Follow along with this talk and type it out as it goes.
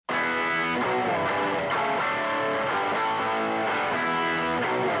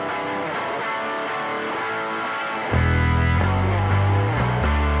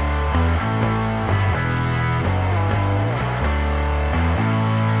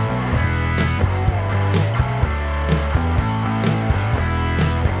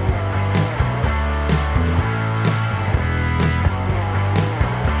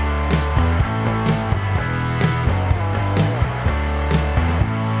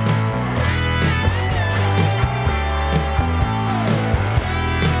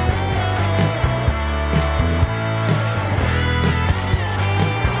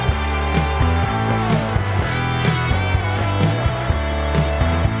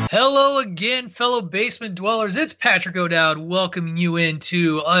Hello again, fellow basement dwellers. It's Patrick O'Dowd welcoming you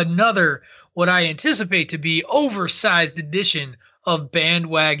into another, what I anticipate to be oversized edition of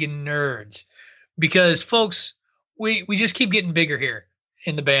Bandwagon Nerds. Because, folks, we just keep getting bigger here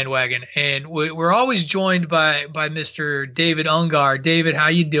in the bandwagon, and we're always joined by Mr. David Ungar. David, how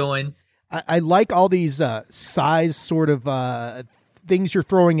you doing? I like all these size sort of things you're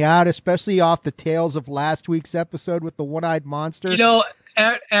throwing out, especially off the tails of last week's episode with the one-eyed monster. You know,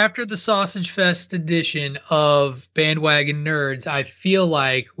 after the Sausage Fest edition of Bandwagon Nerds, I feel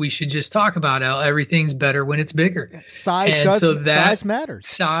like we should just talk about how everything's better when it's bigger. Size matters.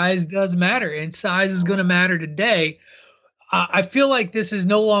 Size does matter, and size is going to matter today. I feel like this is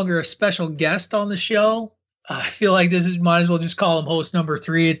no longer a special guest on the show. I feel like might as well just call him host number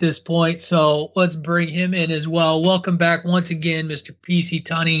 3 at this point. So let's bring him in as well. Welcome back once again, Mr. PC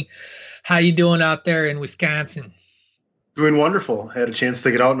Tunney. How you doing out there in Wisconsin? Doing wonderful. Had a chance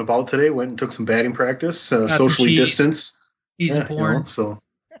to get out and about today. Went and took some batting practice, socially distanced. Cheese and porn. So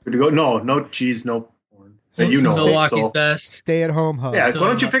good to go. No cheese, no porn. Milwaukee's best. Stay at home host. Yeah, why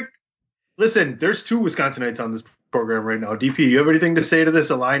don't you pick? Listen, there's 2 Wisconsinites on this program right now. DP, you have anything to say to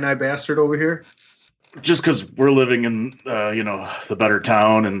this Illini bastard over here? Just because we're living in, the better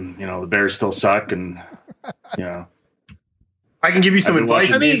town, and the Bears still suck, and I can give you some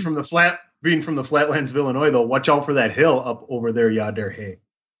advice. Being from the flatlands of Illinois, though, watch out for that hill up over there, yonder. Hey,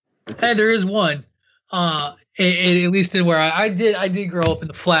 there is one. At least in where I did grow up in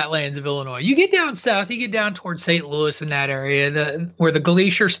the flatlands of Illinois. You get down south, you get down towards St. Louis in that area, where the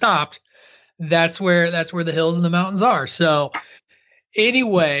glacier stopped. That's where the hills and the mountains are. So,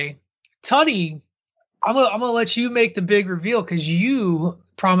 anyway, Tunney, I'm gonna let you make the big reveal because you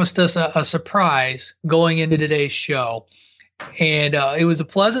promised us a surprise going into today's show, and it was a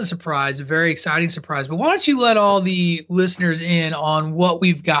pleasant surprise, a very exciting surprise. But why don't you let all the listeners in on what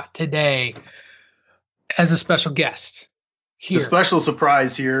we've got today as a special guest here? The special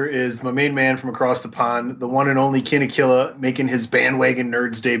surprise here is my main man from across the pond, the one and only Kinny Killa, making his Bandwagon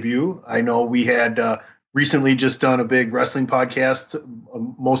Nerds debut. I know we had recently just done a big wrestling podcast,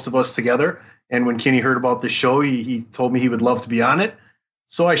 most of us together. And when Kinny heard about the show, he told me he would love to be on it.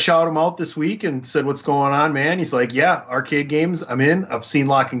 So I shouted him out this week and said, "What's going on, man?" He's like, "Yeah, arcade games. I'm in. I've seen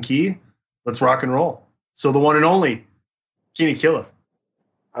Locke and Key. Let's rock and roll." So the one and only Kinny Killa.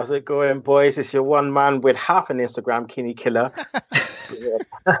 How's it going, boys? It's your one man with half an Instagram, Kinny Killa.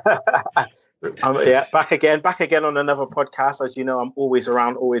 Back again on another podcast. As you know, I'm always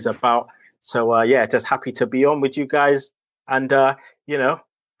around, always about. So just happy to be on with you guys, and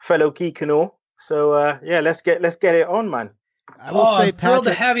fellow geek and all. So let's get it on, man. I will say, thrilled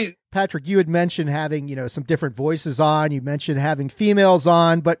to have you. Patrick, you had mentioned having some different voices on. You mentioned having females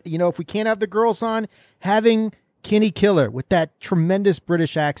on, but if we can't have the girls on, having Kinny Killa with that tremendous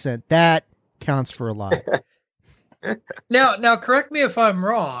British accent, that counts for a lot. Now, correct me if I'm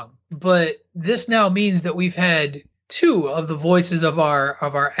wrong, but this now means that we've had 2 of the voices of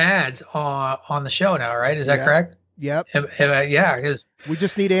our ads on the show now, right? Is that correct? Yep. Because we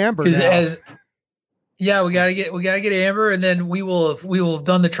just need Amber. We gotta get Amber, and then we will have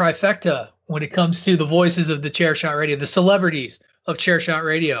done the trifecta when it comes to the voices of the Chairshot Radio, the celebrities of Chairshot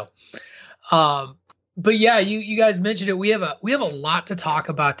Radio. But yeah, you guys mentioned it. We have a lot to talk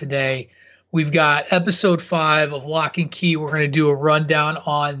about today. We've got episode 5 of Locke and Key. We're going to do a rundown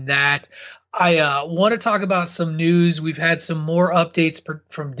on that. I want to talk about some news. We've had some more updates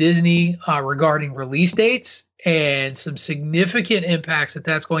from Disney regarding release dates and some significant impacts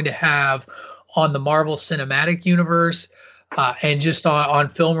that's going to have on the Marvel Cinematic Universe and just on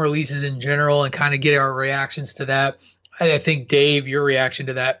film releases in general, and kind of get our reactions to that. I think, Dave, your reaction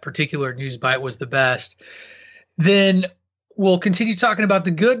to that particular news bite was the best. Then we'll continue talking about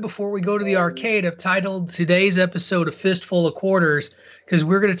the good before we go to the arcade. I've titled today's episode A Fistful of Quarters, because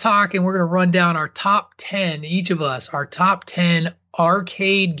we're going to talk and we're going to run down our top 10, each of us, our top 10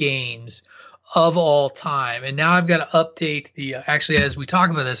 arcade games of all time. And now I've got to update actually, as we talk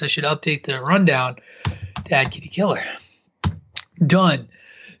about this, I should update the rundown to add Kinny Killa. Done.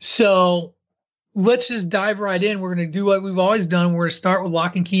 So let's just dive right in. We're going to do what we've always done. We're going to start with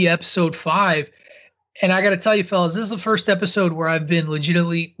Locke and Key episode 5. And I got to tell you, fellas, this is the first episode where I've been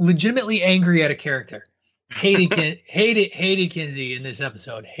legitimately angry at a character. Hated Kinsey in this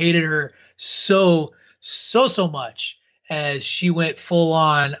episode. Hated her so much, as she went full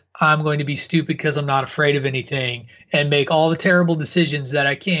on, I'm going to be stupid because I'm not afraid of anything and make all the terrible decisions that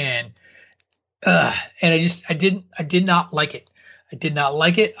I can. And I did not like it. I did not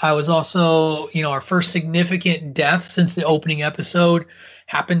like it. I was also, our first significant death since the opening episode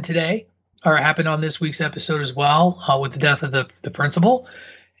happened today, or happened on this week's episode as well, with the death of the principal.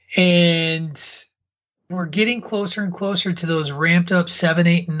 And we're getting closer and closer to those ramped up 7,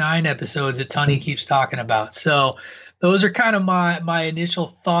 8, and 9 episodes that Tunney keeps talking about. So those are kind of my initial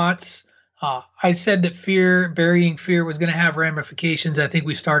thoughts. I said that burying fear was going to have ramifications. I think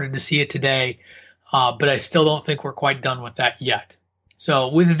we started to see it today, but I still don't think we're quite done with that yet. So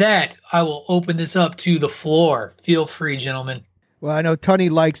with that, I will open this up to the floor. Feel free, gentlemen. Well, I know Tunney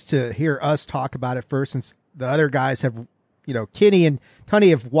likes to hear us talk about it first, since the other guys have, Kinny and Tunney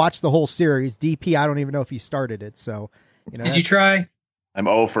have watched the whole series. DP, I don't even know if he started it. So, did you try? I'm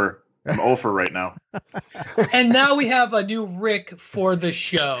 0 for right now. And now we have a new Rick for the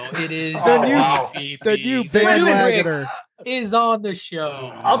show. It is the new bandwagoner is on the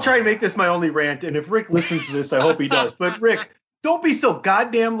show. I'll try and make this my only rant, and if Rick listens to this, I hope he does. But Rick, don't be so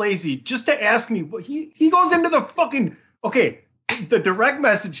goddamn lazy just to ask me. He goes into the fucking the direct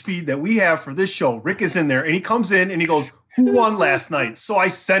message feed that we have for this show. Rick is in there, and he comes in and he goes, "Who won last night?" So I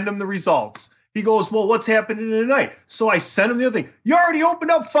send him the results. He goes, "Well, what's happening tonight?" So I send him the other thing. You already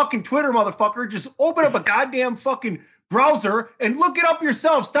opened up fucking Twitter, motherfucker. Just open up a goddamn fucking browser and look it up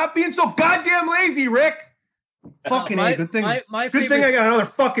yourself. Stop being so goddamn lazy, Rick. Fucking good thing. Good thing I got another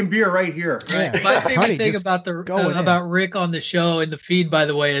fucking beer right here. Right. My favorite thing about Rick on the show and the feed, by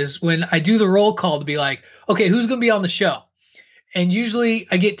the way, is when I do the roll call to be like, okay, who's going to be on the show? And usually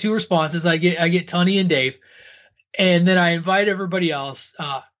I get 2 responses. I get Tunney and Dave, and then I invite everybody else.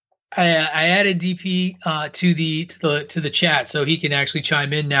 I added DP to the chat so he can actually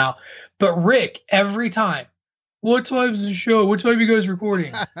chime in now. But Rick, every time, what time's the show? What time are you guys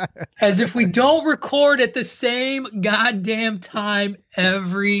recording? As if we don't record at the same goddamn time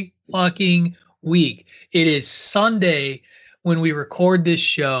every fucking week. It is Sunday when we record this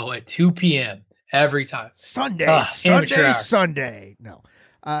show at 2 p.m. every time. Sunday. No.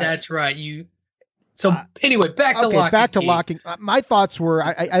 That's right. Anyway, back to Locke. Back to Locke. My thoughts were,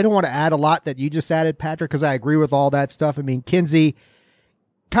 I don't want to add a lot that you just added, Patrick, because I agree with all that stuff. I mean, Kinsey,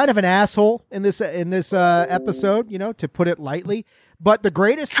 kind of an asshole in this episode, to put it lightly. But the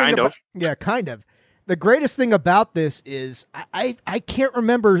greatest thing the greatest thing about this is I can't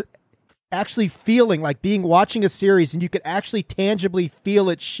remember actually feeling like watching a series and you could actually tangibly feel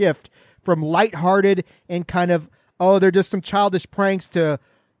it shift from lighthearted and kind of, they're just some childish pranks to,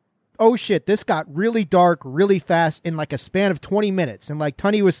 oh shit, this got really dark really fast in like a span of 20 minutes. And like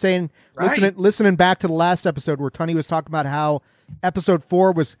Tunney was saying, listening back to the last episode where Tunney was talking about how episode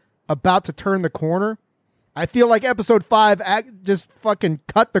 4 was about to turn the corner. I feel like episode 5 just fucking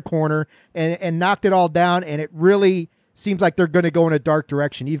cut the corner and knocked it all down. And it really seems like they're going to go in a dark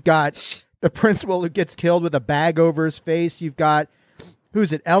direction. You've got the principal who gets killed with a bag over his face. You've got,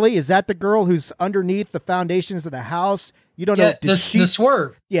 who's it? Ellie? Is that the girl who's underneath the foundations of the house? You don't know. The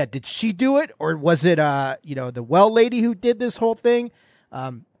swerve. Yeah. Did she do it? Or was it, the well lady who did this whole thing?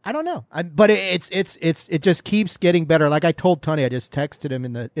 I don't know. But it just keeps getting better. Like I told Tunney, I just texted him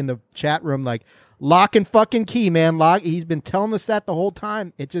in the chat room, like, Locke and fucking Key, man. Locke, he's been telling us that the whole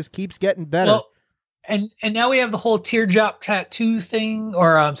time. It just keeps getting better. Well, and now we have the whole teardrop tattoo thing,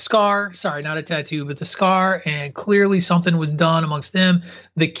 or scar. Sorry, not a tattoo, but the scar. And clearly something was done amongst them.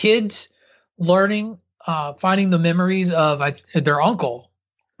 The kids learning, finding the memories of their uncle,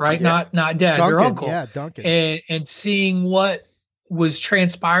 right? Yeah. Not dad, Duncan, their uncle. Yeah, Duncan. And seeing what was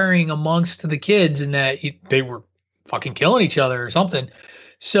transpiring amongst the kids, and that they were fucking killing each other or something.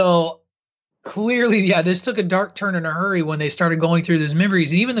 So clearly, this took a dark turn in a hurry when they started going through those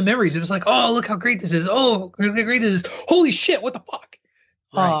memories. And even the memories, it was like, oh, look how great this is. Oh, look how great this is. Holy shit, what the fuck?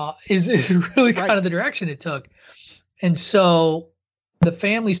 Right. Is really kind of the direction it took. And so the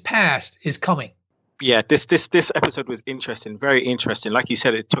family's past is coming. Yeah, this episode was interesting, very interesting. Like you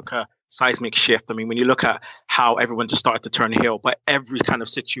said, it took a seismic shift. I mean, when you look at how everyone just started to turn heel, but every kind of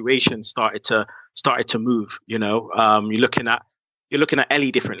situation started to move. You're looking at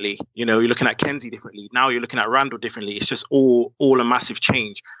Ellie differently. You're looking at Kenzie differently. Now you're looking at Randall differently. It's just all a massive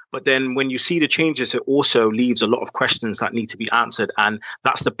change. But then when you see the changes, it also leaves a lot of questions that need to be answered. And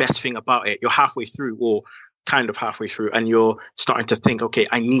that's the best thing about it. You're halfway through, or kind of halfway through, and you're starting to think, okay,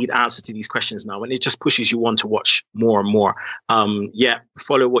 I need answers to these questions now. And it just pushes you on to watch more and more.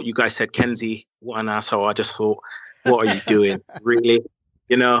 Follow what you guys said. Kenzie, what an asshole. I just thought, what are you doing? Really?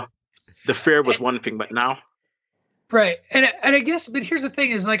 The fear was one thing, but now. Right. And I guess, but here's the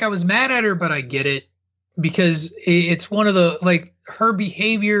thing is, like, I was mad at her, but I get it, because it's one of the, like, her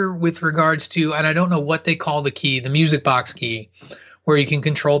behavior with regards to, and I don't know what they call the key, the music box key, where you can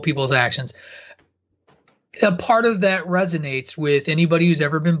control people's actions. A part of that resonates with anybody who's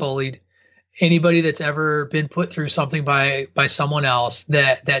ever been bullied anybody that's ever been put through something by someone else,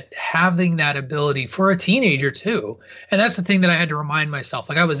 that having that ability for a teenager too. And that's the thing that I had to remind myself.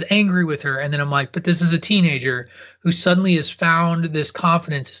 Like, I was angry with her, and then I'm like, but this is a teenager who suddenly has found this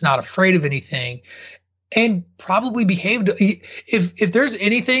confidence, is not afraid of anything, and probably behaved. If there's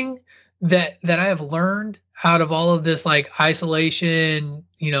anything that I have learned out of all of this, like isolation,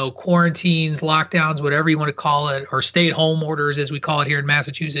 quarantines, lockdowns, whatever you want to call it, or stay-at-home orders, as we call it here in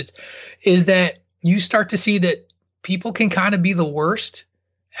Massachusetts, is that you start to see that people can kind of be the worst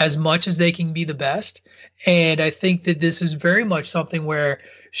as much as they can be the best. And I think that this is very much something where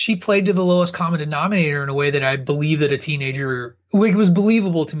she played to the lowest common denominator in a way that I believe that a teenager, it was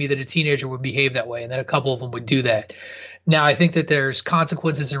believable to me that a teenager would behave that way, and that a couple of them would do that. Now, I think that there's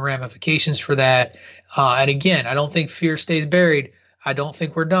consequences and ramifications for that. And again, I don't think fear stays buried. I don't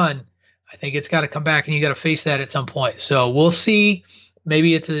think we're done. I think it's got to come back, and you got to face that at some point. So we'll see.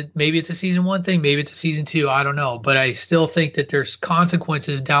 Maybe it's a season 1 thing. Maybe it's a season 2. I don't know. But I still think that there's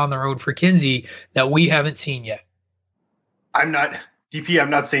consequences down the road for Kinsey that we haven't seen yet. I'm not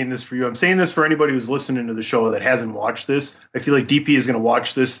saying this for you. I'm saying this for anybody who's listening to the show that hasn't watched this. I feel like DP is going to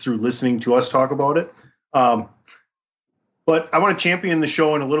watch this through listening to us talk about it. But I want to champion the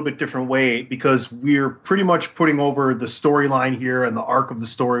show in a little bit different way, because we're pretty much putting over the storyline here and the arc of the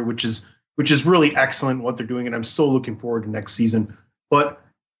story, which is really excellent what they're doing. And I'm still looking forward to next season. But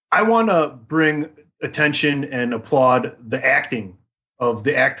I want to bring attention and applaud the acting of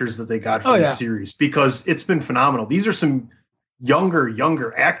the actors that they got for this series, because it's been phenomenal. These are some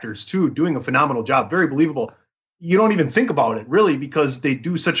younger actors too, doing a phenomenal job. Very believable. You don't even think about it really, because they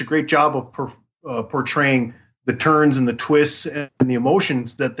do such a great job of portraying the turns and the twists and the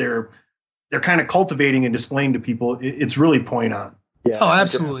emotions that they're kind of cultivating and displaying to people. It's really point on. Yeah. Oh,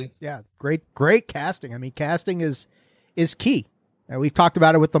 absolutely. Yeah. Great casting. I mean, casting is key. And we've talked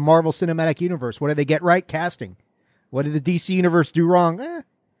about it with the Marvel Cinematic Universe. What did they get right? Casting. What did the DC Universe do wrong?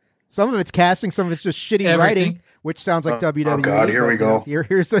 Some of it's casting, some of it's just shitty writing, which sounds like WWE. Oh God, here we go.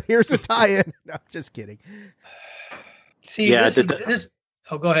 Here's a tie-in. No, just kidding. See, this.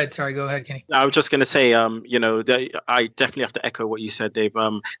 Oh, go ahead. Sorry, go ahead, Kenny. I was just going to say, I definitely have to echo what you said, Dave.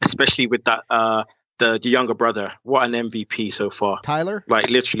 Especially with that, the younger brother. What an MVP so far, Tyler. Like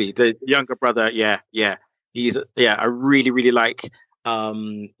literally, the younger brother. Yeah. I really like,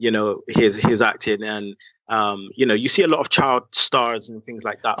 his acting, and you see a lot of child stars and things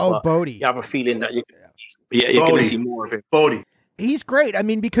like that. Oh, Bodhi. You have a feeling that you're going to see more of him. Bodhi. He's great. I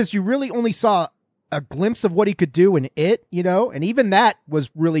mean, because you really only saw a glimpse of what he could do in it, and even that was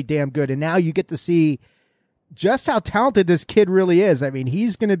really damn good. And now you get to see just how talented this kid really is. I mean,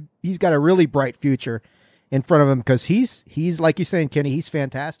 he's got a really bright future in front of him, because he's like you're saying, Kenny, he's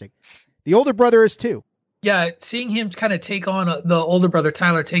fantastic. The older brother is too. Yeah, seeing him kind of take on the older brother,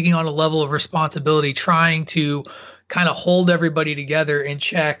 Tyler, taking on a level of responsibility, trying to kind of hold everybody together in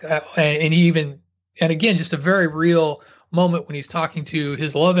check. And again, just a very real moment when he's talking to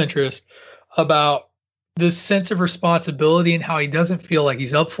his love interest about this sense of responsibility and how he doesn't feel like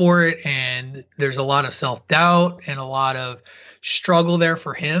he's up for it. And there's a lot of self-doubt and a lot of struggle there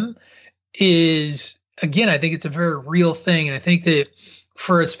for him. Is, again, I think it's a very real thing. And I think that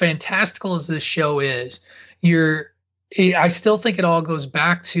for as fantastical as this show is, I still think it all goes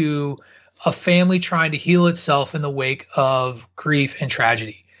back to a family trying to heal itself in the wake of grief and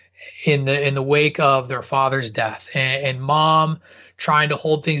tragedy, in the wake of their father's death, and mom trying to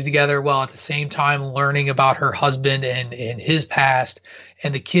hold things together while at the same time learning about her husband and his past,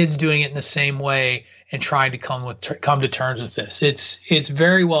 and the kids doing it in the same way and trying to come to terms with this. It's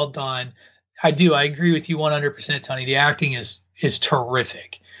very well done. I agree with you 100%, Tunney. The acting is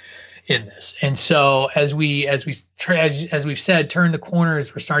terrific in this. And so as we've said, turn the corner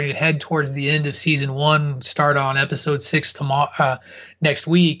as we're starting to head towards the end of season 1, start on episode 6 tomorrow, next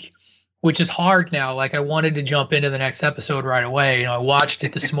week, which is hard now. Like, I wanted to jump into the next episode right away. I watched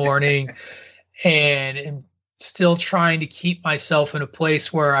it this morning and am still trying to keep myself in a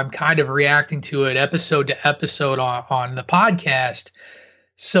place where I'm kind of reacting to it episode to episode on the podcast,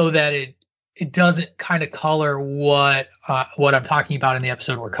 so that it doesn't kind of color what I'm talking about in the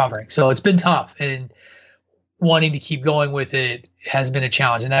episode we're covering. So it's been tough, and wanting to keep going with it has been a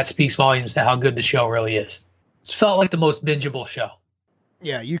challenge. And that speaks volumes to how good the show really is. It's felt like the most bingeable show.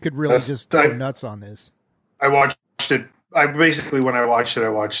 Yeah, you could really go nuts on this. I watched it. When I watched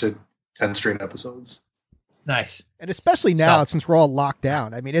it 10 straight episodes. Nice. And especially now, since we're all locked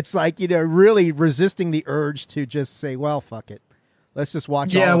down. I mean, it's like, really resisting the urge to just say, well, fuck it. Let's just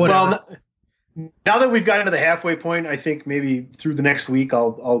watch all of it. Well, now that we've gotten to the halfway point, I think maybe through the next week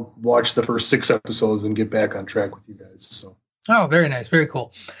I'll watch the first 6 episodes and get back on track with you guys. So. Oh, very nice. Very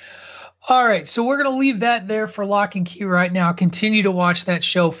cool. All right, so we're going to leave that there for Locke and Key right now. Continue to watch that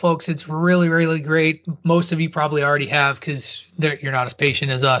show, folks. It's really, really great. Most of you probably already have because you're not as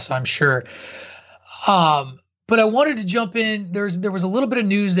patient as us, I'm sure. But I wanted to jump in. There was a little bit of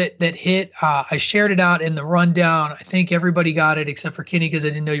news that hit. I shared it out in the rundown. I think everybody got it except for Kinny because I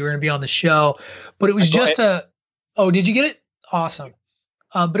didn't know you were going to be on the show. But it was just oh, did you get it? Awesome.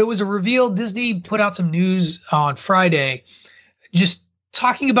 But it was a reveal. Disney put out some news on Friday just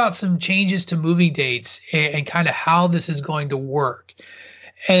talking about some changes to movie dates and kind of how this is going to work.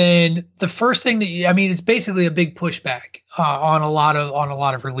 And the first thing it's basically a big pushback on a lot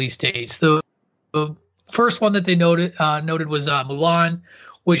of release dates. The first one that they noted was Mulan,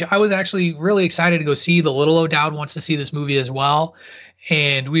 which I was actually really excited to go see. The little O'Dowd wants to see this movie as well,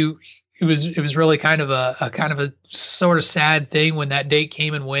 and it was really kind of a sort of sad thing when that date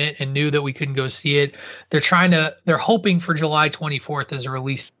came and went and knew that we couldn't go see it. They're hoping for July 24th as a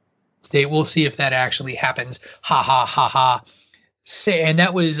release date. We'll see if that actually happens. Ha ha ha ha. And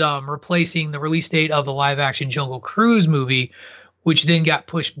that was replacing the release date of the live action Jungle Cruise movie, which then got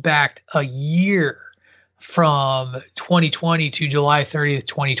pushed back a year from 2020 to July 30th,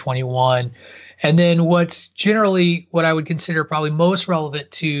 2021. And then what I would consider probably most relevant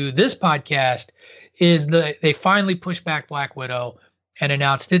to this podcast is they finally pushed back Black Widow and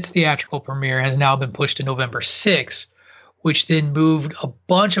announced its theatrical premiere has now been pushed to November 6th, which then moved a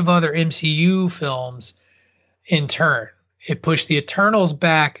bunch of other MCU films in turn. It pushed the Eternals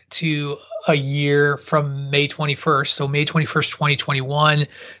back to a year from May 21st. So May 21st, 2021,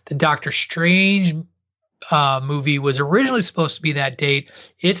 the Doctor Strange movie was originally supposed to be that date.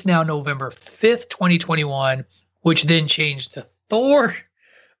 It's now November 5th, 2021, which then changed the Thor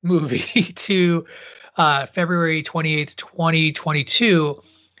movie to February 28th, 2022.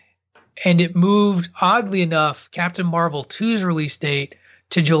 And it moved, oddly enough, Captain Marvel 2's release date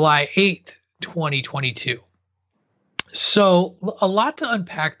to July 8th, 2022. So a lot to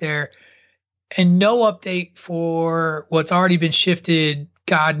unpack there, and no update for what's already been shifted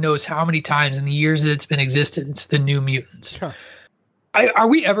God knows how many times in the years that it's been existence, the New Mutants. Huh. Are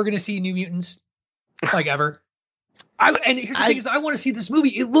we ever going to see New Mutants? Like ever? And here's the thing is I want to see this movie.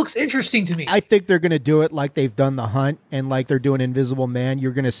 It looks interesting to me. I think they're going to do it like they've done The Hunt and like they're doing Invisible Man.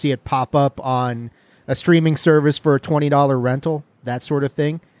 You're going to see it pop up on a streaming service for a $20 rental, that sort of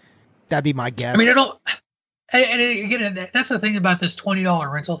thing. That'd be my guess. I mean, and again, that's the thing about this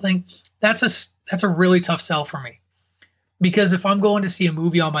 $20 rental thing. That's a really tough sell for me. Because if I'm going to see a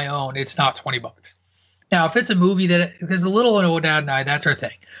movie on my own, it's not $20. Now, if it's a movie because the little O'Dowd and I, that's our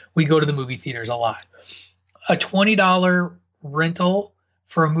thing. We go to the movie theaters a lot. A $20 rental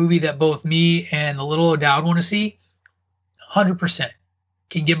for a movie that both me and the little O'Dowd want to see, 100%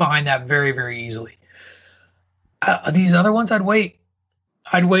 can get behind that very, very easily. These other ones, I'd wait.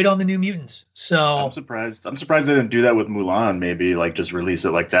 I'd wait on the New Mutants. So I'm surprised they didn't do that with Mulan. Maybe like just release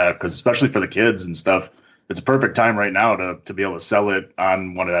it like that, because especially for the kids and stuff. It's a perfect time right now to be able to sell it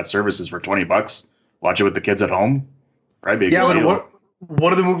on one of that services for $20. Watch it with the kids at home. Right? But what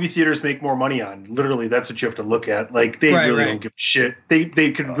do the movie theaters make more money on? Literally, that's what you have to look at. Like they really don't give a shit.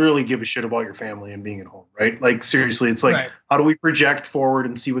 They could really give a shit about your family and being at home, right? Like seriously, it's like how do we project forward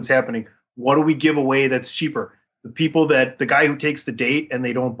and see what's happening? What do we give away that's cheaper? The guy who takes the date and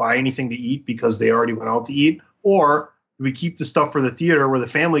they don't buy anything to eat because they already went out to eat, or we keep the stuff for the theater where the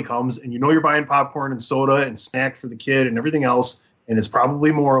family comes and you're buying popcorn and soda and snack for the kid and everything else. And it's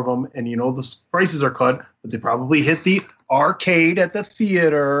probably more of them. And the prices are cut, but they probably hit the arcade at the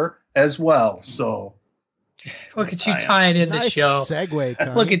theater as well. So look at you tying in the show. Segue,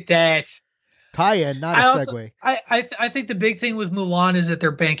 Tunney. Look at that. Tie-in, not a segue. I think the big thing with Mulan is that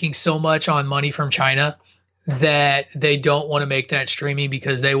they're banking so much on money from China that they don't want to make that streaming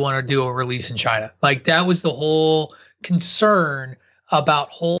because they want to do a release in China. Like that was the whole concern about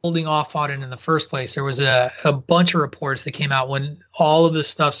holding off on it in the first place. There was a bunch of reports that came out when all of this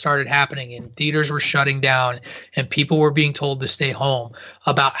stuff started happening and theaters were shutting down and people were being told to stay home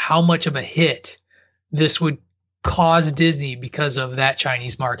about how much of a hit this would cause Disney because of that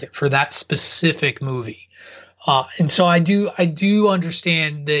Chinese market for that specific movie. And so I do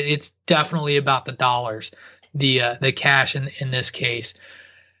understand that it's definitely about the dollars, the cash in this case.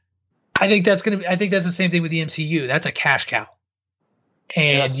 I think that's the same thing with the MCU. That's a cash cow.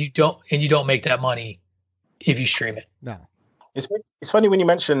 And you don't make that money if you stream it. No. It's funny when you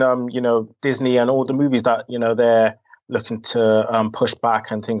mention Disney and all the movies that they're looking to push back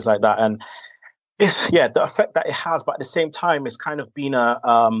and things like that. And it's the effect that it has, but at the same time it's kind of been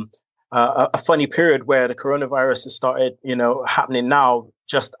a funny period where the coronavirus has started happening now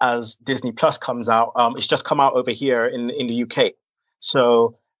just as Disney Plus comes out. It's just come out over here in the UK.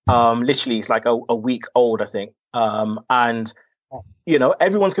 So Literally, it's like a week old, I think. And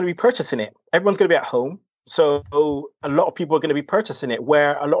everyone's going to be purchasing it. Everyone's going to be at home. So a lot of people are going to be purchasing it,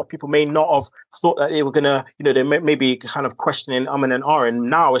 where a lot of people may not have thought that they were going to, they may be kind of questioning and R. And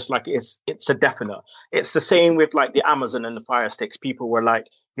now it's like, it's a definite. It's the same with like the Amazon and the Fire Sticks. People were like,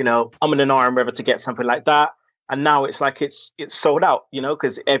 and R and whether to get something like that. And now it's like it's sold out,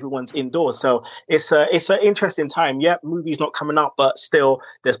 because everyone's indoors. So it's an interesting time. Yeah, movies not coming out, but still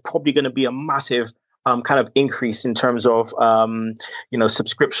there's probably going to be a massive kind of increase in terms of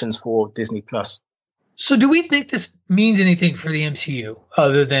subscriptions for Disney Plus. So do we think this means anything for the MCU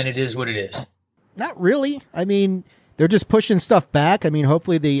other than it is what it is? Not really. I mean, they're just pushing stuff back. I mean,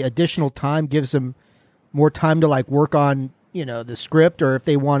 hopefully the additional time gives them more time to like work on, the script, or if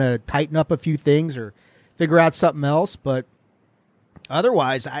they want to tighten up a few things or figure out something else. But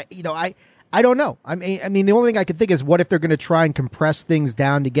otherwise, I don't know. I mean, the only thing I could think is, what if they're going to try and compress things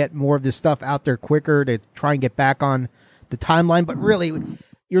down to get more of this stuff out there quicker to try and get back on the timeline? But really,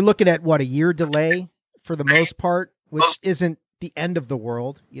 you're looking at a year delay for the most part, which isn't the end of the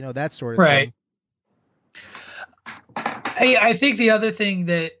world, that sort of thing. I think the other thing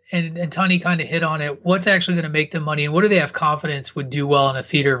that, and Tunney kind of hit on it, what's actually going to make them money, and what do they have confidence would do well in a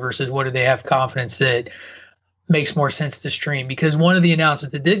theater versus what do they have confidence that makes more sense to stream? Because one of the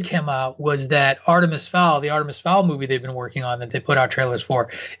announcements that did come out was that the Artemis Fowl movie they've been working on, that they put out trailers for,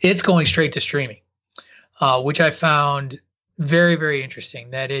 it's going straight to streaming, which I found very, very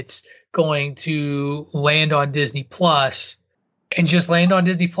interesting, that it's going to land on Disney Plus and just land on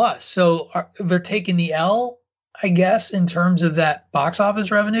Disney Plus. So they're taking the L, I guess, in terms of that box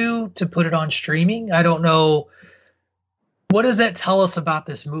office revenue to put it on streaming. I don't know. What does that tell us about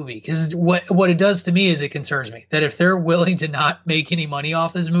this movie? Because what it does to me is it concerns me that if they're willing to not make any money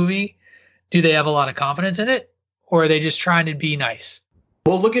off this movie, do they have a lot of confidence in it, or are they just trying to be nice?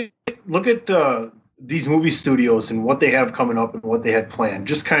 Well, look at these movie studios and what they have coming up and what they had planned.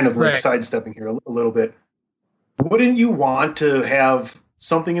 Just kind of like sidestepping here a little bit. Wouldn't you want to have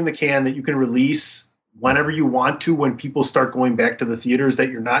something in the can that you can release whenever you want to, when people start going back to the theaters that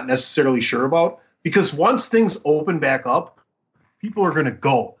you're not necessarily sure about? Because once things open back up, people are going to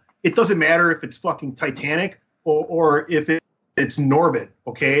go. It doesn't matter if it's fucking Titanic or if it's Norbit,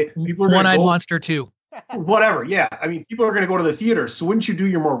 okay? People are going to One-Eyed Monster 2. Whatever, yeah. I mean, people are going to go to the theater. So wouldn't you do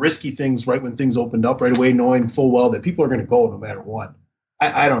your more risky things right when things opened up right away, knowing full well that people are going to go no matter what?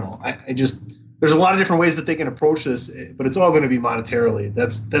 I don't know. I just, there's a lot of different ways that they can approach this, but it's all going to be monetarily.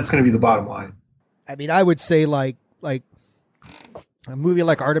 That's going to be the bottom line. I mean, I would say like a movie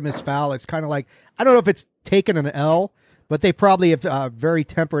like Artemis Fowl, it's kind of like, I don't know if it's taken an L, but they probably have very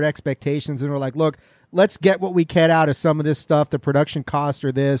tempered expectations and are like, look, let's get what we can out of some of this stuff. The production costs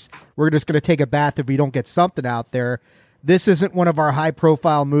are this. We're just going to take a bath if we don't get something out there. This isn't one of our high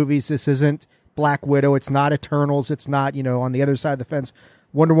profile movies. This isn't Black Widow. It's not Eternals. It's not, on the other side of the fence,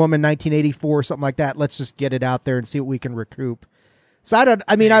 Wonder Woman 1984, something like that. Let's just get it out there and see what we can recoup. So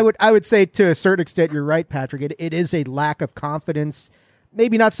I would say to a certain extent, you're right, Patrick. It is a lack of confidence,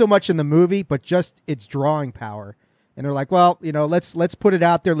 maybe not so much in the movie, but just its drawing power. And they're like, well, let's put it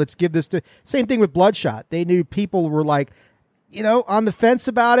out there. Let's give this to, same thing with Bloodshot. They knew people were like, on the fence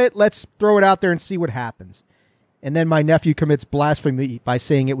about it. Let's throw it out there and see what happens. And then my nephew commits blasphemy by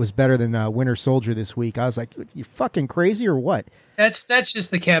saying it was better than Winter Soldier this week. I was like, you fucking crazy or what? That's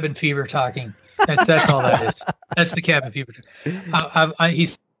just the cabin fever talking. That's all that is. That's the cabin fever.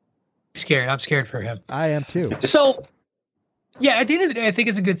 He's scared. I'm scared for him. I am too. So, yeah, at the end of the day, I think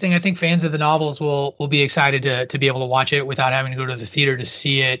it's a good thing. I think fans of the novels will be excited to be able to watch it without having to go to the theater to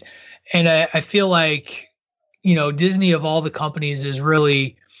see it. And I feel like, Disney of all the companies is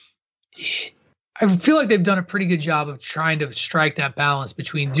really, I feel like they've done a pretty good job of trying to strike that balance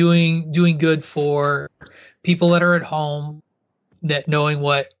between doing good for people that are at home, that knowing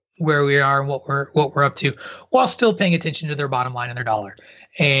where we are and what we're up to, while still paying attention to their bottom line and their dollar.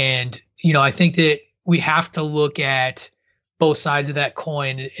 And, I think that we have to look at both sides of that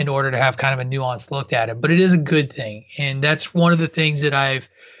coin in order to have kind of a nuanced look at it. But it is a good thing. And that's one of the things that I've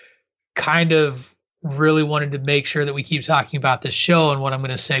kind of really wanted to make sure that we keep talking about this show. And what I'm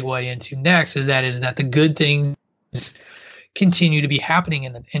going to segue into next is that the good things continue to be happening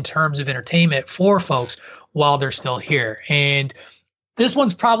in terms of entertainment for folks while they're still here. And this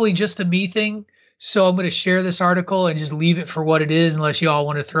one's probably just a me thing. So I'm going to share this article and just leave it for what it is, unless you all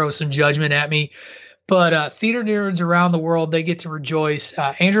want to throw some judgment at me. But theater nerds around the world, they get to rejoice.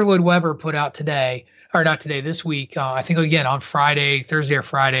 Andrew Lloyd Webber put out this week, I think again on Thursday or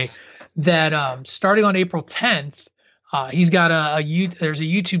Friday, that starting on April 10th, he's got there's a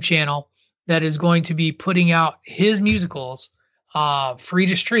YouTube channel that is going to be putting out his musicals free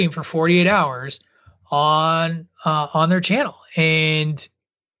to stream for 48 hours on their channel. And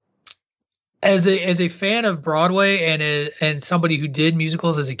as a fan of Broadway and somebody who did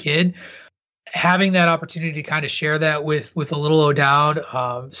musicals as a kid, having that opportunity to kind of share that with a little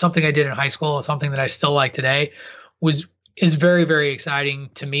O'Dowd, something I did in high school, something that I still like today, is very, very exciting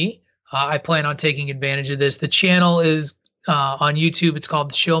to me. I plan on taking advantage of this. The channel is on YouTube. It's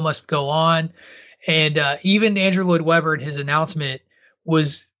called The Show Must Go On. And even Andrew Lloyd Webber in his announcement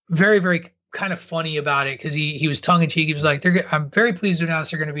was very, very kind of funny about it, because he was tongue in cheek. He was like, I'm very pleased to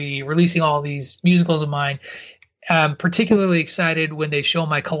announce they're going to be releasing all these musicals of mine. I'm particularly excited when they show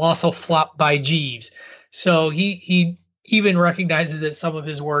my colossal flop by Jeeves. So he even recognizes that some of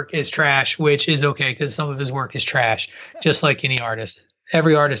his work is trash, which is okay, because some of his work is trash, just like any artist.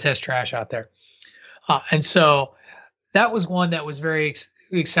 Every artist has trash out there. And so that was one that was very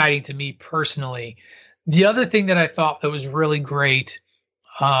exciting to me personally. The other thing that I thought that was really great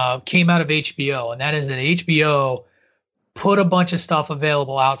came out of HBO, and that is that HBO put a bunch of stuff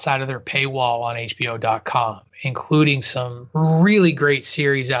available outside of their paywall on HBO.com, including some really great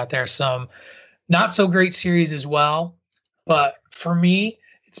series out there, some not so great series as well. But for me,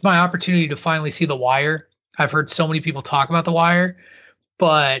 it's my opportunity to finally see The Wire. I've heard so many people talk about The Wire,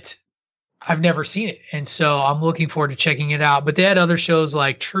 but I've never seen it. And so I'm looking forward to checking it out. But they had other shows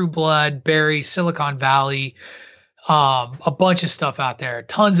like True Blood, Barry, Silicon Valley, a bunch of stuff out there,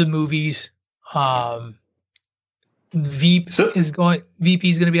 tons of movies. VP is going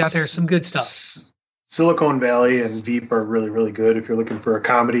to be out there. Some good stuff. Silicon Valley and Veep are really, really good if you're looking for a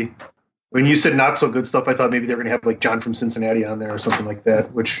comedy. When you said not so good stuff, I thought maybe they were going to have like John from Cincinnati on there or something like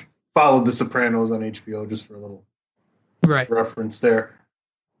that, which followed The Sopranos on HBO, just for a little reference there.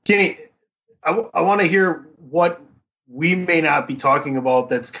 Kenny, I want to hear what we may not be talking about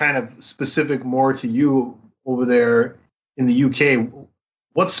that's kind of specific more to you over there in the UK.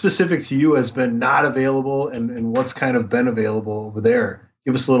 What's specific to you has been not available, and what's kind of been available over there?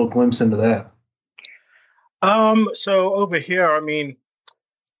 Give us a little glimpse into that. So over here, I mean,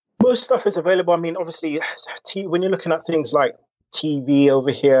 most stuff is available. I mean, obviously, when you're looking at things like TV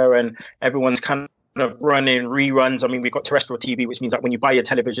over here, and everyone's kind of running reruns. I mean, we've got terrestrial TV, which means that when you buy your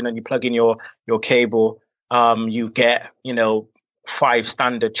television and you plug in your cable, you get, 5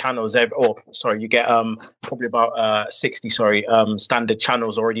 standard channels. You get probably about 60 standard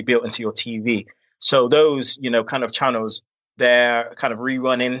channels already built into your TV. So those, kind of channels, they're kind of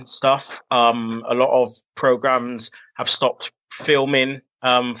rerunning stuff. A lot of programs have stopped filming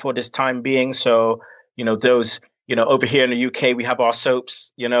for this time being. So, those, over here in the UK, we have our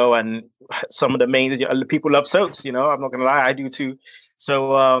soaps, and some of the main people love soaps, I'm not going to lie, I do too.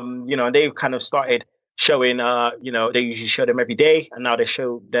 So, and they've kind of started showing, they usually show them every day, and now they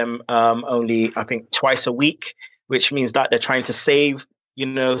show them only, I think, twice a week, which means that they're trying to save,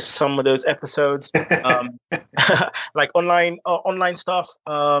 some of those episodes, like online stuff.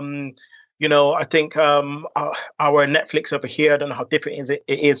 I think our Netflix over here, I don't know how different it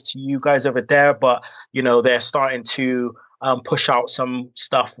is to you guys over there, but, they're starting to push out some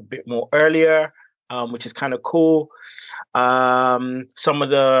stuff a bit more earlier, which is kind of cool. Some of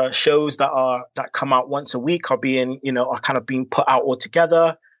the shows that come out once a week are being, are kind of being put out all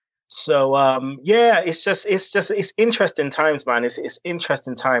together. So, it's interesting times, man. It's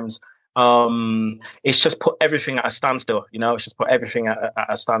interesting times. It's just put everything at a standstill, it's just put everything at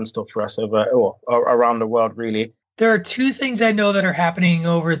a standstill for us around the world, really. There are two things I know that are happening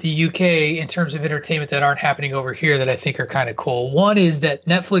over the UK in terms of entertainment that aren't happening over here that I think are kind of cool. One is that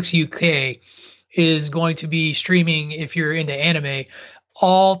Netflix UK is going to be streaming, if you're into anime,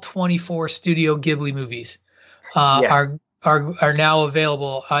 all 24 Studio Ghibli movies are now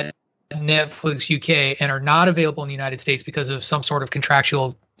available on Netflix UK and are not available in the United States because of some sort of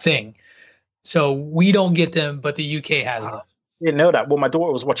contractual thing. So we don't get them, but the UK has them. I didn't know that. Well, my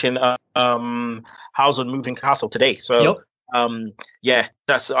daughter was watching House on Moving Castle today. So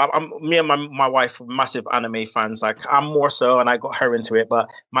that's me and my wife, massive anime fans. Like, I'm more so, and I got her into it, but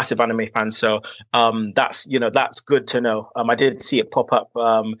massive anime fans. So that's good to know. I did see it pop up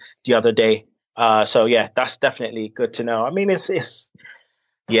the other day. So yeah, that's definitely good to know. I mean, it's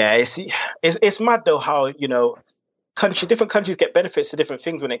mad though how, different countries get benefits to different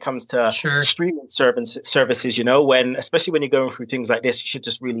things when it comes to streaming services, especially when you're going through things like this, you should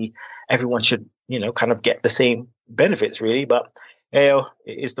just really, everyone should, kind of get the same benefits really, but it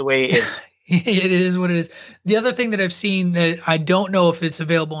is the way it is. It is what it is. The other thing that I've seen that I don't know if it's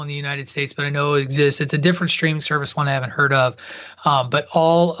available in the United States, but I know it exists. It's a different streaming service, one I haven't heard of, but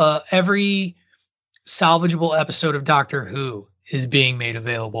every salvageable episode of Doctor Who is being made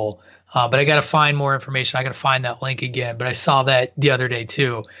available. But I got to find more information. I got to find that link again. But I saw that the other day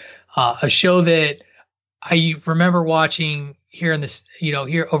too. A show that I remember watching here in this,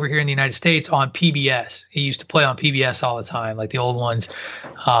 over here in the United States on PBS. It used to play on PBS all the time, like the old ones.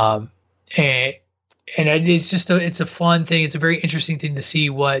 And it's just it's a fun thing. It's a very interesting thing to see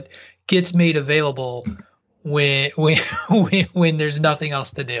what gets made available when there's nothing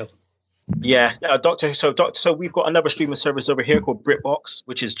else to do. Yeah, Doctor. So we've got another streaming service over here called BritBox,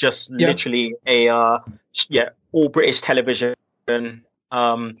 which is just literally a all British television.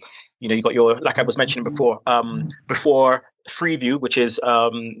 You got your, like I was mentioning before Freeview, which is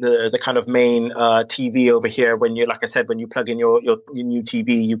the kind of main TV over here. When you, like I said, when you plug in your new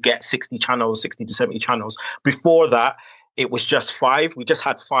TV, you get 60 to 70 channels. Before that, it was just 5. We just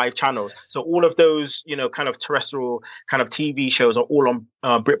had 5 channels. So all of those, kind of terrestrial kind of TV shows are all on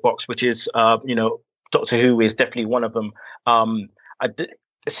BritBox, which is, Doctor Who is definitely one of them. It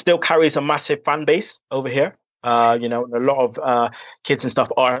still carries a massive fan base over here. A lot of kids and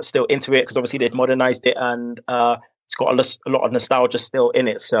stuff are still into it because obviously they've modernized it and it's got a lot of nostalgia still in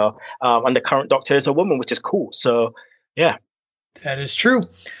it. So, and the current Doctor is a woman, which is cool. So, yeah. That is true.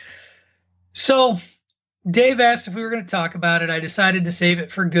 So, Dave asked if we were going to talk about it. I decided to save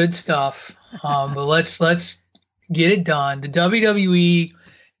it for good stuff. But let's get it done. The WWE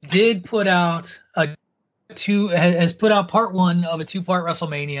did put out has put out part 1 of a 2-part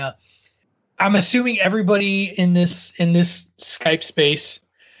WrestleMania. I'm assuming everybody in this Skype space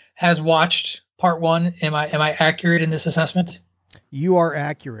has watched part 1. Am I accurate in this assessment? You are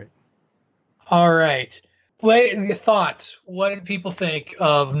accurate. All right. Thoughts. What do people think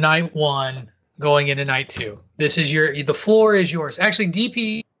of night 1 going into night 2? The floor is yours. Actually,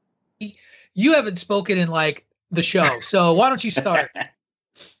 DP, you haven't spoken in like the show, so why don't you start?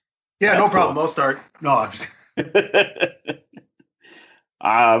 Yeah, no problem. I'll start. No, I'm just...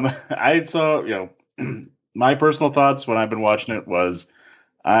 my personal thoughts when I've been watching it was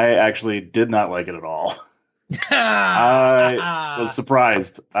I actually did not like it at all. I was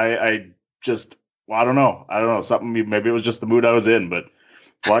surprised. I don't know. Something, maybe it was just the mood I was in, but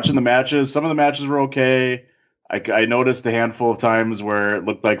watching the matches, some of the matches were okay. I noticed a handful of times where it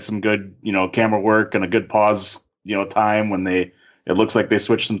looked like some good, camera work and a good pause, time when it looks like they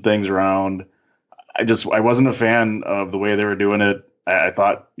switched some things around. I wasn't a fan of the way they were doing it. I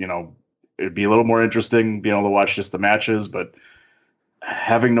thought, it'd be a little more interesting being able to watch just the matches, but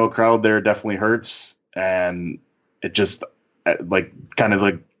having no crowd there definitely hurts. And it just, kind of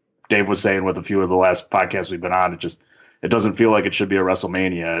like Dave was saying with a few of the last podcasts we've been on, it doesn't feel like it should be a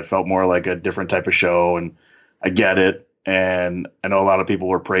WrestleMania. It felt more like a different type of show, and I get it. And I know a lot of people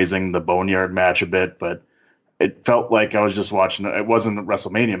were praising the Boneyard match a bit, but it felt like I was just watching, it wasn't a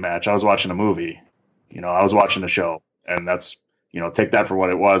WrestleMania match. I was watching a movie, I was watching a show, and that's, take that for what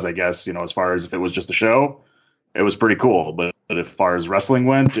it was, I guess, as far as if it was just a show, it was pretty cool. But as far as wrestling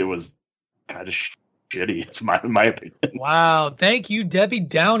went, it was kind of shitty, it's my opinion. Wow. Thank you, Debbie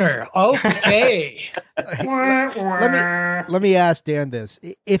Downer. Okay. Let me ask Dan this.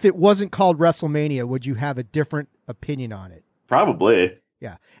 If it wasn't called WrestleMania, would you have a different opinion on it? Probably.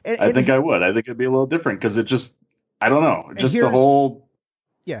 Yeah. I think I would. I think it'd be a little different because I don't know. Just the whole...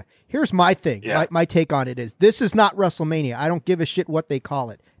 Yeah. Here's my thing. Yeah. My take on it is this is not WrestleMania. I don't give a shit what they call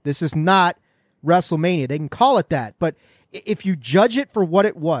it. This is not WrestleMania. They can call it that. But if you judge it for what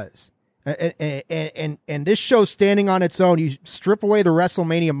it was, and this show standing on its own, you strip away the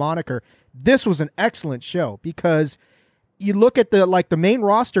WrestleMania moniker, this was an excellent show because you look at the main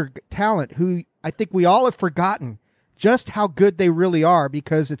roster talent who I think we all have forgotten just how good they really are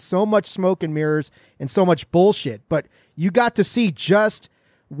because it's so much smoke and mirrors and so much bullshit. But you got to see just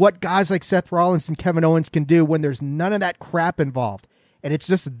what guys like Seth Rollins and Kevin Owens can do when there's none of that crap involved. And it's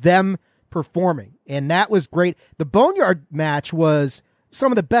just them performing. And that was great. The Boneyard match was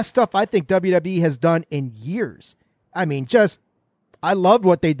some of the best stuff I think WWE has done in years. I mean, I loved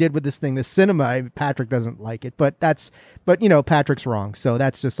what they did with this thing. The cinema, Patrick doesn't like it, but Patrick's wrong. So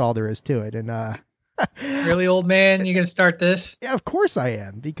that's just all there is to it. And, really, old man, you gonna start this? Yeah, of course I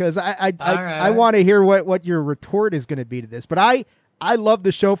am, because I want to hear what your retort is going to be to this. But I love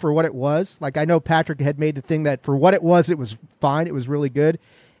the show for what it was. Like, I know Patrick had made the thing that for what it was fine. It was really good.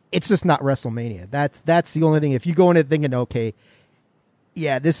 It's just not WrestleMania. That's the only thing. If you go into thinking, okay,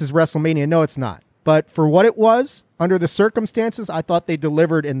 yeah, this is WrestleMania. No, it's not. But for what it was, under the circumstances, I thought they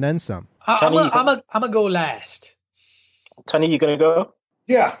delivered and then some. I'm gonna go last. Tunney, you gonna go?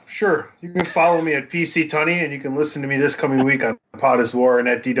 Yeah, sure. You can follow me at PC Tunney, and you can listen to me this coming week on Pod is War and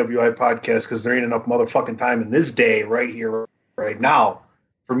at DWI Podcast, because there ain't enough motherfucking time in this day right here, right now,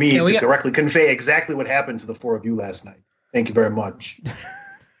 for me to correctly convey exactly what happened to the four of you last night. Thank you very much.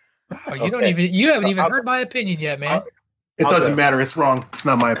 Oh, you haven't even heard my opinion yet, man. It doesn't matter. It's wrong. It's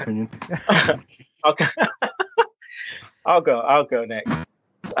not my opinion. Okay. I'll go next.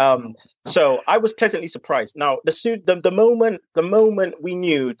 So I was pleasantly surprised. Now, the moment we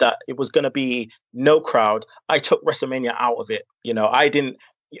knew that it was going to be no crowd, I took WrestleMania out of it.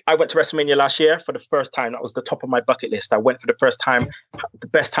 I went to WrestleMania last year for the first time. That was the top of my bucket list. I went for the first time, one of the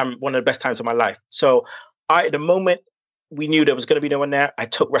best times of my life. So the moment we knew there was going to be no one there, I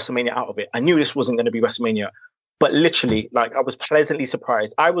took WrestleMania out of it. I knew this wasn't going to be WrestleMania, but literally, like, I was pleasantly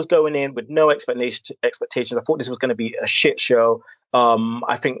surprised. I was going in with no expectations. I thought this was going to be a shit show.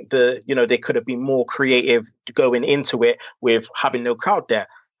 I think they could have been more creative going into it with having no crowd there.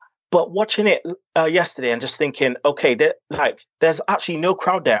 But watching it yesterday and just thinking, okay, there's actually no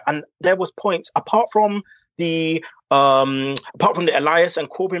crowd there, and there was points apart from the Elias and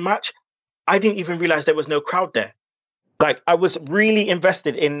Corbin match, I didn't even realize there was no crowd there. Like, I was really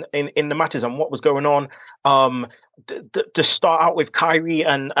invested in the matches and what was going on. To start out with Kyrie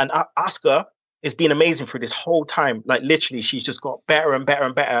and Asuka has been amazing through this whole time. Like, literally, she's just got better and better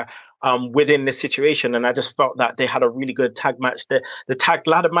and better within this situation. And I just felt that they had a really good tag match. The tag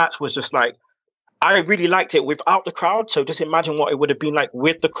ladder match was just like, I really liked it without the crowd. So just imagine what it would have been like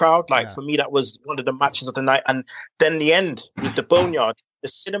with the crowd. Like, for me, that was one of the matches of the night. And then the end with the Boneyard, the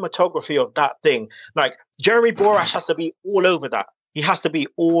cinematography of that thing, like, Jeremy Borash has to be all over that. He has to be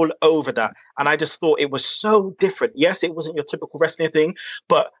all over that. And I just thought it was so different. Yes, it wasn't your typical wrestling thing,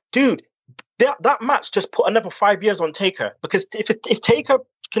 but dude, that match just put another 5 years on Taker, because if Taker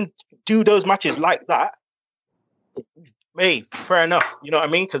can do those matches like that, hey, fair enough. You know what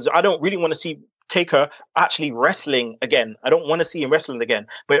I mean? Because I don't really want to see Taker actually wrestling again. I don't want to see him wrestling again,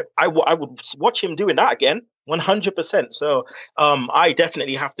 but I would watch him doing that again, 100%. So I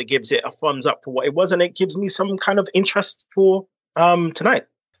definitely have to give it a thumbs up for what it was, and it gives me some kind of interest for tonight.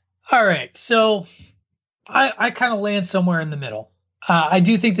 All right, so I kind of land somewhere in the middle. I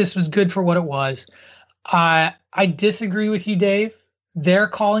do think this was good for what it was. I disagree with you, Dave. They're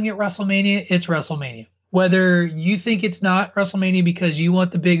calling it WrestleMania. It's WrestleMania. Whether you think it's not WrestleMania because you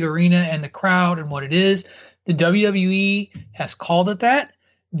want the big arena and the crowd and what it is, the WWE has called it that.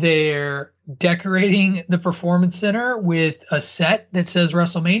 They're decorating the Performance Center with a set that says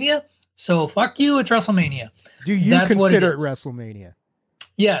WrestleMania. So fuck you, it's WrestleMania. Do you consider it WrestleMania?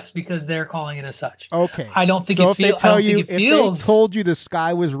 Yes, because they're calling it as such. Okay. I don't think so it feels. If they told you the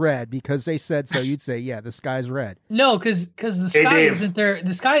sky was red because they said so, you'd say, "Yeah, the sky's red." No, because the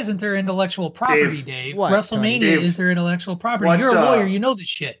sky isn't their intellectual property, Dave. What, WrestleMania is their intellectual property. You're a lawyer, you know this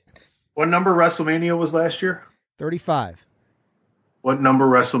shit. What number WrestleMania was last year? 35. What number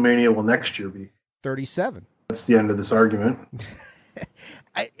WrestleMania will next year be? 37. That's the end of this argument.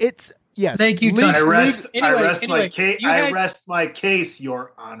 Yes. Thank you, Tunney. I rest my case,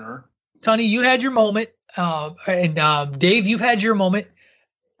 Your Honor. Tunney, you had your moment. And Dave, you've had your moment.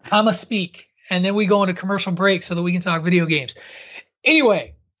 I'm going to speak. And then we go into commercial break so that we can talk video games.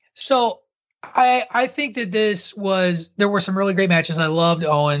 Anyway, so I think that there were some really great matches. I loved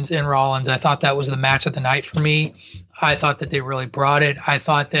Owens and Rollins. I thought that was the match of the night for me. I thought that they really brought it. I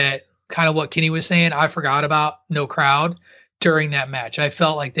thought that kind of what Kenny was saying, I forgot about no crowd during that match. I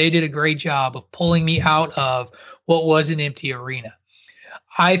felt like they did a great job of pulling me out of what was an empty arena.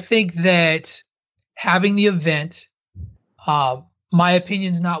 I think that having the event, my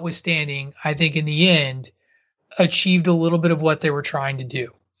opinions notwithstanding, I think in the end achieved a little bit of what they were trying to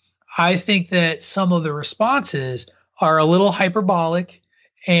do. I think that some of the responses are a little hyperbolic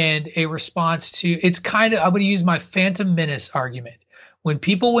and a response to, it's kind of, I'm going to use my Phantom Menace argument. When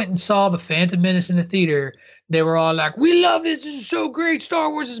people went and saw the Phantom Menace in the theater, they were all like, "We love this. This is so great. Star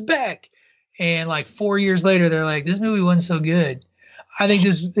Wars is back." And like 4 years later, they're like, "This movie wasn't so good." I think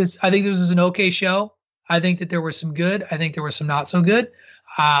this was an okay show. I think that there was some good. I think there was some not so good.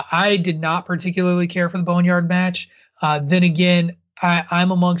 I did not particularly care for the Boneyard match. Then again,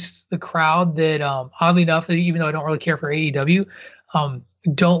 I'm amongst the crowd that, oddly enough, that even though I don't really care for AEW,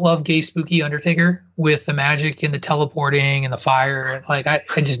 don't love gay spooky Undertaker with the magic and the teleporting and the fire. Like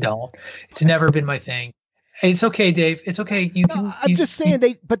I just don't. It's never been my thing. It's okay, Dave. It's okay. I'm just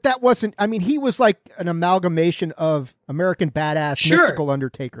saying but that wasn't, I mean, he was like an amalgamation of American Badass, mystical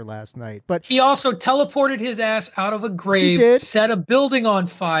Undertaker last night, but he also teleported his ass out of a grave, set a building on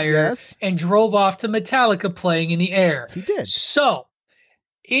fire, and drove off to Metallica playing in the air. He did. So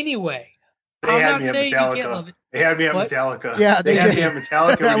anyway, I'm not saying you can't love it. They had me at Metallica. Yeah, they had me at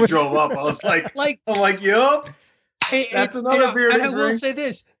Metallica when he drove up. I was like, yup. That's another beer. I will say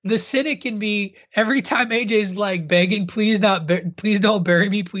this: the cynic in me, every time AJ's like begging, please don't bury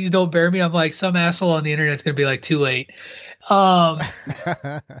me, please don't bury me. I'm like, some asshole on the internet's gonna be like, too late. But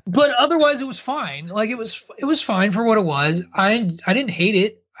otherwise, it was fine. Like it was fine for what it was. I didn't hate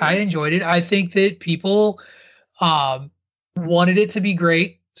it. I enjoyed it. I think that people wanted it to be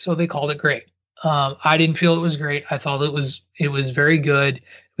great, so they called it great. I didn't feel it was great. I thought it was very good.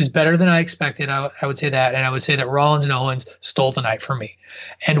 It was better than I expected. I would say that. And I would say that Rollins and Owens stole the night from me.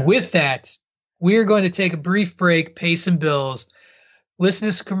 And with that, we're going to take a brief break, pay some bills, listen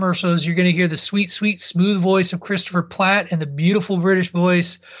to some commercials. You're going to hear the sweet, sweet, smooth voice of Christopher Platt and the beautiful British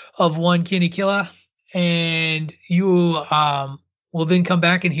voice of one Kinny Killa. And you will then come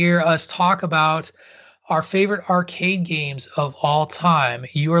back and hear us talk about our favorite arcade games of all time.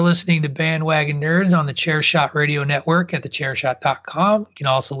 You are listening to Bandwagon Nerds on the Chairshot Radio Network at thechairshot.com. You can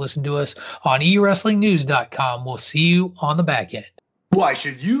also listen to us on eWrestlingNews.com. We'll see you on the back end. Why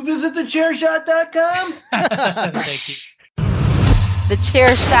should you visit thechairshot.com? Thank you.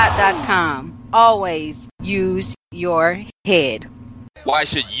 Thechairshot.com. Always use your head. Why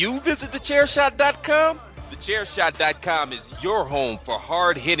should you visit thechairshot.com? Chairshot.com is your home for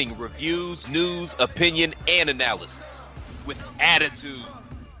hard-hitting reviews, news, opinion, and analysis with attitude.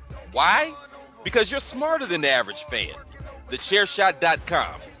 Why? Because you're smarter than the average fan.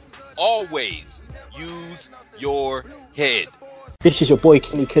 Thechairshot.com. Always use your head. This is your boy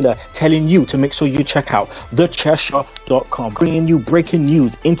Kinny Killa telling you to make sure you check out thechairshot.com, bringing you breaking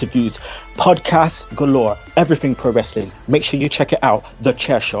news, interviews, podcasts galore, everything pro wrestling. Make sure you check it out,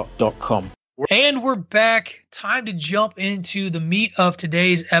 thechairshot.com. And we're back. Time to jump into the meat of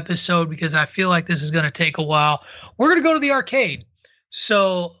today's episode because I feel like this is going to take a while. We're going to go to the arcade.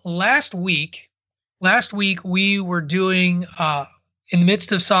 So last week we were doing, in the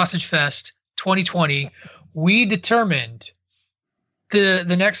midst of Sausage Fest 2020, we determined the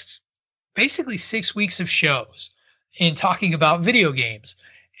next basically 6 weeks of shows in talking about video games.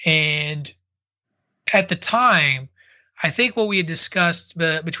 And at the time, I think what we had discussed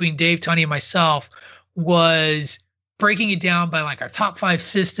between Dave, Tunney, and myself was breaking it down by like our top 5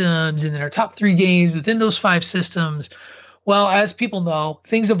 systems and then our top 3 games within those 5 systems. Well, as people know,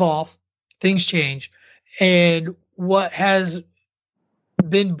 things evolve, things change. And what has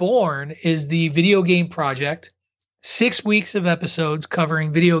been born is the Video Game Project. 6 weeks of episodes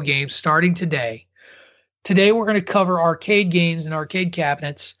covering video games starting today. Today, we're going to cover arcade games and arcade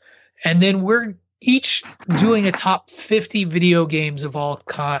cabinets. And then we're each doing a top 50 video games of all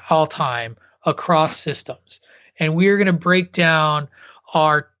time across systems. And we're going to break down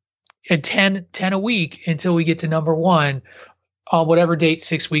our 10 a week until we get to number 1 on whatever date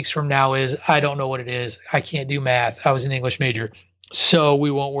 6 weeks from now is. I don't know what it is. I can't do math. I was an English major, so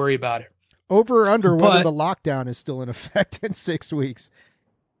we won't worry about it. Over or under whether the lockdown is still in effect in 6 weeks.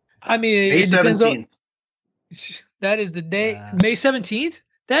 I mean, May 17th. That is the day, May 17th?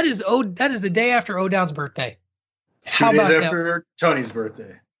 That is the day after O'Dowd's birthday. 2 days after Tony's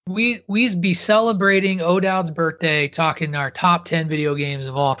birthday. We be celebrating O'Dowd's birthday, talking our top 10 video games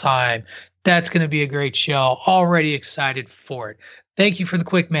of all time. That's going to be a great show. Already excited for it. Thank you for the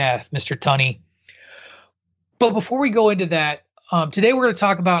quick math, Mr. Tunney. But before we go into that, today we're going to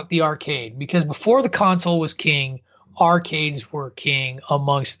talk about the arcade, because before the console was king, arcades were king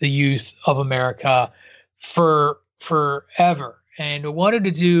amongst the youth of America for forever. And I wanted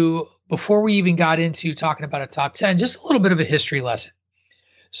to do, before we even got into talking about a top 10, just a little bit of a history lesson.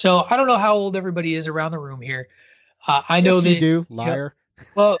 So I don't know how old everybody is around the room here. I know that you do, liar.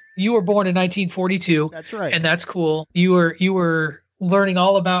 Well, you were born in 1942. That's right. And that's cool. You were learning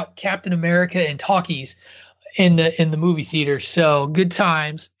all about Captain America and talkies in the movie theater. So good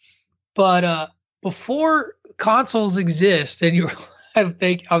times. But before consoles exist, and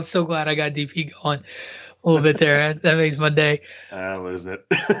I'm so glad I got DP going a little bit there. That makes my day. I lose it.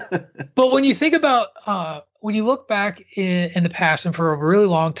 But when you think about, when you look back in the past and for a really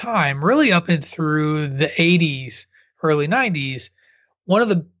long time, really up and through the 80s, early 90s, one of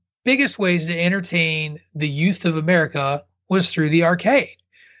the biggest ways to entertain the youth of America was through the arcade.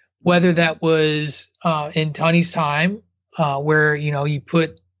 Whether that was in Tunney's time, where you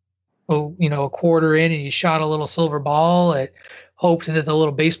put a quarter in and you shot a little silver ball at hoped that the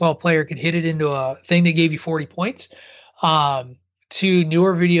little baseball player could hit it into a thing that gave you 40 points, to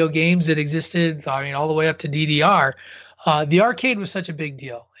newer video games that existed, all the way up to DDR. The arcade was such a big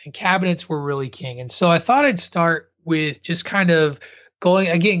deal, and cabinets were really king. And so I thought I'd start with just kind of going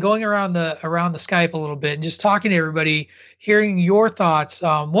around the Skype a little bit and just talking to everybody, hearing your thoughts.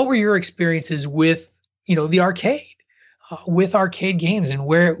 What were your experiences with, the arcade, with arcade games, and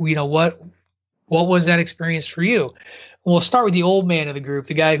where, what was that experience for you? We'll start with the old man of the group,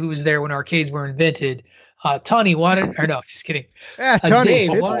 the guy who was there when arcades were invented. Tunney, just kidding. Yeah, Tunney.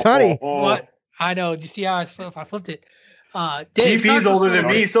 Dave, It's Tunney. What? I know. Did you see how I flipped it? Dave, DP's older than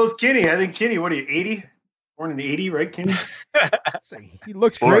me. So's Kinny. I think Kinny, what are you, 80? Born in 80, right, Kinny? He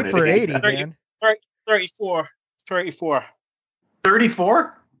looks great for 80, man. 34. 34.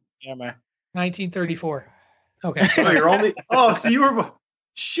 34? Yeah, man. 1934. Okay. So you're only. Oh, so you were.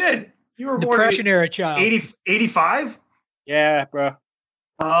 Shit. You were born Depression era child. 85? Yeah, bro.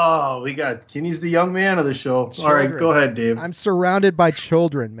 Oh, we got Kinny's the young man of the show. Children. All right, go ahead, Dave. I'm surrounded by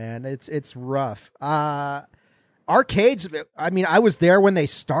children, man. It's rough. Arcades, I mean, I was there when they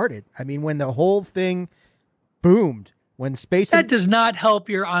started. I mean, when the whole thing boomed, when space... That does not help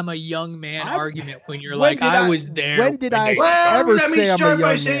your I'm a young man argument when you're when like, I was there. When did I well, ever let me say I'm a start young by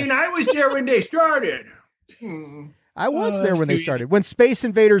man? saying I was there when they started. I was there when they started. When Space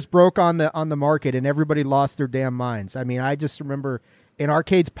Invaders broke on the market and everybody lost their damn minds. I mean, I just remember... And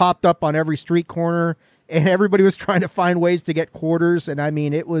arcades popped up on every street corner, and everybody was trying to find ways to get quarters. And I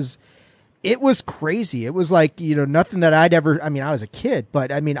mean, it was crazy. It was like, nothing that I'd ever, I mean, I was a kid,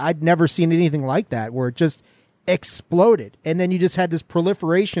 but I mean, I'd never seen anything like that where it just exploded. And then you just had this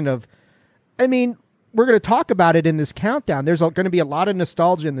proliferation of, I mean, we're going to talk about it in this countdown. There's going to be a lot of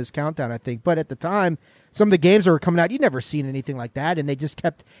nostalgia in this countdown, I think. But at the time, some of the games that were coming out, you'd never seen anything like that. And they just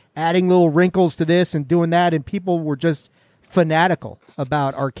kept adding little wrinkles to this and doing that. And people were just fanatical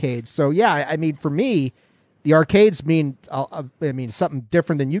about arcades. So yeah, I mean, for me, the arcades mean something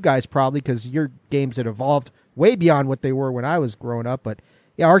different than you guys probably, because your games had evolved way beyond what they were when I was growing up. But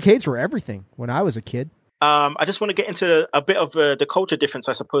yeah, arcades were everything when I was a kid. I just want to get into a bit of the culture difference,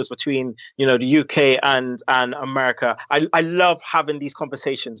 I suppose, between the UK and America. I love having these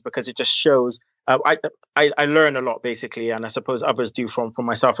conversations because it just shows I learn a lot basically, and I suppose others do from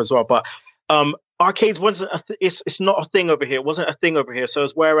myself as well. But arcades wasn't it's not a thing over here. It wasn't a thing over here. So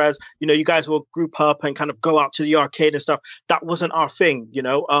whereas you guys will group up and kind of go out to the arcade and stuff, that wasn't our thing.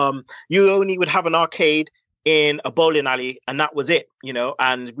 You only would have an arcade in a bowling alley, and that was it.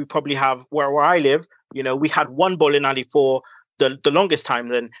 And we probably have where I live. We had one bowling alley for the longest time.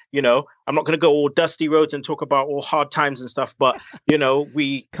 Then I'm not going to go all dusty roads and talk about all hard times and stuff, but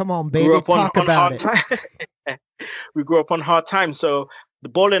we come on, baby, talk about it. We grew up on hard times, so the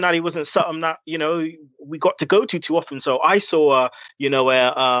bowling alley wasn't something that we got to go to too often. So I saw a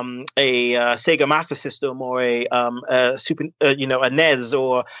Sega Master System or a Super a NES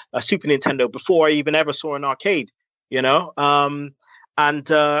or a Super Nintendo before I even ever saw an arcade. So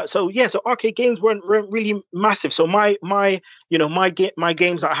arcade games weren't really massive. So my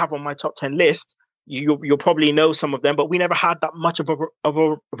games that I have on my top 10 list, you'll probably know some of them, but we never had that much of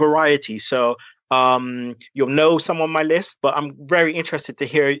a variety. So you'll know some on my list, but I'm very interested to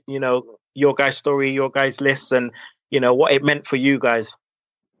hear, your guys' story, your guys' lists, and, what it meant for you guys.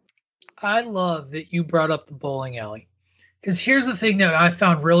 I love that you brought up the bowling alley, because here's the thing that I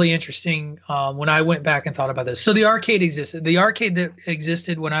found really interesting when I went back and thought about this. So the arcade existed. The arcade that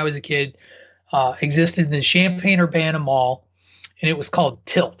existed when I was a kid existed in the Champaign-Urbana Mall, and it was called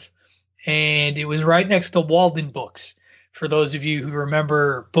Tilt. And it was right next to Walden Books. For those of you who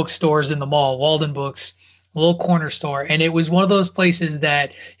remember bookstores in the mall, Walden Books, a little corner store. And it was one of those places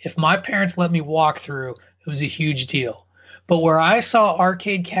that if my parents let me walk through, it was a huge deal. But where I saw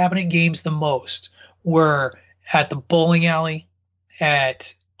arcade cabinet games the most were at the bowling alley,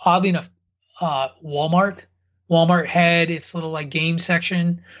 at, oddly enough, Walmart. Walmart had its little game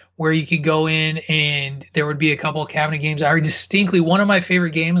section where you could go in and there would be a couple of cabinet games. I distinctly, one of my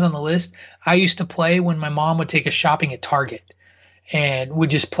favorite games on the list, I used to play when my mom would take us shopping at Target and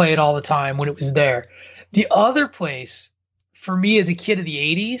would just play it all the time when it was there. The other place for me as a kid of the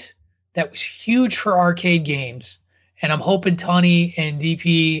 80s that was huge for arcade games, and I'm hoping Tunney and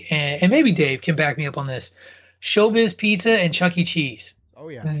DP and maybe Dave can back me up on this, Showbiz Pizza and Chuck E. Cheese. Oh,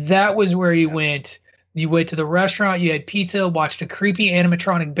 yeah. That was where you went. You went to the restaurant, you had pizza, watched a creepy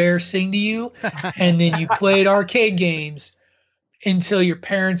animatronic bear sing to you, and then you played arcade games until your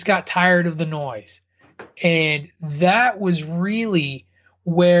parents got tired of the noise. And that was really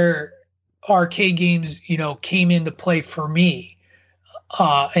where arcade games, came into play for me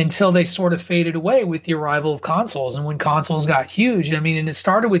until they sort of faded away with the arrival of consoles. And when consoles got huge, and it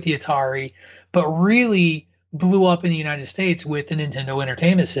started with the Atari, but really blew up in the United States with the Nintendo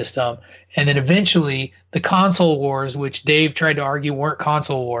Entertainment System. And then eventually the console wars, which Dave tried to argue weren't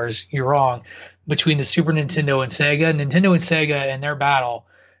console wars, you're wrong, between the Super Nintendo and Sega. Nintendo and Sega and their battle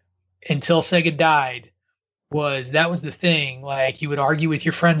until Sega died was the thing. You would argue with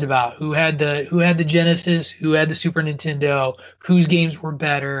your friends about who had the Genesis, who had the Super Nintendo, whose games were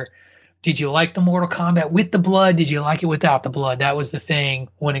better. did you like the Mortal Kombat with the blood? Did you like it without the blood? That was the thing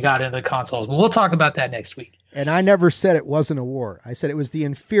when it got into the consoles. But we'll talk about that next week. And I never said it wasn't a war. I said it was the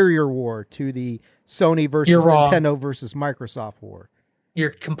inferior war to the Sony versus Nintendo versus Microsoft war.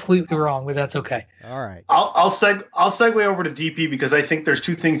 You're completely wrong, but that's okay. All right. I'll segue over to DP because I think there's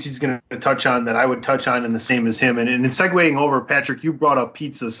two things he's going to touch on that I would touch on and the same as him. And in segueing over, Patrick, you brought up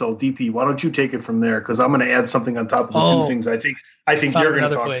pizza. So DP, why don't you take it from there? Because I'm going to add something on top of the two things I think you're going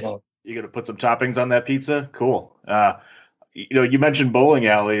to talk about. You're going to put some toppings on that pizza? Cool. You mentioned bowling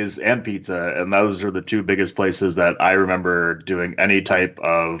alleys and pizza, and those are the two biggest places that I remember doing any type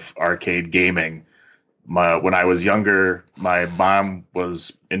of arcade gaming. When I was younger, my mom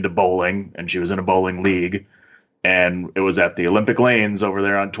was into bowling, and she was in a bowling league, and it was at the Olympic Lanes over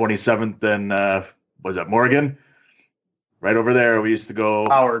there on 27th and was that Morgan? Right over there, we used to go.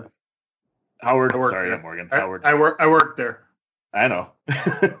 Howard. Sorry, not Morgan. Howard. I worked there. I know.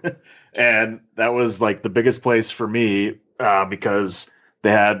 And that was like the biggest place for me because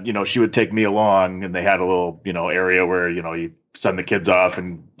they had, she would take me along, and they had a little, area where, you send the kids off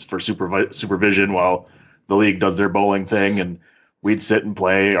and for supervision while the league does their bowling thing, and we'd sit and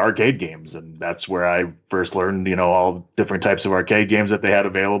play arcade games. And that's where I first learned, all different types of arcade games that they had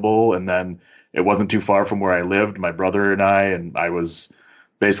available. And then it wasn't too far from where I lived, my brother and I was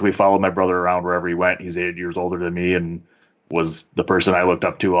basically followed my brother around wherever he went. He's 8 years older than me and was the person I looked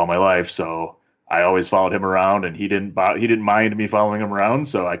up to all my life. So I always followed him around, and he didn't mind me following him around.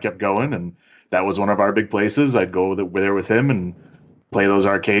 So I kept going, and that was one of our big places. I'd go there with him and play those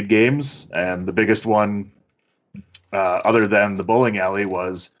arcade games. And the biggest one, other than the bowling alley,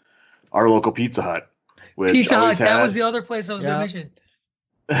 was our local Pizza Hut. Pizza Hut, that was the other place I was going to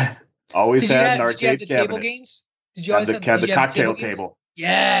mention. Always had an arcade cabinet. Table games? Did you always have the cocktail table?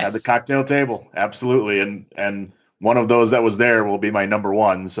 Yes. Had the cocktail table, absolutely. And one of those that was there will be my number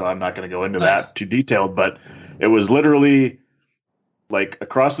one, so I'm not going to go into that too detailed, but it was literally like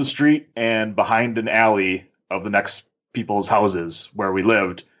across the street and behind an alley of the next people's houses where we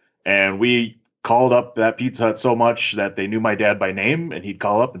lived. And we called up that Pizza Hut so much that they knew my dad by name, and he'd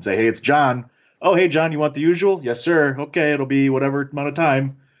call up and say, "Hey, it's John." "Oh, hey, John, you want the usual?" "Yes, sir." "Okay, it'll be whatever amount of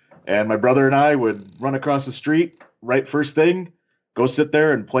time." And my brother and I would run across the street right first thing, go sit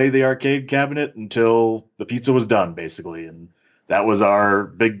there and play the arcade cabinet until the pizza was done, basically. And that was our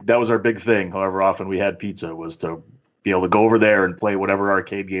big thing. However often we had pizza was to be able to go over there and play whatever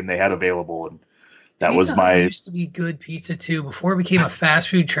arcade game they had available. And that pizza was my used to be good pizza too before it became a fast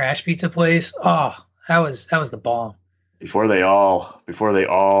food trash pizza place. Oh, that was the bomb. Before they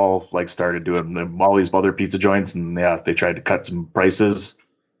all like started doing all these other pizza joints, and they tried to cut some prices.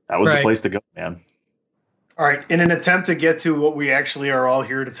 That was the place to go, man. All right. In an attempt to get to what we actually are all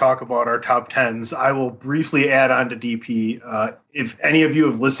here to talk about, our top 10s, I will briefly add on to DP. If any of you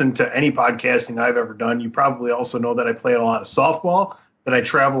have listened to any podcasting I've ever done, you probably also know that I play a lot of softball, that I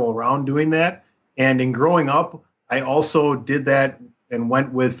travel around doing that. And in growing up, I also did that and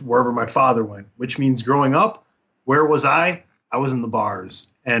went with wherever my father went, which means growing up, where was I? I was in the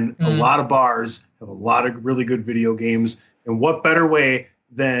bars. And a lot of bars have a lot of really good video games. And what better way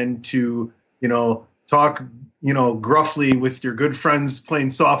than to, talk, gruffly with your good friends playing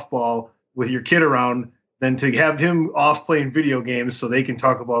softball with your kid around than to have him off playing video games so they can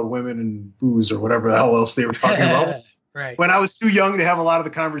talk about women and booze or whatever the hell else they were talking about. Right. When I was too young to have a lot of the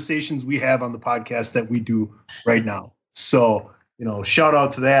conversations we have on the podcast that we do right now. So, shout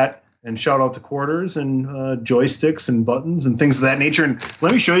out to that, and shout out to quarters and joysticks and buttons and things of that nature. And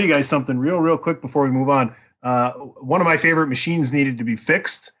let me show you guys something real quick before we move on. One of my favorite machines needed to be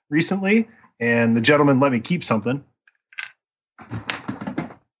fixed recently, and the gentleman let me keep something.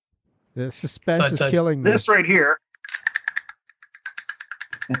 The suspense is killing me. This right here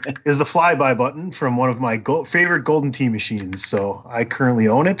is the flyby button from one of my favorite Golden Tee machines. So I currently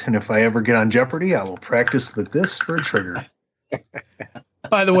own it, and if I ever get on Jeopardy, I will practice with this for a trigger.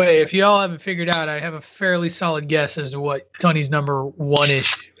 By the way, if y'all haven't figured out, I have a fairly solid guess as to what Tunney's number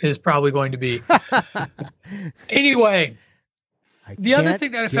one-ish is probably going to be. Anyway, the other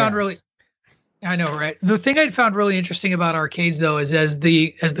thing that I found I know, right? The thing I found really interesting about arcades, though, is as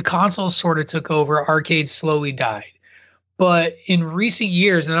the consoles sort of took over, arcades slowly died. But in recent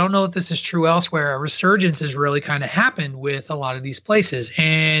years, and I don't know if this is true elsewhere, a resurgence has really kind of happened with a lot of these places.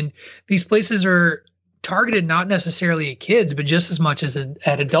 And these places are targeted not necessarily at kids, but just as much as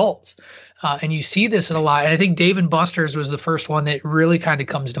at adults. And you see this a lot. And I think Dave & Buster's was the first one that really kind of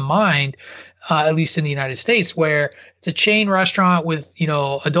comes to mind, at least in the United States, where it's a chain restaurant with,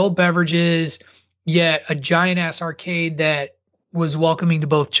 adult beverages, yet a giant ass arcade that was welcoming to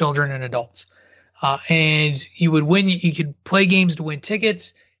both children and adults. And you could play games to win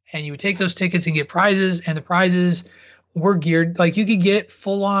tickets, and you would take those tickets and get prizes, and the prizes were geared, like you could get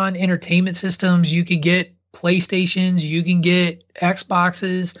full on entertainment systems, you could get PlayStations, you can get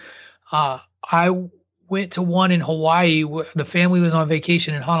Xboxes. I went to one in Hawaii. The family was on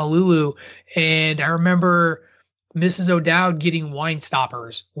vacation in Honolulu, and I remember Mrs. O'Dowd getting wine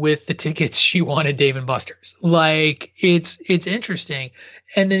stoppers with the tickets she wanted Dave & Buster's. Like it's interesting.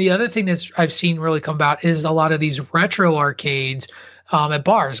 And then the other thing that's I've seen really come about is a lot of these retro arcades at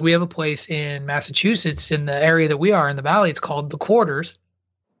bars. We have a place in Massachusetts in the area that we are in the Valley. It's called The Quarters.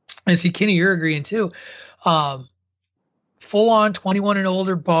 I see, Kenny, you're agreeing too. Full on 21 and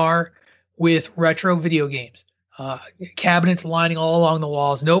older bar with retro video games, cabinets lining all along the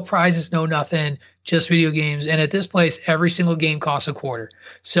walls, no prizes, no nothing, just video games. And at this place, every single game costs $0.25.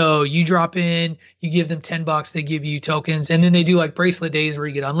 So you drop in, you give them $10, they give you tokens. And then they do like bracelet days where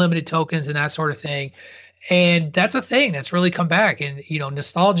you get unlimited tokens and that sort of thing. And that's a thing that's really come back. And, you know,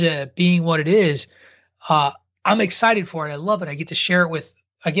 nostalgia being what it is, I'm excited for it. I love it. I get to share it with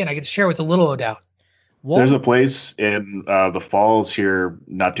the little O'Dowd. There's a place in the Falls here,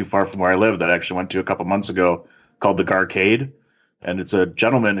 not too far from where I live, that I actually went to a couple months ago called the Garcade. And it's a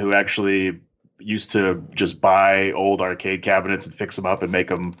gentleman who actually used to just buy old arcade cabinets and fix them up and make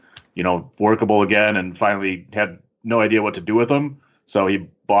them, you know, workable again, and finally had no idea what to do with them. So he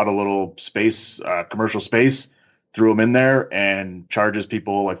bought a little space, commercial space, threw them in there, and charges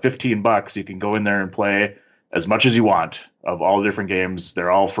people like $15. You can go in there and play as much as you want of all the different games.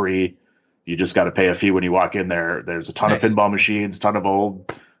 They're all free. You just got to pay a fee when you walk in there. There's a ton of pinball machines, ton of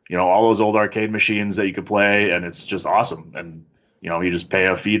old, you know, all those old arcade machines that you could play, and it's just awesome. And, you know, you just pay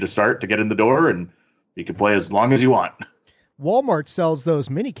a fee to start to get in the door, and you can play as long as you want. Walmart sells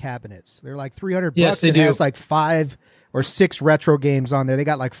those mini cabinets. They're like $300. Yes, they it do. has like 5 or 6 retro games on there. They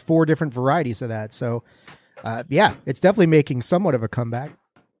got like 4 different varieties of that. So, yeah, it's definitely making somewhat of a comeback.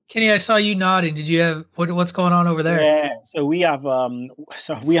 Kenny, I saw you nodding. Did you have what's going on over there? Yeah, so we have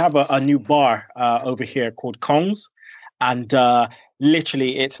a new bar over here called Kong's, and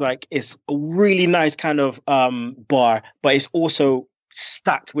literally it's a really nice kind of bar, but it's also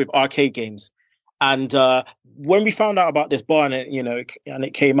stacked with arcade games. And when we found out about this bar, and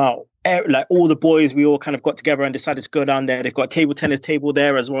it came out, like all the boys, we all kind of got together and decided to go down there. They've got a table tennis table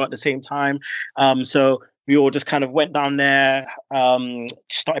there as well at the same time. So we all just kind of went down there,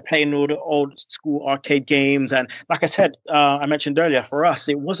 started playing all the old school arcade games. And like I said, I mentioned earlier, for us,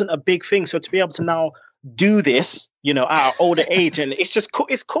 it wasn't a big thing. So to be able to now do this, you know, at our older age, and it's just cool.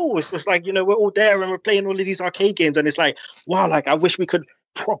 It's cool. It's just like, you know, we're all there and we're playing all of these arcade games. And it's like, wow, like I wish we could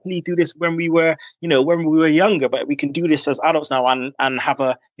properly do this when we were younger, but we can do this as adults now and have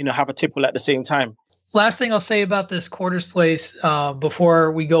a tipple at the same time. Last thing I'll say about this Quarters place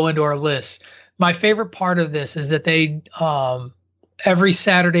before we go into our list. My favorite part of this is that they, every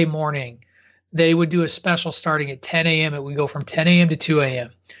Saturday morning, they would do a special starting at 10 a.m. It would go from 10 a.m. to 2 a.m.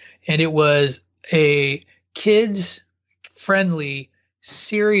 And it was a kids-friendly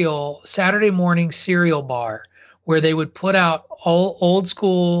Saturday morning cereal bar where they would put out all old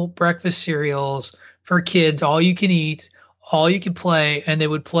school breakfast cereals for kids, all you can eat, all you can play, and they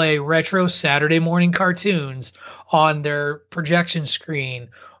would play retro Saturday morning cartoons on their projection screen.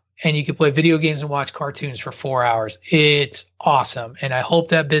 And you can play video games and watch cartoons for 4 hours. It's awesome. And I hope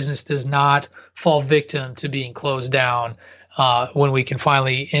that business does not fall victim to being closed down when we can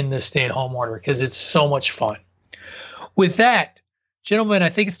finally end this stay-at-home order, because it's so much fun. With that, gentlemen, I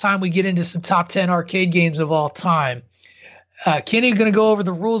think it's time we get into some top 10 arcade games of all time. Kenny, I'm going to go over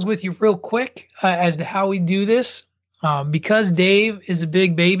the rules with you real quick as to how we do this. Because Dave is a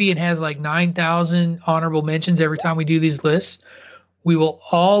big baby and has like 9,000 honorable mentions every time we do these lists, we will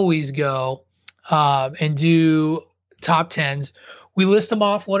always go and do top 10s. We list them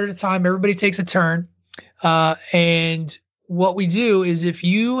off one at a time. Everybody takes a turn. And what we do is if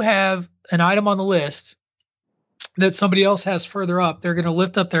you have an item on the list that somebody else has further up, they're going to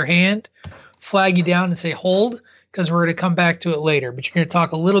lift up their hand, flag you down and say hold, because we're going to come back to it later. But you're going to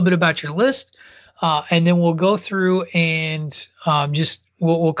talk a little bit about your list, and then we'll go through and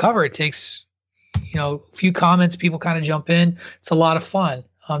we'll cover it. It takes a few comments, people kind of jump in. It's a lot of fun.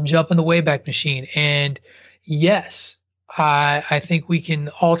 Jump in the Wayback Machine. And yes, I think we can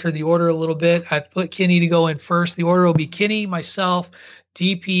alter the order a little bit. I've put Kenny to go in first. The order will be Kenny, myself,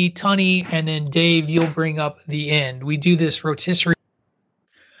 DP, Tunney, and then Dave, you'll bring up the end. We do this rotisserie.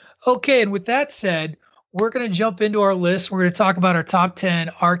 Okay, and with that said, we're going to jump into our list. We're going to talk about our top 10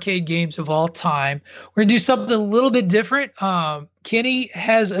 arcade games of all time. We're going to do something a little bit different. Kenny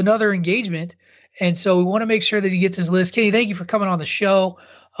has another engagement, and so we want to make sure that he gets his list. Kenny, thank you for coming on the show.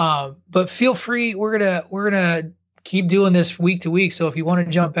 But feel free. We're gonna keep doing this week to week. So if you want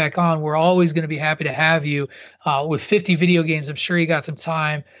to jump back on, we're always going to be happy to have you. With 50 video games, I'm sure you got some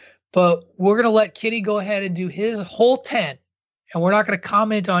time. But we're going to let Kenny go ahead and do his whole 10. And we're not going to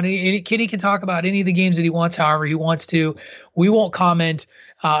comment on any. Kenny can talk about any of the games that he wants, however he wants to. We won't comment,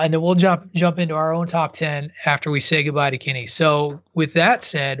 and then we'll jump into our own top 10 after we say goodbye to Kenny. So with that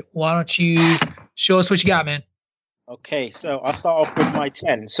said, why don't you show us what you got, man? Okay, so I'll start off with my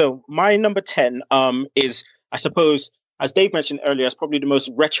 10. So my number 10 is, I suppose, as Dave mentioned earlier, it's probably the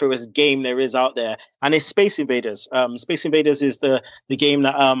most retroest game there is out there, and it's Space Invaders. Space Invaders is the game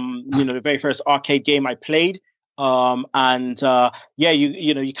that the very first arcade game I played. You kind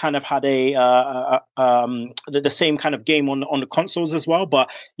of had the same kind of game on the consoles as well.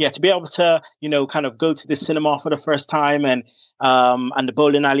 But yeah, to be able to kind of go to the cinema for the first time and the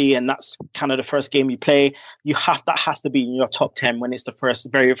bowling alley, and that's kind of the first game you play. That has to be in your top 10 when it's the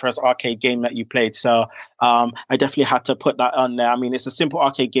very first arcade game that you played. So I definitely had to put that on there. I mean, it's a simple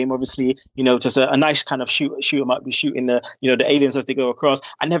arcade game, obviously. Just a nice kind of shoot 'em up, be shooting the aliens as they go across.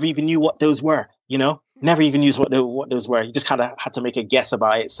 I never even knew what those were. Never even used what those were. You just kind of had to make a guess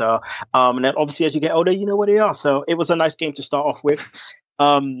about it. So, and then obviously as you get older, you know what they are. So it was a nice game to start off with.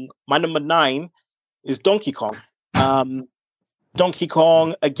 My number 9 is Donkey Kong. Donkey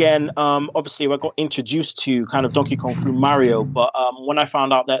Kong, again, obviously I got introduced to kind of Donkey Kong through Mario, but when I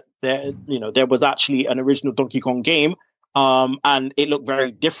found out that there was actually an original Donkey Kong game, and it looked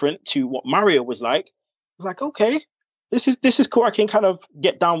very different to what Mario was like, I was like, okay. This is cool. I can kind of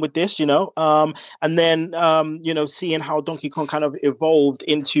get down with this, and then seeing how Donkey Kong kind of evolved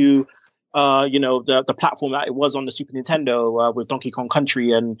into the platform that it was on the Super Nintendo with Donkey Kong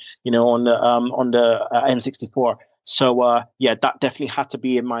Country and on the N64. So that definitely had to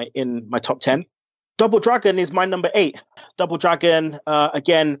be in my top 10. Double Dragon is my number 8. Double Dragon,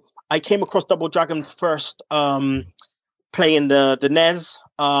 again, I came across Double Dragon first playing the NES.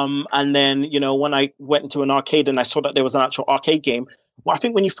 And then, when I went into an arcade and I saw that there was an actual arcade game, well, I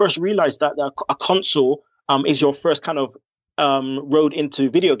think when you first realize that a console is your first kind of road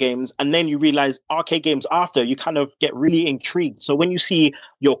into video games, and then you realize arcade games after, you kind of get really intrigued. So when you see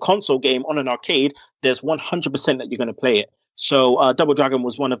your console game on an arcade, there's 100% that you're going to play it. So Double Dragon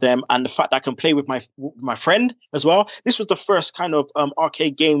was one of them, and the fact that I can play with my friend as well. This was the first kind of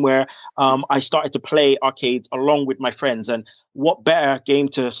arcade game where I started to play arcades along with my friends. And what better game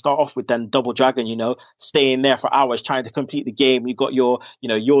to start off with than Double Dragon? Staying there for hours trying to complete the game. You got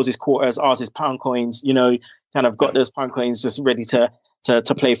yours is quarters, ours is pound coins. Kind of got those pound coins just ready to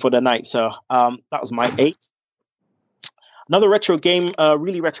play for the night. So that was my 8. Another retro game,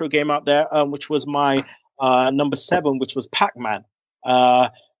 really retro game out there, which was my number 7, which was Pac-Man.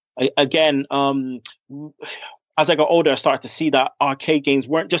 Again, as I got older, I started to see that arcade games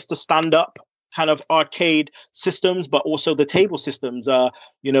weren't just the stand-up kind of arcade systems, but also the table systems,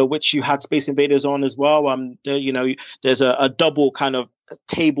 which you had Space Invaders on as well. There's a double kind of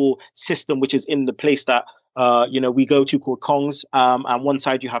table system, which is in the place that we go to, called Kong's. And one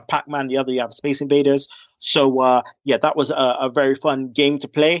side you have Pac-Man, the other you have Space Invaders. So that was a very fun game to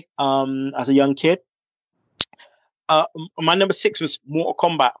play as a young kid. My number 6 was Mortal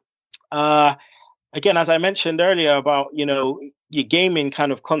Kombat. Again, as I mentioned earlier about, your gaming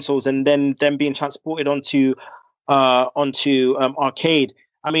kind of consoles and then them being transported onto arcade.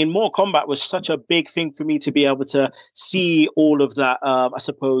 I mean, Mortal Kombat was such a big thing for me to be able to see all of that, I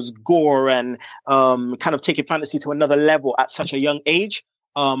suppose, gore and kind of taking fantasy to another level at such a young age.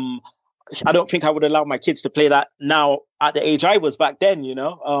 I don't think I would allow my kids to play that now at the age I was back then,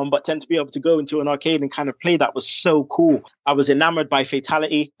 but then to be able to go into an arcade and kind of play that was so cool. I was enamored by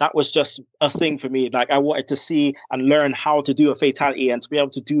Fatality. That was just a thing for me. Like, I wanted to see and learn how to do a Fatality, and to be able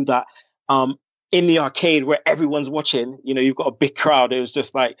to do that in the arcade where everyone's watching, you've got a big crowd. It was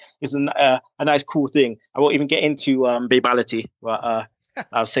just like, it's a nice, cool thing. I won't even get into Babality, but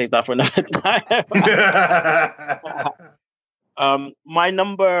I'll save that for another time. My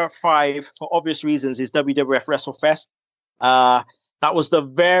number 5, for obvious reasons, is WWF WrestleFest. That was the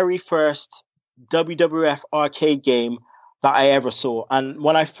very first WWF arcade game that I ever saw. And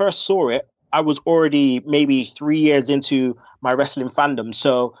when I first saw it, I was already maybe 3 years into my wrestling fandom.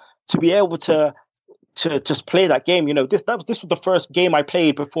 So to be able to just play that game, this was the first game I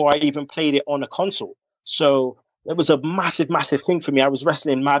played before I even played it on a console. So it was a massive, massive thing for me. I was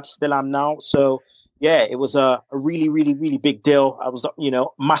wrestling mad, still am now. So yeah, it was a really, really, really big deal. I was,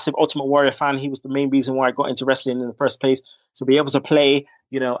 massive Ultimate Warrior fan. He was the main reason why I got into wrestling in the first place. So be able to play,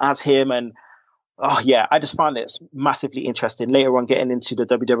 as him, and I just found it massively interesting. Later on, getting into the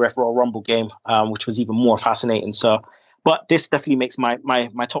WWF Royal Rumble game, which was even more fascinating. So, but this definitely makes my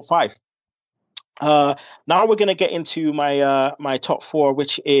top 5. Now we're going to get into my top 4,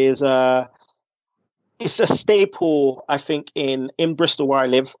 which is it's a staple, I think, in Bristol where I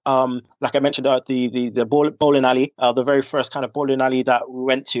live. Like I mentioned, the bowling alley, the very first kind of bowling alley that we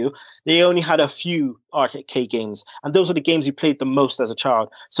went to, they only had a few arcade games, and those are the games we played the most as a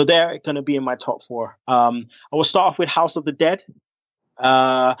child. So they're going to be in my top 4. I will start off with House of the Dead.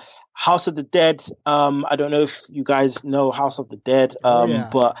 House of the Dead. I don't know if you guys know House of the Dead,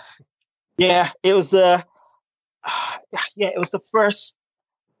 but yeah, it was the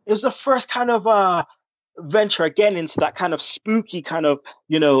first kind of venture again into that kind of spooky kind of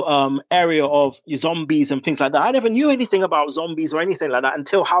area of zombies and things like that. I never knew anything about zombies or anything like that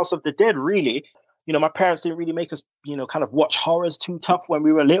until House of the Dead, really. My parents didn't really make us kind of watch horrors too tough when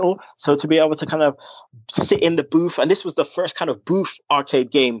we were little, so to be able to kind of sit in the booth, and this was the first kind of booth arcade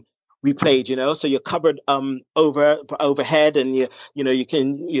game we played, so you're covered overhead, and you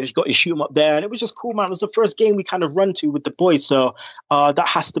got your shoot 'em up there, and it was just cool, man. It was the first game we kind of run to with the boys, so that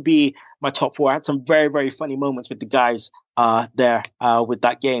has to be my top 4. I had some very, very funny moments with the guys there with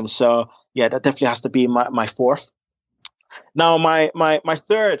that game, so yeah, that definitely has to be my 4th. Now my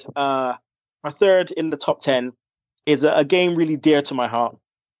third in the top 10 is a game really dear to my heart.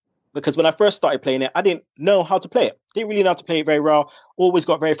 Because when I first started playing it, I didn't know how to play it. Didn't really know how to play it very well. Always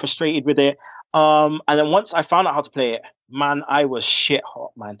got very frustrated with it. And then once I found out how to play it, man, I was shit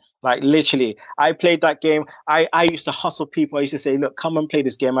hot, man. Like literally, I played that game. I used to hustle people. I used to say, look, come and play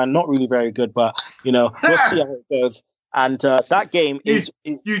this game. I'm not really very good, but we'll see how it goes. And that game is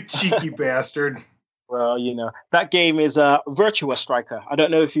you cheeky bastard. Well, that game is Virtua Striker. I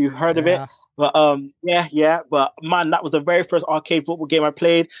don't know if you've heard of it, but But man, that was the very first arcade football game I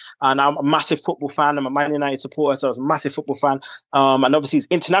played, and I'm a massive football fan. I'm a Man United supporter, so I was a massive football fan. And obviously it's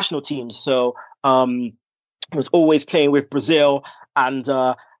international teams, so I was always playing with Brazil. And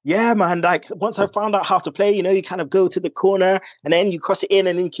yeah, man, like once I found out how to play, you kind of go to the corner and then you cross it in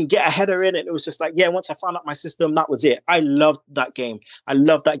and then you can get a header in. And it was just like, yeah, once I found out my system, that was it. I loved that game. I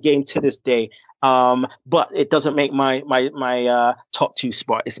love that game to this day. But it doesn't make my top 2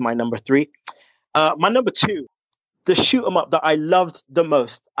 spot. It's my number 3. My number 2, the shoot 'em up that I loved the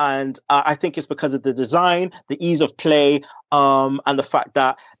most. And I think it's because of the design, the ease of play, and the fact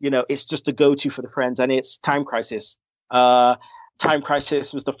that, it's just a go-to for the friends, and it's Time Crisis. Time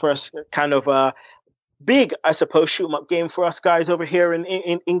Crisis was the first kind of big, I suppose, shoot 'em up game for us guys over here in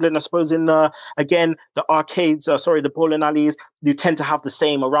England. I suppose again, the arcades, the bowling alleys, you tend to have the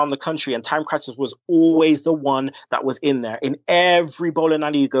same around the country, and Time Crisis was always the one that was in there. In every bowling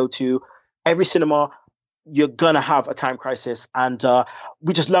alley you go to, every cinema, you're gonna have a Time Crisis. And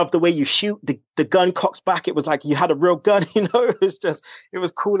we just love the way you shoot. The gun cocks back. It was like you had a real gun, it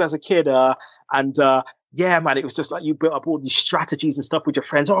was cool as a kid. Yeah, man, it was just like you built up all these strategies and stuff with your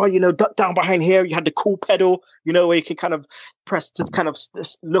friends. Oh, duck down behind here. You had the cool pedal, where you could kind of press to kind of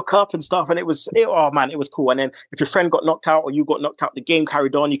look up and stuff. And it was cool. And then if your friend got knocked out or you got knocked out, the game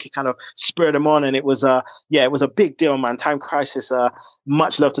carried on. You could kind of spur them on. And it was it was a big deal, man. Time Crisis,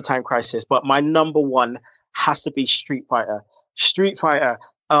 much love to Time Crisis. But my number 1 has to be Street Fighter. Street Fighter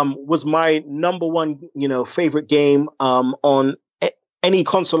was my number 1, favorite game on any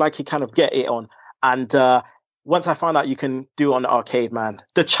console I could kind of get it on. And once I found out you can do it on the arcade, man,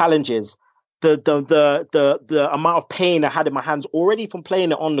 the challenges, the amount of pain I had in my hands already from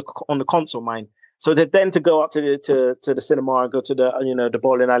playing it on the console, mine. So then to go up to the cinema and go to the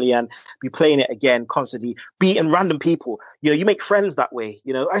bowling alley and be playing it again constantly, beating random people. You make friends that way.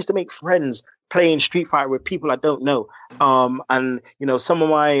 I used to make friends playing Street Fighter with people I don't know. And some of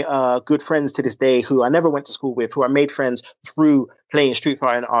my good friends to this day who I never went to school with, who I made friends through playing Street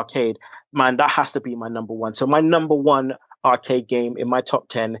Fighter in an arcade, man, that has to be my number 1. So my number 1 arcade game in my top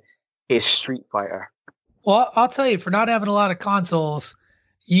 10 is Street Fighter. Well, I'll tell you, for not having a lot of consoles,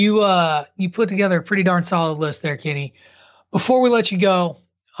 you put together a pretty darn solid list there, Kenny. Before we let you go,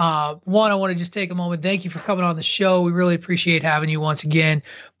 one, I want to just take a moment. Thank you for coming on the show. We really appreciate having you once again.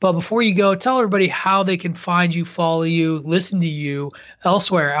 But before you go, tell everybody how they can find you, follow you, listen to you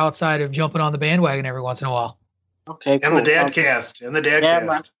elsewhere outside of jumping on the bandwagon every once in a while. Okay, and cool. the Dadcast,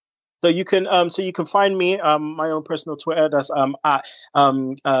 Man. So you can find me my own personal Twitter. That's at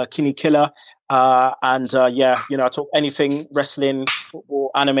Kinny Killa. I talk anything wrestling, football,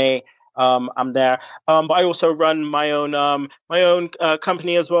 anime. I'm there. But I also run my own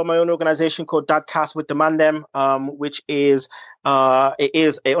company as well, my own organization called Dadcast with the Mandem, which is it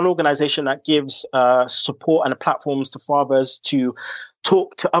is an organization that gives support and platforms to fathers to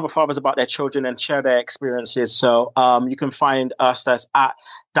talk to other fathers about their children and share their experiences. So you can find us, that's at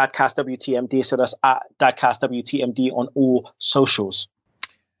Dadcast WTMD. So that's at Dadcast WTMD on all socials.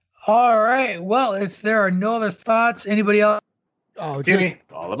 All right. Well, if there are no other thoughts, anybody else? Oh, Kenny,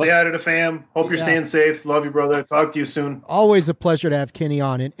 all of say us. hi to the fam. Hope you're staying safe. Love you, brother. Talk to you soon. Always a pleasure to have Kenny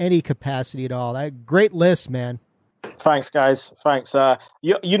on in any capacity at all. That great list, man. Thanks, guys. Thanks.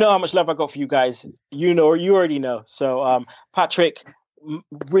 You know how much love I got for you guys. You already know. So, Patrick,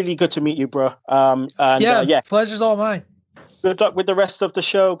 really good to meet you, bro. Pleasure's all mine. Good luck with the rest of the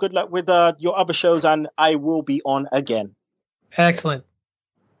show. Good luck with your other shows, and I will be on again. Excellent.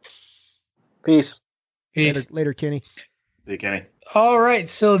 Peace. Later, Kenny. Hey, Kenny. All right.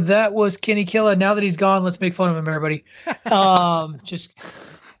 So that was Kinny Killa. Now that he's gone, let's make fun of him, everybody. Just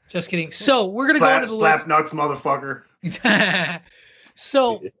kidding. So we're going to go into the slap list. nuts, motherfucker.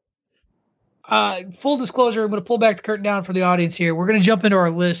 So, full disclosure, I'm going to pull back the curtain down for the audience here. We're going to jump into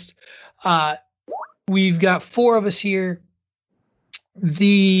our list. We've got 4 of us here.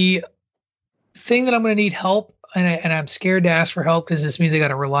 The thing that I'm going to need help, and I'm scared to ask for help because this means I got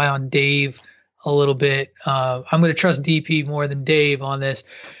to rely on Dave a little bit. I'm going to trust DP more than Dave on this.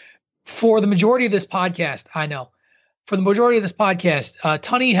 For the majority of this podcast,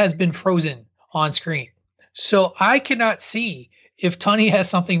 Tunney has been frozen on screen. So I cannot see if Tunney has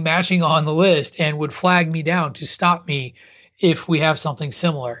something matching on the list and would flag me down to stop me if we have something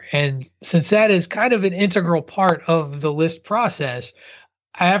similar. And since that is kind of an integral part of the list process,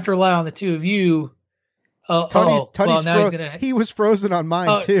 I have to rely on the two of you. He was frozen on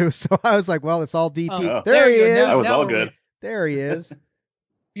mine too. So I was like, well, it's all DP. There he is. That was all good. There he is.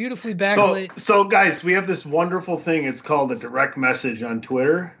 Beautifully backlit. So guys, we have this wonderful thing. It's called a direct message on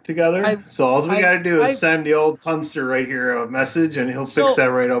Twitter together. So all we got to do is send the old Tunster right here a message, and he'll fix that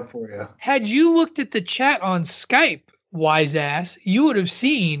right up for you. Had you looked at the chat on Skype, wise ass, you would have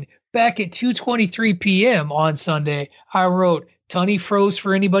seen back at 2:23 p.m. on Sunday, I wrote, Tunney froze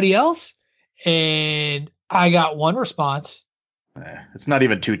for anybody else? And I got one response. It's not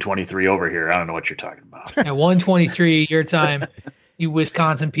even 2:23 over here. I don't know what you're talking about. At 1:23 your time, you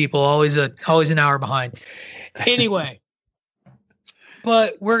Wisconsin people, always an hour behind. Anyway,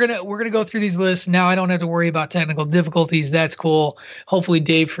 but we're gonna go through these lists now. I don't have to worry about technical difficulties. That's cool. Hopefully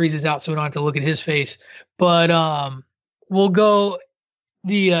Dave freezes out so we don't have to look at his face. But we'll go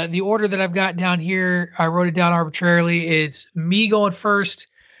the order that I've got down here. I wrote it down arbitrarily. It's me going first,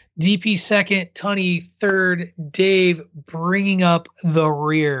 DP second, Tunney third, Dave bringing up the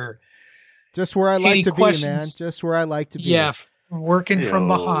rear. Just where I like to be, man. Just where I like to be. Yeah, working from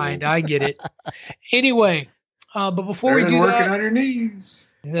behind. I get it. Anyway, but before we do that, working on your knees.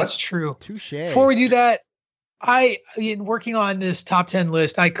 That's true. Touche. Before we do that, in working on this top 10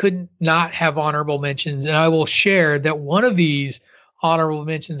 list, I couldn't not have honorable mentions, and I will share that one of these honorable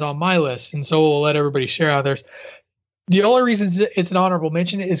mentions on my list, and so we'll let everybody share others. The only reason it's an honorable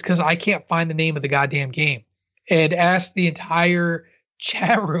mention is because I can't find the name of the goddamn game, and asked the entire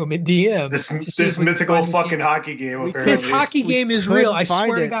chat room at DM. This mythical fucking hocky game. Apparently, this hockey game is real. I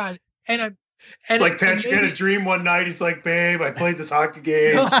swear to God. It's like Patrick had a dream one night. He's like, "Babe, I played this hockey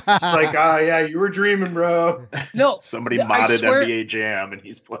game." It's like, yeah, you were dreaming, bro. No, somebody modded NBA Jam, and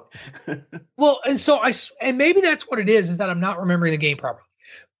he's playing. Well, and maybe that's what it is that I'm not remembering the game properly.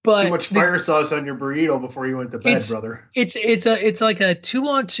 But too much fire sauce on your burrito before you went to bed, brother. It's like a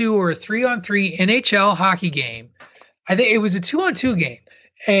 2-on-2 or a 3-on-3 NHL hockey game. I think it was a 2-on-2 game,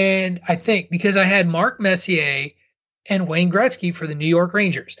 and I think because I had Mark Messier and Wayne Gretzky for the New York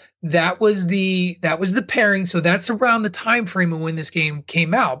Rangers, that was the pairing. So that's around the time frame of when this game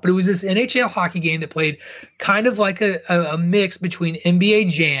came out. But it was this NHL hockey game that played kind of like a mix between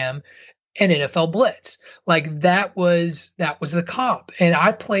NBA Jam and NFL Blitz. Like that was the comp. And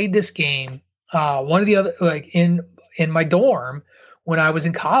I played this game. One of the other, like in my dorm when I was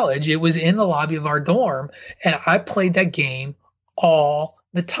in college, it was in the lobby of our dorm, and I played that game all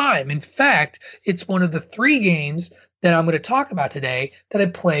the time. In fact, it's one of the 3 games that I'm going to talk about today that I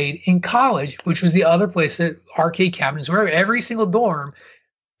played in college, which was the other place that arcade cabinets, where every single dorm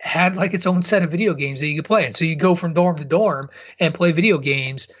had like its own set of video games that you could play. And so you go from dorm to dorm and play video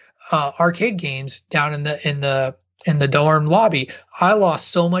games, arcade games down in the dorm lobby. I lost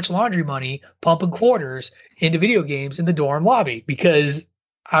so much laundry money pumping quarters into video games in the dorm lobby because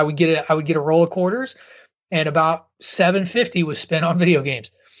I would get a roll of quarters, and about $7.50 was spent on video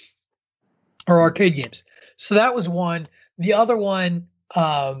games or arcade games. So that was one. The other one,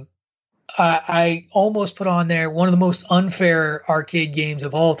 I almost put on there, one of the most unfair arcade games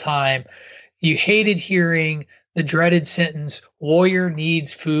of all time. You hated hearing the dreaded sentence, "Warrior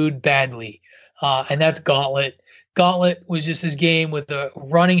needs food badly." And that's Gauntlet. Gauntlet was just this game with a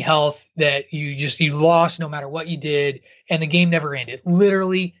running health that you lost no matter what you did, and the game never ended.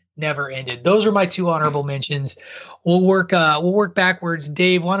 Literally never ended. Those are my 2 honorable mentions. We'll work backwards.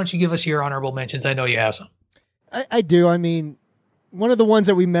 Dave, why don't you give us your honorable mentions? I know you have some. I do. I mean, one of the ones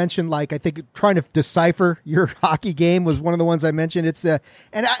that we mentioned, like I think trying to decipher your hockey game was one of the ones I mentioned. It's and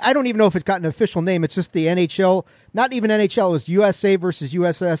I don't even know if it's got an official name. It's just the NHL, not even NHL. It was USA versus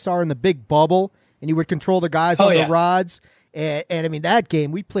USSR in the big bubble, and you would control the guys on the rods. And I mean, that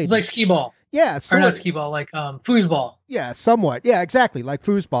game we played. It's like skee ball. Yeah. Or not skee ball, like foosball. Yeah, somewhat. Yeah, exactly. Like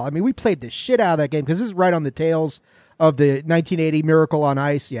foosball. I mean, we played the shit out of that game because this is right on the tails of the 1980 Miracle on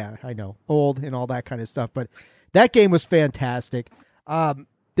Ice. Yeah, I know. Old and all that kind of stuff. But that game was fantastic.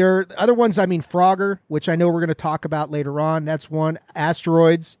 There are other ones. I mean, Frogger, which I know we're going to talk about later on. That's one.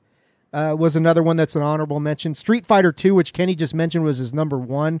 Asteroids was another one that's an honorable mention. Street Fighter 2, which Kenny just mentioned, was his number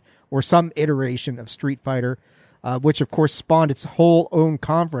 1 or some iteration of Street Fighter, which of course spawned its whole own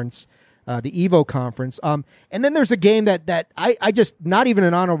conference, the Evo conference. And then there's a game that I just, not even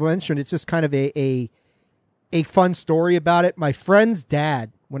an honorable mention. It's just kind of a fun story about it. My friend's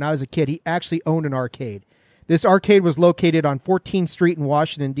dad, when I was a kid, he actually owned an arcade. This arcade was located on 14th Street in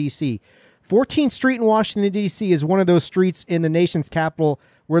Washington, D.C. 14th Street in Washington, D.C. is one of those streets in the nation's capital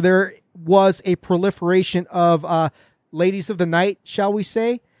where there was a proliferation of ladies of the night, shall we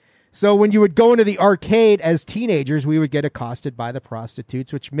say. So when you would go into the arcade as teenagers, we would get accosted by the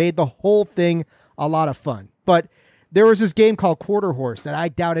prostitutes, which made the whole thing a lot of fun. But there was this game called Quarter Horse that I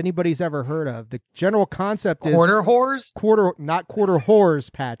doubt anybody's ever heard of. The general concept is... Quarter Horse? Not Quarter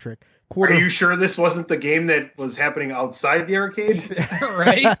Whores, Patrick. Are you sure this wasn't the game that was happening outside the arcade?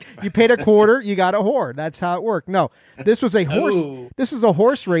 Right? You paid a quarter, you got a whore. That's how it worked. No, this was a horse. This is a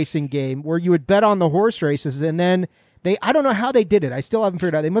horse racing game where you would bet on the horse races, and then I don't know how they did it. I still haven't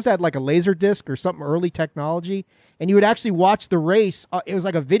figured out. They must have had like a laser disc or something early technology, and you would actually watch the race. It was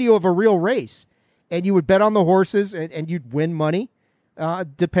like a video of a real race, and you would bet on the horses, and you'd win money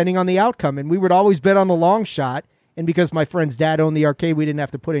depending on the outcome. And we would always bet on the long shot. And because my friend's dad owned the arcade, we didn't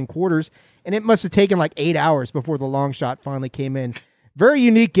have to put in quarters. And it must have taken like 8 hours before the long shot finally came in. Very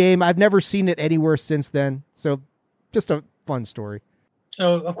unique game. I've never seen it anywhere since then. So just a fun story.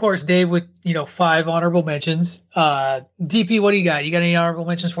 So, of course, Dave with, 5 honorable mentions. DP, what do you got? You got any honorable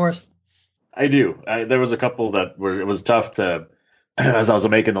mentions for us? I do. There was a couple that it was tough to, as I was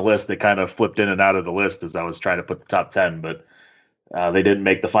making the list, they kind of flipped in and out of the list as I was trying to put the top 10, but they didn't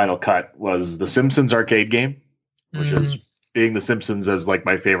make the final cut. Was the Simpsons arcade game, which is being the Simpsons as like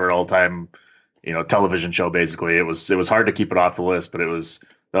my favorite all-time, television show. Basically, it was hard to keep it off the list, but that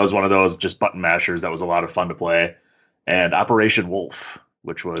was one of those just button mashers that was a lot of fun to play. And Operation Wolf,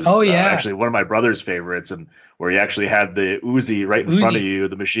 which was actually one of my brother's favorites, and where you actually had the Uzi right in front of you,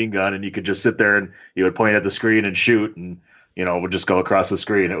 the machine gun, and you could just sit there and you would point at the screen and shoot, and it would just go across the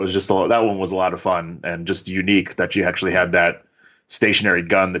screen. It was just that one was a lot of fun and just unique that you actually had that stationary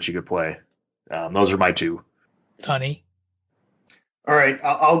gun that you could play. Those are my 2. Tunney. All right,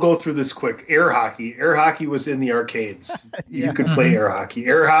 I'll go through this quick. Air hockey. Air hockey was in the arcades. You could play air hockey.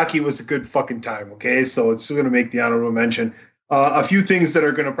 Air hockey was a good fucking time, okay? So it's still going to make the honorable mention. A few things that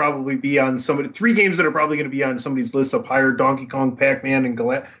are going to probably be on 3 games that are probably going to be on somebody's list up higher: Donkey Kong, Pac-Man, and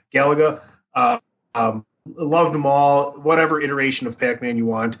Galaga. Loved them all, whatever iteration of Pac-Man you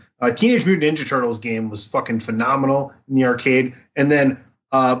want. Teenage Mutant Ninja Turtles game was fucking phenomenal in the arcade. And then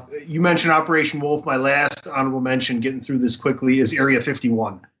you mentioned Operation Wolf. My last honorable mention, getting through this quickly, is Area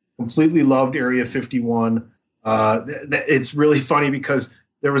 51. Completely loved Area 51. It's really funny because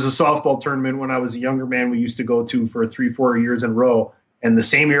there was a softball tournament when I was a younger man we used to go to for 3-4 years in a row, and the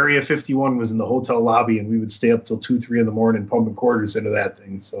same Area 51 was in the hotel lobby, and we would stay up till 2-3 in the morning pumping quarters into that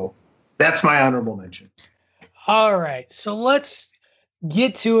thing. So that's my honorable mention. All right, so let's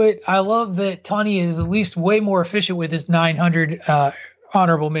get to it. I love that Tunney is at least way more efficient with his 900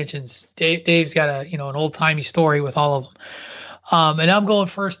 honorable mentions. Dave's got an old-timey story with all of them. And I'm going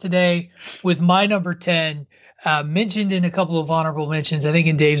first today with my number 10, mentioned in a couple of honorable mentions. I think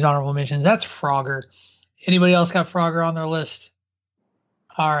in Dave's honorable mentions, that's Frogger. Anybody else got Frogger on their list?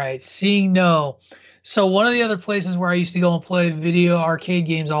 All right, seeing no. So one of the other places where I used to go and play video arcade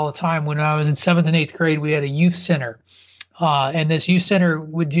games all the time, when I was in 7th and 8th grade, we had a youth center. And this youth center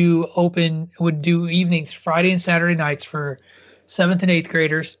would do evenings, Friday and Saturday nights for 7th and 8th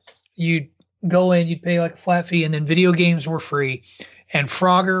graders. You'd go in, you'd pay like a flat fee, and then video games were free. And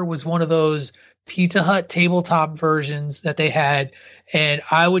Frogger was one of those Pizza Hut tabletop versions that they had. And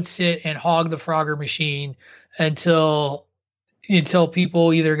I would sit and hog the Frogger machine until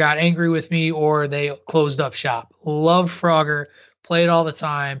people either got angry with me or they closed up shop. Loved Frogger, played all the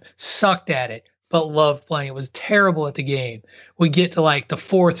time, sucked at it, but loved playing. It was terrible at the game. We get to like the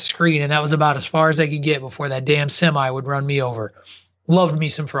 4th screen, and that was about as far as I could get before that damn semi would run me over. Loved me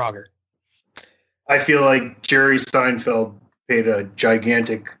some Frogger. I feel like Jerry Seinfeld paid a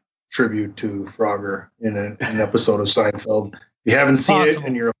gigantic tribute to Frogger in an episode of Seinfeld. If you haven't seen it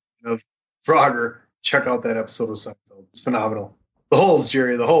and you're a fan of Frogger, check out that episode of Seinfeld. It's phenomenal. The holes,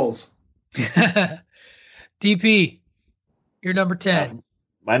 Jerry, the holes. DP, you're number 10.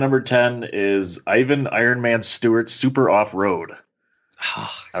 My number 10 is Ivan Iron Man Stewart's Super Off-Road. I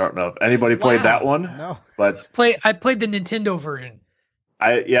don't know if anybody played that one. No. But I played the Nintendo version.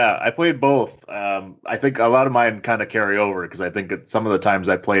 I played both. I think a lot of mine kind of carry over because I think some of the times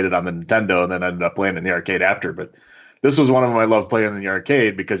I played it on the Nintendo and then ended up playing it in the arcade after. But this was one of them I loved playing in the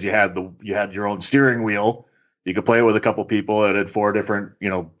arcade because you had your own steering wheel. You could play it with a couple people. It had four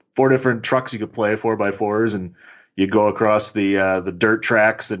different trucks you could play 4x4s, and you'd go across the dirt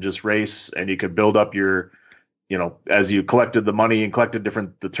tracks and just race, and you could build up your, as you collected the money and collected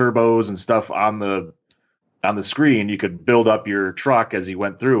the turbos and stuff on the screen, you could build up your truck as you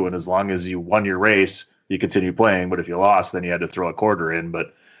went through, and as long as you won your race, you continue playing. But if you lost, then you had to throw a quarter in.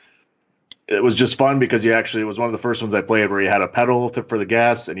 But it was just fun because it was one of the first ones I played where you had a pedal for the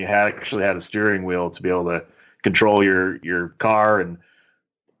gas, and you actually had a steering wheel to be able to control your car. And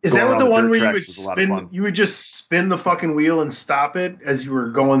is that what the one where you would spin? You would just spin the fucking wheel and stop it as you were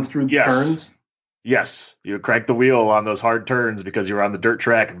going through the turns. Yes, you would crank the wheel on those hard turns because you were on the dirt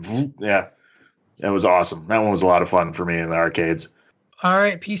track. And yeah. It was awesome. That one was a lot of fun for me in the arcades. All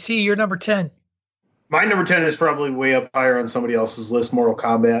right, PC, you're number 10. My number 10 is probably way up higher on somebody else's list, Mortal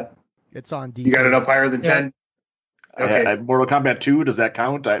Kombat. It's on D. You got it up higher than 10? Okay. Mortal Kombat 2, does that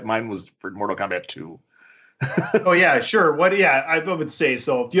count? Mine was for Mortal Kombat 2. Oh, yeah, sure. I would say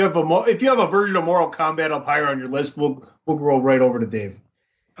so. If you have a version of Mortal Kombat up higher on your list, we'll roll right over to Dave.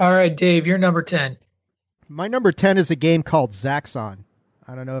 All right, Dave, you're number 10. My number 10 is a game called Zaxxon.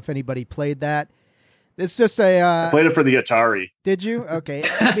 I don't know if anybody played that. It's just I played it for the Atari. Did you? Okay.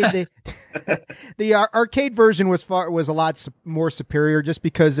 I mean, the arcade version was a lot more superior just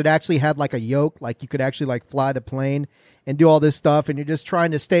because it actually had like a yoke, like you could actually fly the plane and do all this stuff, and you're just trying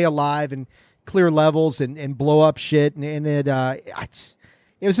to stay alive and clear levels and blow up shit, and it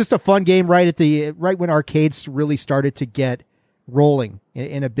was just a fun game right when arcades really started to get rolling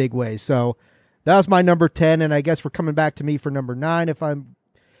in a big way. So that was my number 10, and I guess we're coming back to me for number 9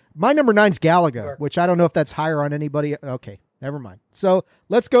 My number 9's Galaga, which I don't know if that's higher on anybody. Okay, never mind. So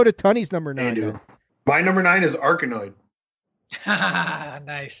let's go to Tunney's number 9. Dude. My number 9 is Arkanoid.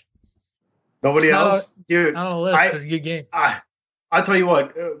 Nice. Nobody else? Dude. Not on the list, but it's a good game. I'll tell you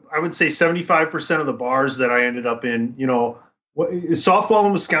what, I would say 75% of the bars that I ended up in, softball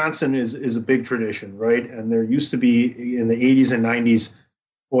in Wisconsin is a big tradition, right? And there used to be in the 80s and 90s,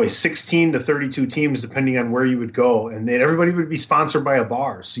 16 to 32 teams, depending on where you would go. And then everybody would be sponsored by a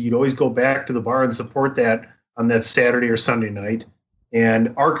bar. So you'd always go back to the bar and support that on that Saturday or Sunday night.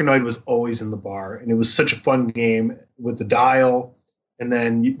 And Arkanoid was always in the bar. And it was such a fun game with the dial. And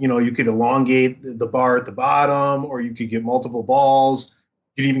then, you could elongate the bar at the bottom, or you could get multiple balls.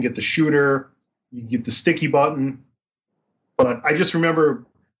 You could even get the shooter. You could get the sticky button. But I just remember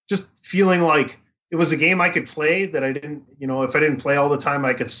just feeling like it was a game I could play that I didn't, if I didn't play all the time,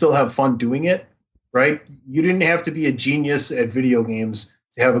 I could still have fun doing it, right? You didn't have to be a genius at video games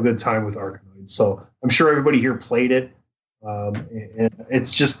to have a good time with Arkanoid. So I'm sure everybody here played it. And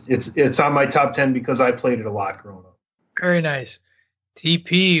it's on my top 10 because I played it a lot growing up. Very nice.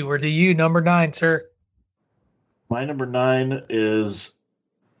 TP, where do you, number 9, sir? My number 9 is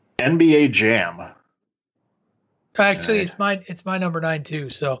NBA Jam. Actually, it's my number 9 too.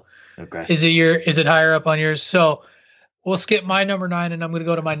 So okay. Is it higher up on yours? So we'll skip my number 9 and I'm going to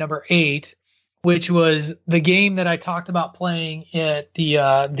go to my number 8, which was the game that I talked about playing at the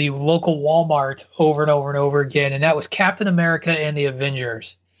local Walmart over and over and over again. And that was Captain America and the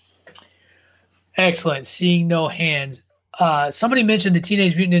Avengers. Excellent. Seeing no hands. Somebody mentioned the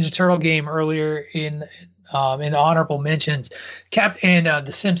Teenage Mutant Ninja Turtle game earlier in honorable mentions, and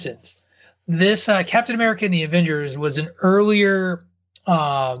The Simpsons. This Captain America and the Avengers was an earlier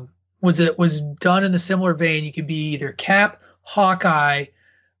was done in a similar vein. You could be either Cap, Hawkeye,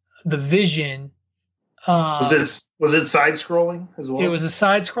 the Vision. Was it side scrolling as well? It was a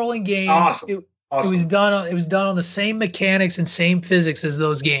side scrolling game. Awesome. It was done on the same mechanics and same physics as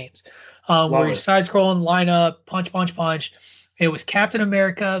those games. Where you're side scrolling, line up, punch, punch, punch. It was Captain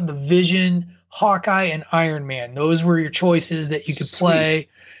America, the Vision, Hawkeye, and Iron Man. Those were your choices that you could play.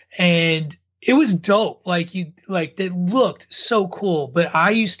 And it was dope. It looked so cool. But I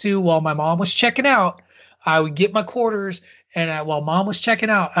used to, while my mom was checking out, I would get my quarters, and while mom was checking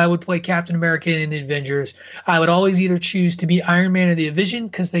out, I would play Captain America and the Avengers. I would always either choose to be Iron Man or the Vision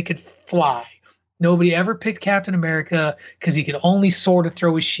because they could fly. Nobody ever picked Captain America because he could only sort of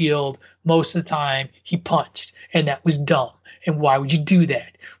throw his shield most of the time. He punched, and that was dumb. And why would you do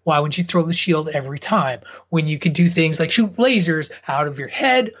that? Why would you throw the shield every time when you could do things like shoot lasers out of your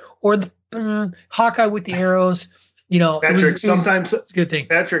head or the Hawkeye with the arrows? You know, Patrick, sometimes it's a good thing.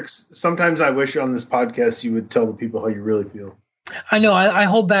 Patrick, sometimes I wish on this podcast you would tell the people how you really feel. I know I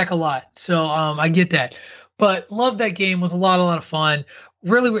hold back a lot, so I get that. But love that game. Was a lot of fun.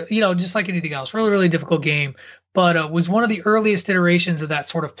 Really, you know, just like anything else, really difficult game. But was one of the earliest iterations of that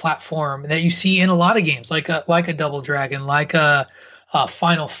sort of platform that you see in a lot of games, like a Double Dragon, like a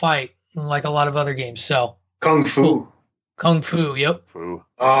Final Fight, like a lot of other games. So Kung Fu. Cool. Kung Fu, yep. Fu.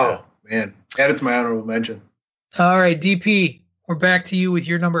 Oh, man. Add it to my honorable mention. All right, DP, we're back to you with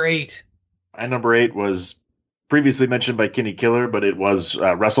your number 8. My number 8 was previously mentioned by Kinny Killa, but it was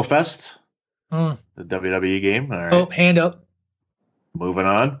WrestleFest, the WWE game. All right. Oh, hand up. Moving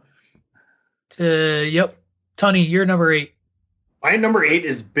on. Yep. Tunney, you're number 8. My number 8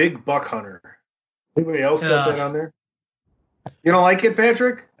 is Big Buck Hunter. Anybody else got that on there? You don't like it,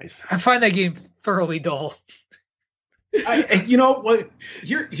 Patrick? Nice. I find that game thoroughly dull. You know what?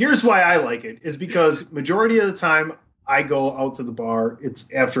 Here's why I like it is because majority of the time I go out to the bar, it's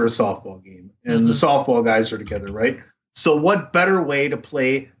after a softball game, and the softball guys are together, right? So what better way to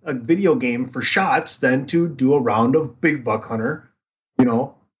play a video game for shots than to do a round of Big Buck Hunter? You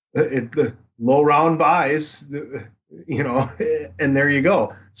know, the low round buys, you know, and there you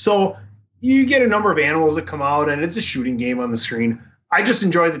go. So you get a number of animals that come out, and it's a shooting game on the screen. I just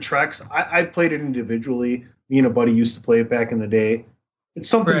enjoy the treks. I've played it individually. Me and a buddy used to play it back in the day. It's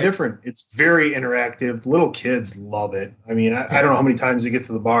something different. It's very interactive. Little kids love it. I mean, I don't know how many times you get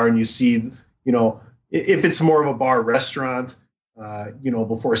to the bar and you see, you know, if it's more of a bar restaurant, you know,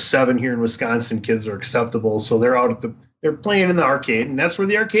 before 7 here in Wisconsin, kids are acceptable. So they're out at they're playing in the arcade, and that's where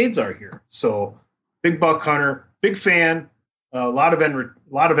the arcades are here. So Big Buck Hunter, big fan, a lot of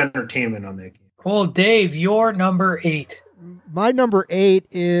entertainment on that game. Cool. Dave, your number 8. My number 8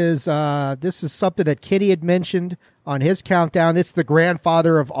 is, this is something that Kitty had mentioned on his countdown. It's the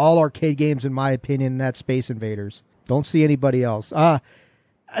grandfather of all arcade games, in my opinion, and that's Space Invaders. Don't see anybody else. I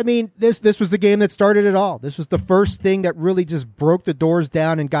mean, this was the game that started it all. This was the first thing that really just broke the doors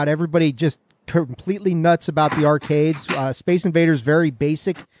down and got everybody just completely nuts about the arcades. Space Invaders, very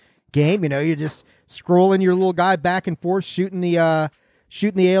basic game. You know, you're just scrolling your little guy back and forth, shooting the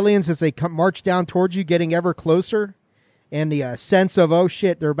aliens as they march down towards you, getting ever closer. And the sense of, oh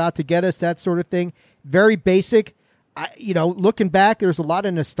shit, they're about to get us, that sort of thing. Very basic. You know, looking back, there's a lot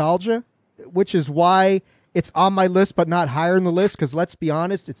of nostalgia, which is why it's on my list, but not higher in the list. Because let's be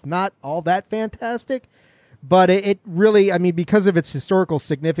honest, it's not all that fantastic. But it really, I mean, because of its historical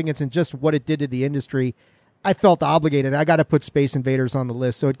significance and just what it did to the industry, I felt obligated. I got to put Space Invaders on the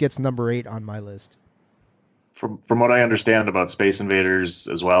list, so it gets number 8 on my list. From what I understand about Space Invaders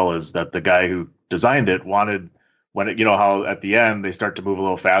as well, is that the guy who designed it wanted, when it, you know how at the end they start to move a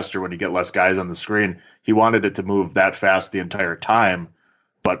little faster when you get less guys on the screen, he wanted it to move that fast the entire time.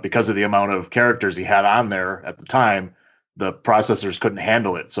 But because of the amount of characters he had on there at the time, the processors couldn't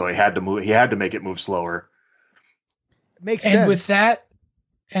handle it. So he had to make it move slower. Makes sense.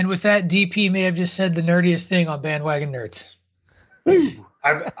 And with that, DP may have just said the nerdiest thing on Bandwagon Nerds.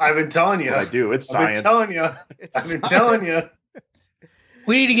 I've been telling you. I do. It's science. I've been telling you.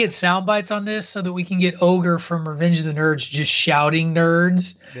 We need to get sound bites on this so that we can get Ogre from Revenge of the Nerds just shouting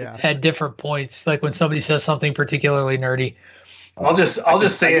nerds at different points, like when somebody says something particularly nerdy. I'll just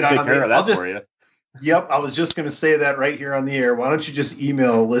say it on the air. For you. Yep, I was just going to say that right here on the air. Why don't you just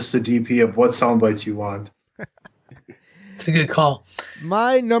email a list of DP of what sound bites you want? It's a good call.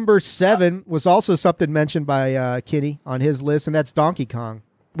 My number 7 was also something mentioned by Kinny on his list, and that's Donkey Kong,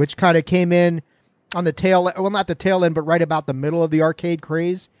 which kind of came in on the tail, well, not the tail end, but right about the middle of the arcade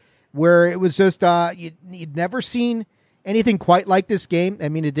craze, where it was just, you'd never seen anything quite like this game. I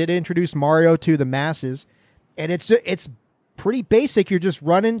mean, it did introduce Mario to the masses, and it's pretty basic. You're just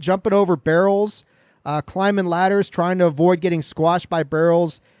running, jumping over barrels, climbing ladders, trying to avoid getting squashed by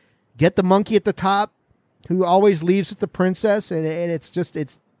barrels, get the monkey at the top, who always leaves with the princess, and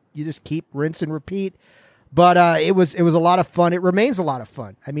you just keep rinse and repeat. But it was a lot of fun. It remains a lot of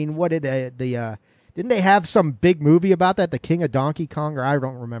fun. I mean, what did didn't they have some big movie about that? The King of Donkey Kong, or I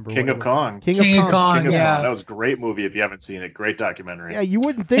don't remember. King of Kong. King of Kong. That was a great movie if you haven't seen it. Great documentary. Yeah, you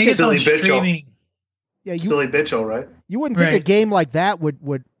wouldn't think it's Silly Bitch. Yeah, Silly Bitch, right? You wouldn't think a game like that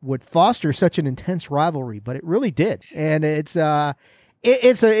would foster such an intense rivalry, but it really did. And it's a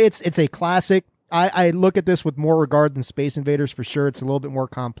classic. I look at this with more regard than Space Invaders for sure. It's a little bit more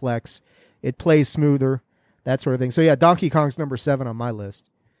complex. It plays smoother, that sort of thing. So yeah, Donkey Kong's number 7 on my list.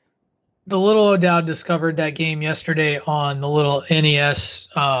 The little O'Dowd discovered that game yesterday on the little NES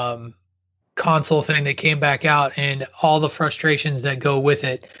console thing that came back out, and all the frustrations that go with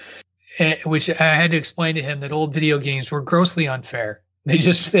it, which I had to explain to him that old video games were grossly unfair.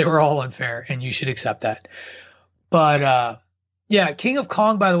 They were all unfair, and you should accept that. But yeah, King of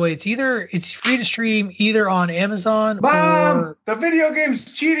Kong, by the way, it's free to stream either on Amazon or the video game's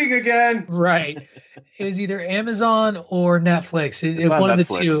cheating again. Right. It was either Amazon or Netflix. It's one of the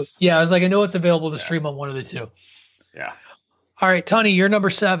two. Yeah, I was like, I know it's available to stream on one of the two. Yeah. All right, Tunney, you're number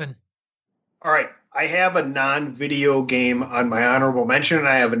 7. All right. I have a non-video game on my honorable mention, and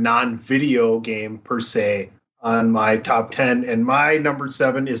I have a non-video game per se on my top 10. And my number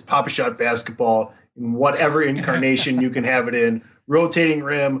 7 is Pop-A-Shot Basketball in whatever incarnation you can have it in. Rotating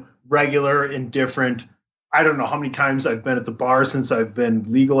rim, regular, indifferent. I don't know how many times I've been at the bar since I've been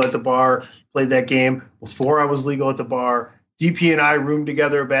legal at the bar, played that game before I was legal at the bar. DP and I roomed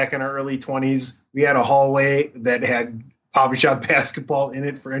together back in our early 20s. We had a hallway that had Pop-A-Shot Basketball in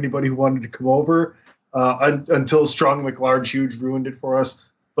it for anybody who wanted to come over until Strong McLarge Huge ruined it for us.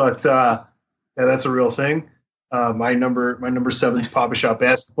 But yeah, that's a real thing. My number 7 is Pop-A-Shot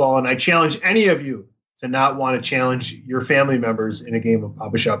Basketball, and I challenge any of you to not want to challenge your family members in a game of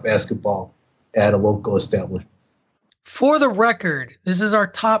Pop-A-Shot Basketball at a local establishment. For the record, this is our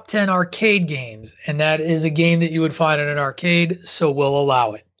top 10 arcade games, and that is a game that you would find at an arcade, so we'll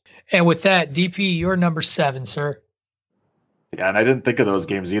allow it. And with that, DP, you're number 7, sir. Yeah, and I didn't think of those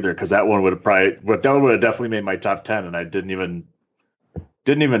games either, because that one would have definitely made my top 10, and I didn't even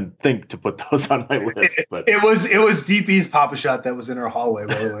think to put those on my list. But it was DP's Pop-A-Shot that was in our hallway,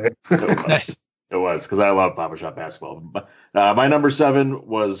 by the way. Nice. It was, because I love Pop-A-Shot Basketball. My number 7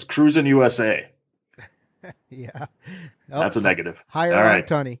 was Cruisin' USA. Yeah. That's a negative. Higher on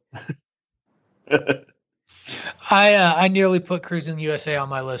Tunney. I nearly put Cruisin' USA on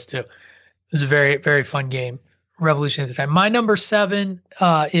my list too. It was a very, very fun game. Revolution at the time. My number 7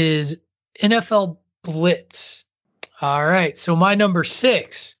 is NFL Blitz. All right. So my number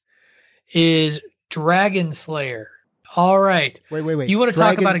 6 is Dragon Slayer. All right. Wait. You want to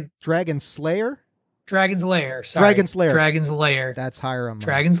talk about a Dragon Slayer? Dragon's Lair. Sorry. Dragon's Lair. That's higher on mine.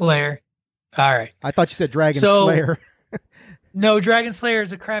 Dragon's Lair. All right. I thought you said Dragon Slayer. No, Dragon Slayer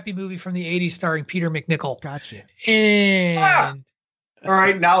is a crappy movie from the 80s starring Peter McNichol. Gotcha. And all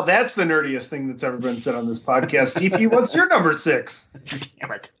right, now that's the nerdiest thing that's ever been said on this podcast. DP, what's your number 6?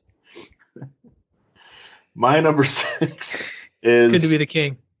 Damn it. My number 6 is... Good to be the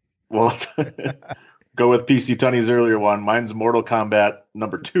king. Well, go with PC Tunney's earlier one. Mine's Mortal Kombat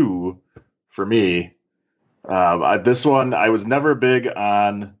number 2 for me. This one, I was never big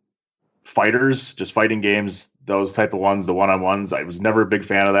on fighters, just fighting games, those type of ones, the one-on-ones. I was never a big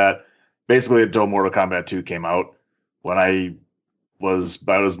fan of that, basically until Mortal Kombat 2 came out. When I was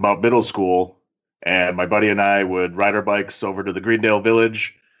about middle school, and my buddy and I would ride our bikes over to the Greendale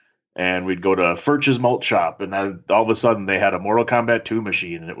Village, and we'd go to Furch's Malt Shop, and all of a sudden they had a Mortal Kombat 2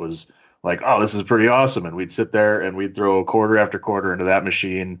 machine, and it was like, oh, this is pretty awesome. And we'd sit there and we'd throw quarter after quarter into that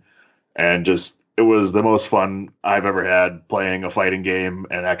machine, and just, it was the most fun I've ever had playing a fighting game,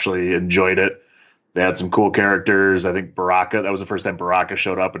 and actually enjoyed it. They had some cool characters. I think Baraka, that was the first time Baraka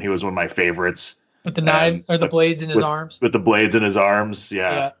showed up, and he was one of my favorites. With the knife or the blades in his arms? With the blades in his arms,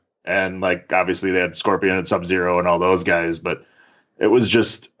 yeah. And like, obviously they had Scorpion and Sub-Zero and all those guys, but it was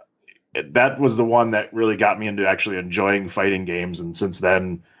just, that was the one that really got me into actually enjoying fighting games. And since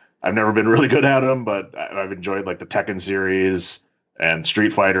then, I've never been really good at them, but I've enjoyed like the Tekken series and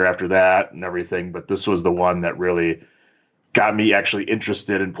Street Fighter after that and everything. But this was the one that really got me actually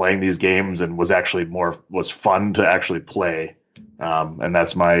interested in playing these games, and was fun to actually play. And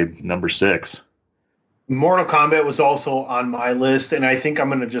that's my number 6. Mortal Kombat was also on my list, and I think I'm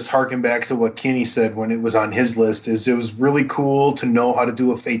going to just harken back to what Kinny said when it was on his list, is it was really cool to know how to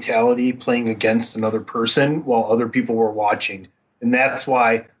do a fatality playing against another person while other people were watching. And that's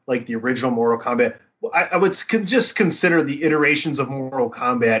why, like the original Mortal Kombat, I would just consider the iterations of Mortal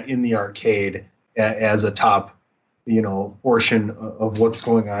Kombat in the arcade as a top, portion of what's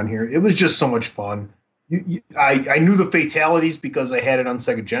going on here. It was just so much fun. I knew the fatalities because I had it on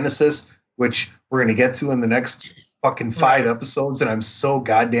Sega Genesis, which we're going to get to in the next fucking 5 episodes. And I'm so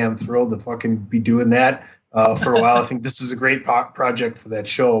goddamn thrilled to fucking be doing that for a while. I think this is a great project for that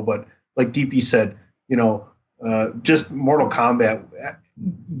show. But like DP said, just Mortal Kombat.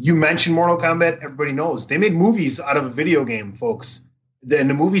 You mentioned Mortal Kombat. Everybody knows they made movies out of a video game, folks. And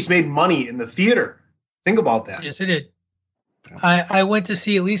the movies made money in the theater. Think about that. Yes, it did. I went to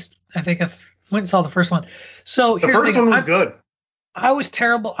see, at least, I think I went and saw the first one. So the first one was good. I was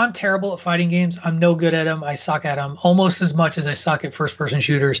terrible. I'm terrible at fighting games. I'm no good at them. I suck at them almost as much as I suck at first-person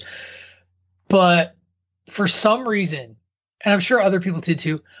shooters. But for some reason, and I'm sure other people did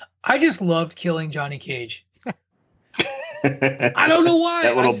too, I just loved killing Johnny Cage. I don't know why.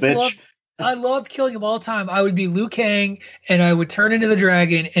 That little bitch. I loved killing him all the time. I would be Liu Kang, and I would turn into the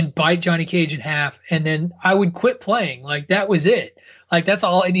dragon and bite Johnny Cage in half, and then I would quit playing. Like, that was it. Like, that's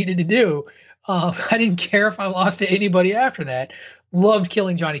all I needed to do. I didn't care if I lost to anybody after that. Loved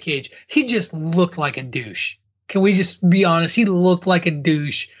killing Johnny Cage. He just looked like a douche. Can we just be honest? He looked like a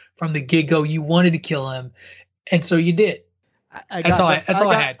douche from the get-go. You wanted to kill him, and so you did. That's all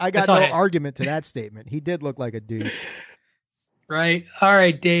I had. I got no argument to that statement. He did look like a douche. Right. All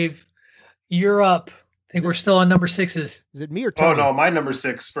right, Dave. You're up. I think we're still on number 6s. Is it me or Tunney? Oh, no, my number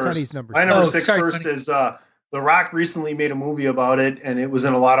 6 first. Tunney's number my 6. number 6 sorry, first Tunney. is The Rock recently made a movie about it, and it was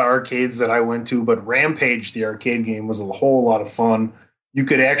in a lot of arcades that I went to, but Rampage, the arcade game, was a whole lot of fun. You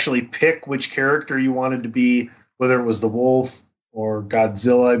could actually pick which character you wanted to be, whether it was the Wolf or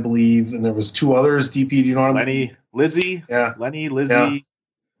Godzilla, I believe, and there was 2 others. DP, do you know what Lenny, Lizzie? Yeah. Lenny, Lizzie.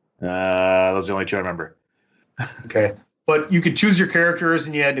 Yeah. Those are the only 2 I remember. Okay. But you could choose your characters,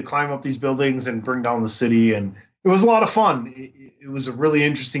 and you had to climb up these buildings and bring down the city, and it was a lot of fun. It was a really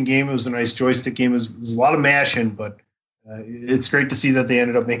interesting game. It was a nice joystick game. It was a lot of mashing, but it's great to see that they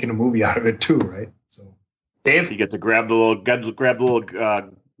ended up making a movie out of it too, right? So, Dave, You get to grab the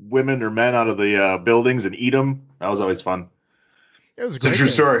little women or men out of the buildings and eat them. That was always fun. It was it's a true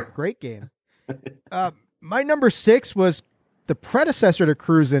story. Great game. My number 6 was the predecessor to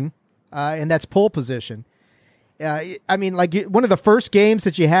Cruisin', and that's Pole Position. I mean, like one of the first games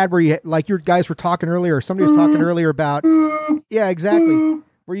that you had where you, like your guys were talking earlier, or somebody was talking earlier about, yeah, exactly.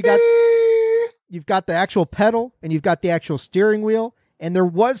 Where you've got the actual pedal and you've got the actual steering wheel, and there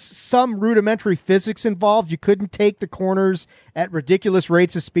was some rudimentary physics involved. You couldn't take the corners at ridiculous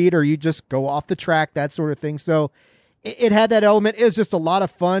rates of speed, or you just go off the track, that sort of thing. So it had that element. It was just a lot of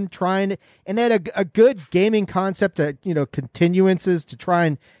fun and they had a good gaming concept, continuances to try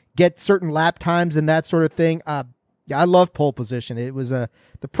and get certain lap times and that sort of thing. I love Pole Position. It was the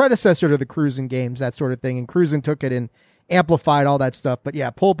predecessor to the Cruisin' games, that sort of thing. And Cruisin' took it and amplified all that stuff. But yeah,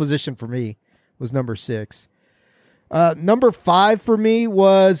 Pole Position for me was number 6. Number 5 for me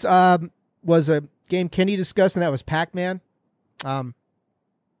was a game Kenny discussed, and that was Pac-Man.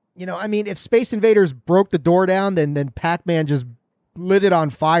 If Space Invaders broke the door down, then Pac-Man just lit it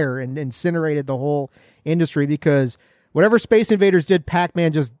on fire and incinerated the whole industry, because whatever Space Invaders did,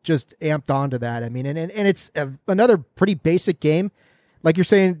 Pac-Man just amped onto that. I mean, and it's another pretty basic game. Like you're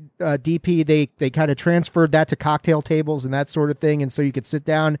saying, DP, they kind of transferred that to cocktail tables and that sort of thing. And so you could sit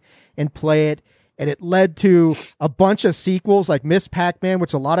down and play it. And it led to a bunch of sequels like Miss Pac-Man,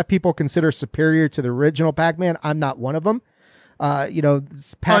 which a lot of people consider superior to the original Pac-Man. I'm not one of them.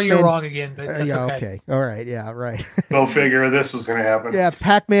 Pac-Man, you're wrong again, but that's yeah, okay. All right. Yeah, right. Go figure this was going to happen. Yeah,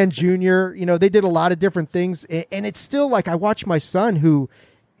 Pac-Man Jr., they did a lot of different things. And it's still like I watch my son, who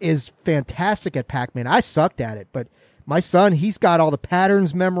is fantastic at Pac-Man. I sucked at it, but my son, he's got all the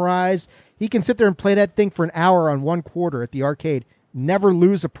patterns memorized. He can sit there and play that thing for an hour on 1/4 at the arcade, never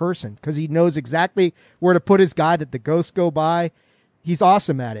lose a person, because he knows exactly where to put his guy that the ghosts go by. He's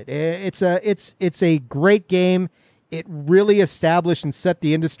awesome at it. It's a great game. It really established and set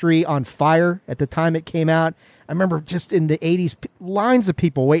the industry on fire at the time it came out. I remember just in the 80s, lines of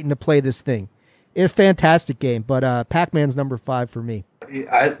people waiting to play this thing. It's a fantastic game, but Pac-Man's number 5 for me.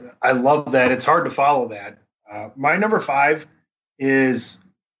 I love that. It's hard to follow that. My number 5 is,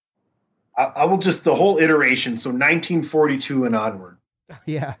 I will just, the whole iteration, so 1942 and onward.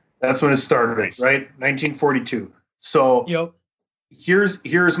 Yeah. That's when it started, right? 1942. So Yep.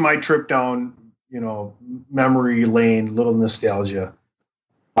 Here's my trip down, memory lane, little nostalgia.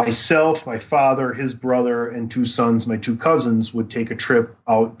 Myself, my father, his brother, and 2 sons, my 2 cousins, would take a trip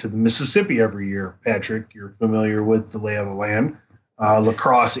out to the Mississippi every year. Patrick, you're familiar with the lay of the land, La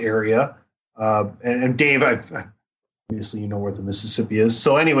Crosse area. And Dave, obviously you know where the Mississippi is.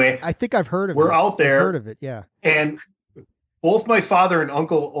 So anyway, I think I've heard of it. We're out there. I've heard of it, yeah. And both my father and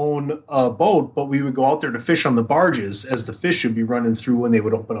uncle own a boat, but we would go out there to fish on the barges as the fish would be running through when they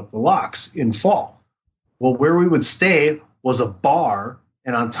would open up the locks in fall. Well, where we would stay was a bar,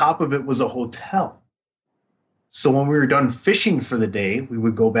 and on top of it was a hotel. So when we were done fishing for the day, we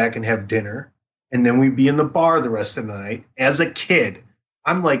would go back and have dinner, and then we'd be in the bar the rest of the night. As a kid,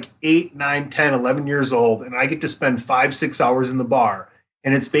 I'm like 8, 9, 10, 11 years old, and I get to spend 5-6 hours in the bar.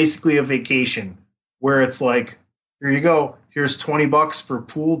 And it's basically a vacation where it's like, here you go. Here's $20 for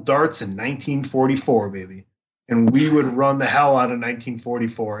pool darts in 1944, baby. And we would run the hell out of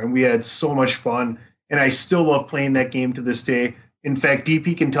 1944. And we had so much fun. And I still love playing that game to this day. In fact,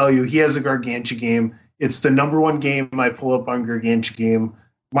 DP can tell you he has a Gargantua game. It's the number 1 game I pull up on Gargantua game.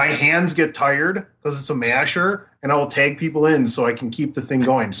 my hands get tired because it's a masher, and I will tag people in so I can keep the thing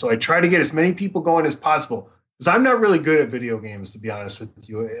going. So I try to get as many people going as possible because I'm not really good at video games, to be honest with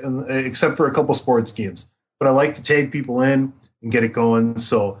you, except for a couple sports games. But I like to tag people in and get it going.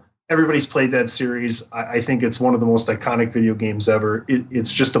 So everybody's played that series. I think it's one of the most iconic video games ever.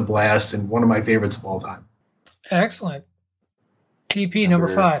 It's just a blast and one of my favorites of all time. Excellent. TP number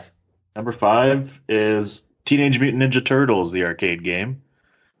 5. Number 5 is Teenage Mutant Ninja Turtles, the arcade game.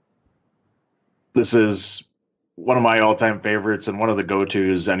 This is one of my all-time favorites and one of the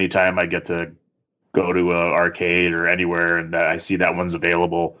go-tos anytime I get to go to an arcade or anywhere and I see that one's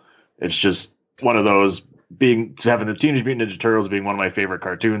available. It's just one of those, having the Teenage Mutant Ninja Turtles being one of my favorite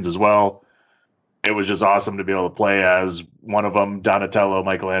cartoons as well. It was just awesome to be able to play as one of them, Donatello,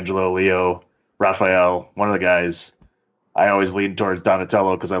 Michelangelo, Leo, Raphael, one of the guys. I always lean towards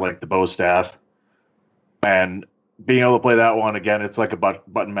Donatello because I like the bow staff. And being able to play that one again, it's like a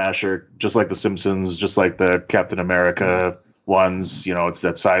button masher, just like the Simpsons, just like the Captain America ones. You know, it's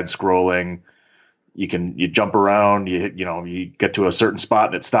that side scrolling. You jump around, you get to a certain spot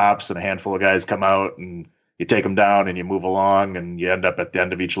and it stops, and a handful of guys come out and you take them down and you move along, and you end up at the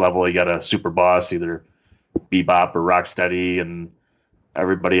end of each level. You got a super boss, either Bebop or Rocksteady and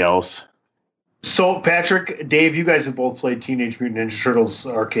everybody else. So, Patrick, Dave, you guys have both played Teenage Mutant Ninja Turtles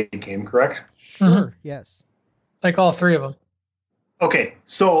arcade game, correct? Sure. Mm-hmm. Yes. Like all 3 of them. Okay,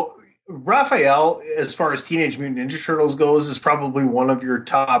 so Raphael, as far as Teenage Mutant Ninja Turtles goes, is probably one of your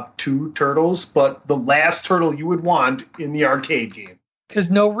top 2 turtles, but the last turtle you would want in the arcade game. Because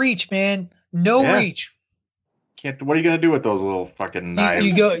no reach, man. No reach. What are you gonna do with those little fucking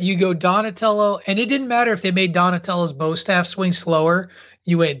knives? You go Donatello, and it didn't matter if they made Donatello's bow staff swing slower.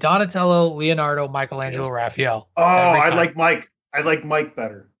 You went Donatello, Leonardo, Michelangelo, Raphael. Oh, I like Mike. I like Mike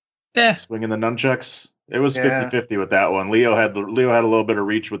better. Swinging the nunchucks. It was 50-50 with that one. Leo had a little bit of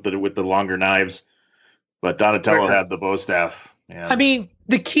reach with the longer knives, but Donatello had the bow staff. Yeah. I mean,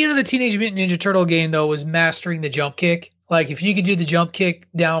 the key to the Teenage Mutant Ninja Turtle game though was mastering the jump kick. Like if you could do the jump kick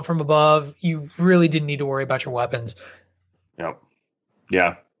down from above, you really didn't need to worry about your weapons. Yep.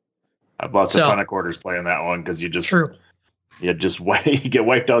 Yeah. I've lost a ton of quarters playing that one because you get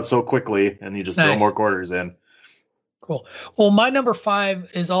wiped out so quickly and you just throw more quarters in. Cool. Well, my number 5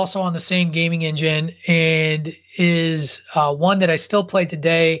 is also on the same gaming engine and is one that I still play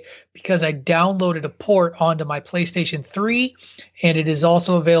today because I downloaded a port onto my PlayStation 3, and it is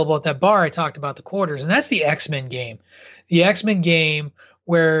also available at that bar I talked about, the quarters, and that's the X-Men game. The X-Men game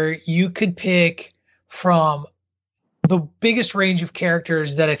where you could pick from the biggest range of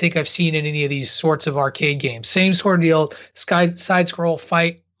characters that I think I've seen in any of these sorts of arcade games. Same sort of deal, side scroll,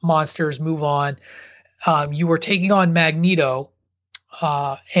 fight monsters, move on. You were taking on Magneto,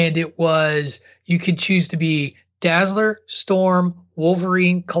 and it was, you could choose to be Dazzler, Storm,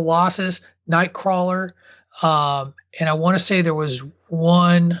 Wolverine, Colossus, Nightcrawler, and I want to say there was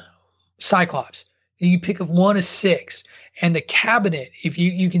one Cyclops. You pick of 1 of 6, and the cabinet, if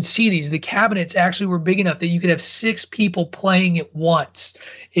you can see these, the cabinets actually were big enough that you could have 6 people playing at once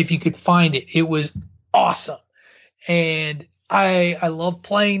if you could find it. It was awesome, and I love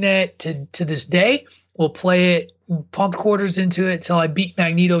playing that to this day. We'll play it, pump quarters into it till I beat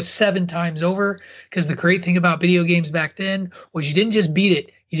Magneto 7 times over. Because the great thing about video games back then was you didn't just beat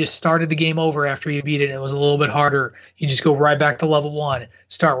it, you just started the game over after you beat it. And it was a little bit harder. You just go right back to level 1,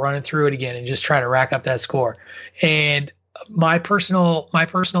 start running through it again, and just try to rack up that score. And my personal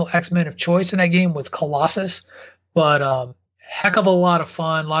X-Men of choice in that game was Colossus, but heck of a lot of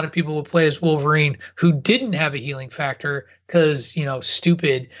fun. A lot of people would play as Wolverine who didn't have a healing factor because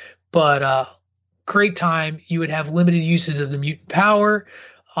stupid, but great time. You would have limited uses of the mutant power,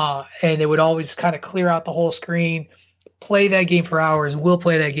 and it would always kind of clear out the whole screen. Play that game for hours. We'll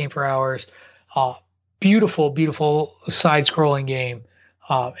play that game for hours. Beautiful, beautiful side-scrolling game,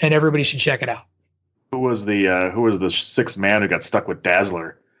 and everybody should check it out. Who was the 6th man who got stuck with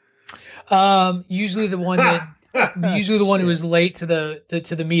Dazzler? Usually the one who was late to the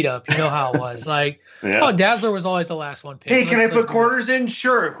meetup. You know how it was. Like, Dazzler was always the last one picked. Hey, can I put quarters in?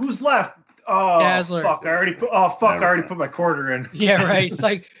 Sure. Who's left? Oh, Dazzler. Fuck! I already put my quarter in. Yeah, right. It's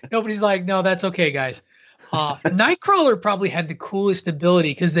like nobody's like, no, that's okay, guys. Nightcrawler probably had the coolest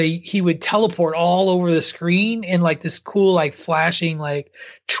ability because he would teleport all over the screen and like this cool like flashing like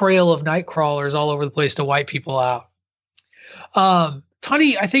trail of Nightcrawlers all over the place to wipe people out.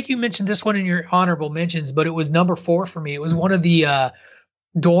 Tunney, I think you mentioned this one in your honorable mentions, but it was number 4 for me. It was one of the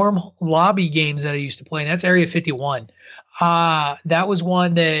dorm lobby games that I used to play, and that's Area 51. That was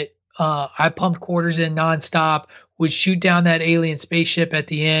one that I pumped quarters in nonstop. would shoot down that alien spaceship at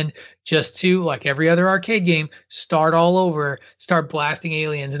the end just to, like every other arcade game, start all over, start blasting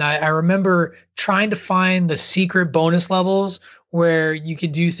aliens. And I remember trying to find the secret bonus levels where you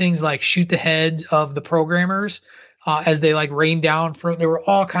could do things like shoot the heads of the programmers as they like rain down from. There were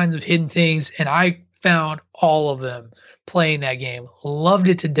all kinds of hidden things, and I found all of them playing that game. Loved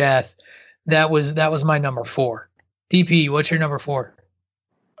it to death. That was my number 4. DP, what's your number 4?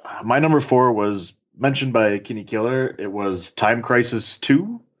 My number 4 was mentioned by Kinny Killa. It was Time Crisis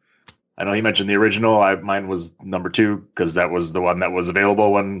 2. I know he mentioned the original. Mine was number 2 because that was the one that was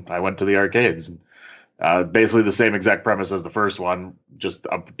available when I went to the arcades. Basically the same exact premise as the first one, just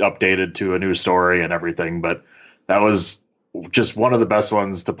updated to a new story and everything. But that was just one of the best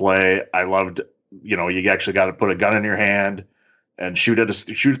ones to play. I loved, you actually got to put a gun in your hand and shoot at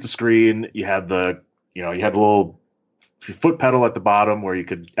the screen. You had the little foot pedal at the bottom where you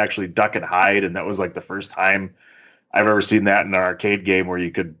could actually duck and hide. And that was like the first time I've ever seen that in an arcade game where you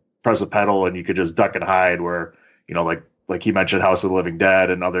could press a pedal and you could just duck and hide, where, like he mentioned House of the Living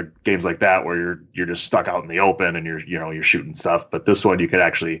Dead and other games like that, where you're just stuck out in the open and you're shooting stuff. But this one you could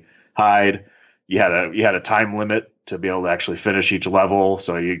actually hide. You had a time limit to be able to actually finish each level.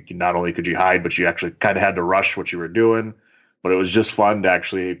 So you not only could you hide, but you actually kind of had to rush what you were doing. But it was just fun to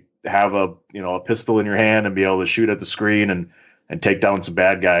actually have a pistol in your hand and be able to shoot at the screen and take down some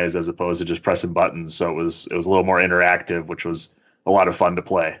bad guys as opposed to just pressing buttons. So it was a little more interactive, which was a lot of fun to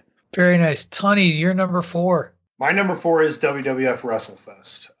play. Very nice. Tunney, your number 4. My number 4 is WWF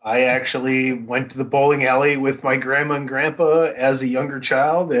WrestleFest. I actually went to the bowling alley with my grandma and grandpa as a younger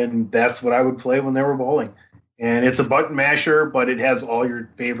child, and that's what I would play when they were bowling. And it's a button masher, but it has all your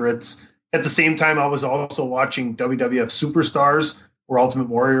favorites. At the same time, I was also watching WWF Superstars, where Ultimate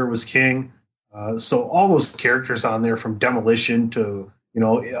Warrior was king. So all those characters on there, from Demolition to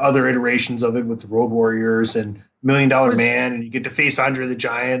other iterations of it with the Road Warriors and $1 Million Man, and you get to face Andre the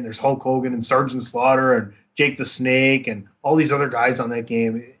Giant. There's Hulk Hogan and Sergeant Slaughter and Jake the Snake and all these other guys on that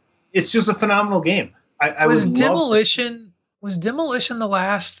game. It's just a phenomenal game. Was Demolition the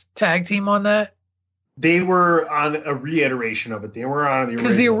last tag team on that? They were on a reiteration of it. They were on the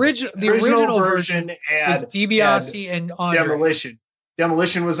original. The original version was DiBiase and Andre.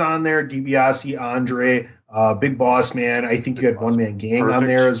 Demolition was on there. DiBiase, Andre, Big Boss Man. I think you had One Man Gang on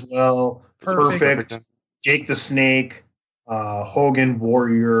there as well. Perfect. Jake the Snake, Hogan,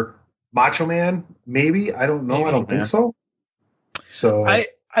 Warrior, Macho Man. Maybe, I don't know. I don't think so. So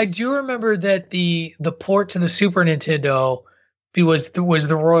I do remember that the port to the Super Nintendo was the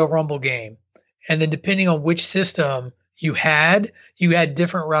Royal Rumble game, and then depending on which system you had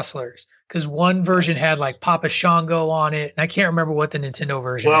different wrestlers, because one version had like Papa Shango on it, and I can't remember what the Nintendo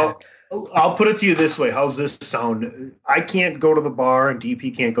version had. I'll put it to you this way. How's this sound? I can't go to the bar, and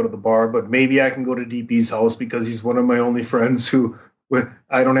DP can't go to the bar, but maybe I can go to DP's house because he's one of my only friends who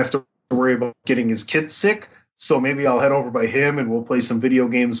I don't have to worry about getting his kids sick. So maybe I'll head over by him and we'll play some video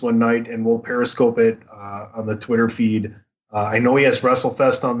games one night and we'll Periscope it on the Twitter feed. I know he has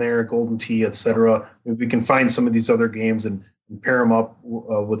WrestleFest on there, Golden Tee, etc. Maybe we can find some of these other games and pair them up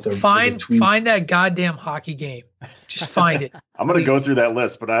with a tweet. Find that goddamn hockey game. Just find it. I'm going to go through that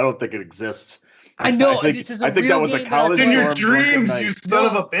list, but I don't think it exists. I know. I think that was a college in your dreams, you son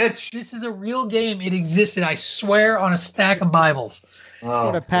of a bitch. This is a real game. It existed, I swear, on a stack of Bibles.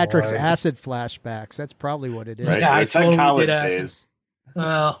 One of Patrick's acid flashbacks. That's probably what it is. Right. Yeah, I totally college days.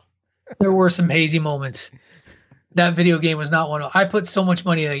 Well, there were some hazy moments. That video game was not one of. I put so much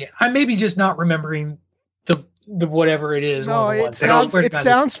money in it. I may be just not remembering the whatever it is. No, it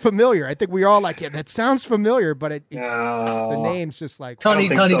sounds familiar. I think we all like it. That sounds familiar, but the name's just like Tunney.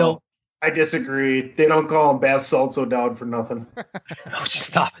 Don't. I disagree. They don't call him Bath Salts O'Dowd for nothing. Oh,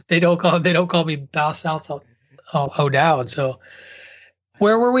 stop it! They don't call me Bath Salts O'Dowd. So,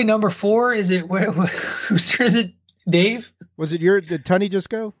 where were we? Number 4? Is it whose turn is it? Dave? Was it did Tunney just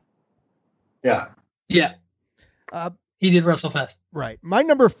go? Yeah. Yeah. He did WrestleFest. Right. My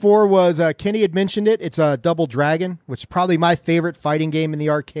number 4 was, Kenny had mentioned it. It's Double Dragon, which is probably my favorite fighting game in the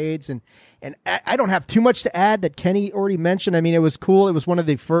arcades. And I don't have too much to add that Kenny already mentioned. I mean, it was cool. It was one of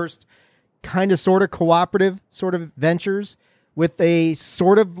the first kind of sort of cooperative sort of ventures with a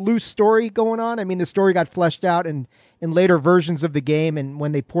sort of loose story going on. I mean, the story got fleshed out in later versions of the game and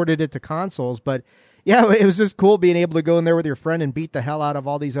when they ported it to consoles. But yeah, it was just cool being able to go in there with your friend and beat the hell out of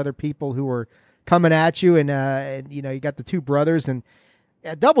all these other people who were coming at you, and you got the two brothers, and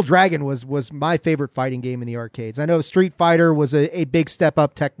Double Dragon was my favorite fighting game in the arcades. I know Street Fighter was a big step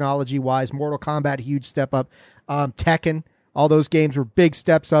up technology wise, Mortal Kombat, huge step up, Tekken, all those games were big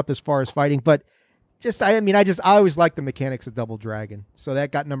steps up as far as fighting, but I always liked the mechanics of Double Dragon. So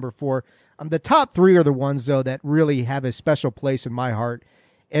that got number 4. The top 3 are the ones, though, that really have a special place in my heart.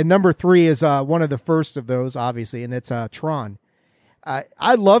 And number 3 is one of the first of those, obviously, and it's Tron.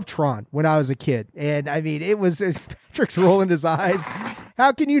 I loved Tron when I was a kid. And, I mean, Patrick's rolling his eyes.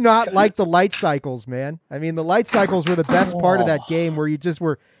 How can you not like the light cycles, man? I mean, the light cycles were the best part of that game, where you just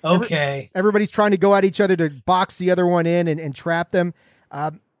were... Okay. Everybody's trying to go at each other to box the other one in and trap them.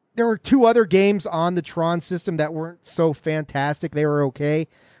 There were 2 other games on the Tron system that weren't so fantastic. They were okay.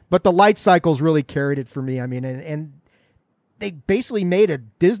 But the light cycles really carried it for me. I mean, and they basically made a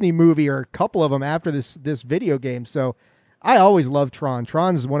Disney movie or a couple of them after this video game. So I always loved Tron.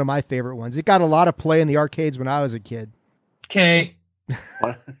 Tron is one of my favorite ones. It got a lot of play in the arcades when I was a kid. Okay.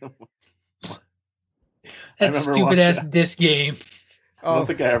 That stupid ass disc game. I don't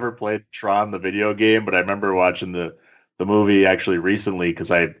think I ever played Tron, the video game, but I remember watching the movie actually recently,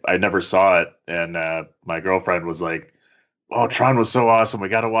 because I never saw it. And my girlfriend was like, "Oh, Tron was so awesome. We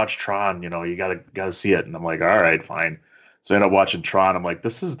got to watch Tron. You know, you got to see it." And I'm like, "All right, fine." So I ended up watching Tron. I'm like,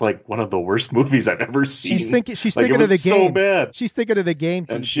 this is like one of the worst movies I've ever seen. She's thinking of the game. So bad. She's thinking of the game.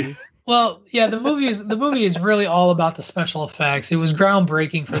 And well, yeah, the movie is really all about the special effects. It was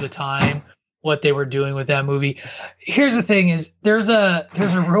groundbreaking for the time, what they were doing with that movie. Here's the thing: is there's a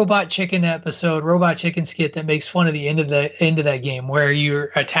Robot Chicken skit that makes fun of the end of that game, where you're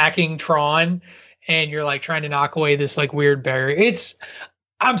attacking Tron and you're like trying to knock away this like weird barrier.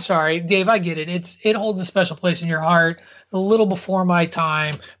 I'm sorry, Dave, I get it. It holds a special place in your heart. A little before my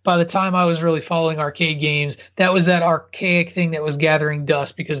time. By the time I was really following arcade games, that was that archaic thing that was gathering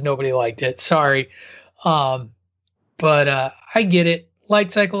dust because nobody liked it. Sorry. But I get it.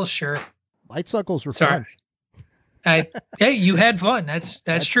 Light cycles, sure. Light cycles were fun. Hey, you had fun.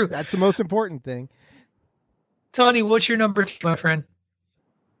 That's true. That's the most important thing. Tunney, what's your number 3, my friend?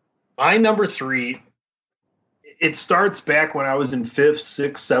 My number 3, it starts back when I was in 5th,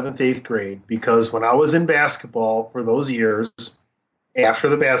 6th, 7th, 8th grade, because when I was in basketball for those years, after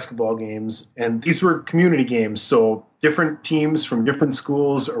the basketball games, and these were community games, so different teams from different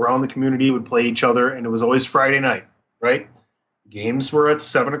schools around the community would play each other, and it was always Friday night, right? Games were at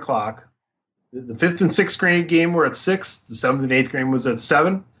 7 o'clock. The 5th and 6th grade game were at 6. The 7th and 8th grade was at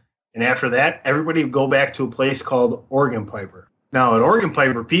 7. And after that, everybody would go back to a place called Organ Piper. Now, at Organ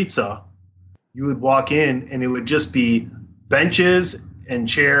Piper Pizza, you would walk in and it would just be benches and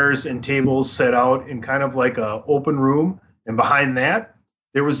chairs and tables set out in kind of like a open room. And behind that,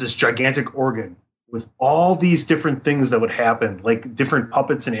 there was this gigantic organ with all these different things that would happen, like different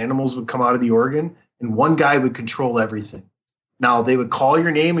puppets and animals would come out of the organ, and one guy would control everything. Now, they would call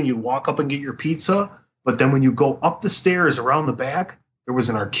your name and you'd walk up and get your pizza, but then when you go up the stairs around the back, there was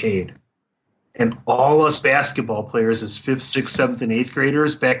an arcade. And all us basketball players as 5th, 6th, 7th, and 8th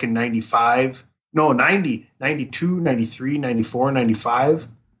graders back in 90, 92, 93, 94, 95,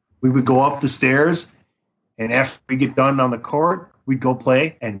 we would go up the stairs, and after we get done on the court, we'd go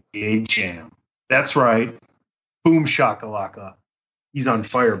play NBA Jam. That's right. Boom shakalaka. He's on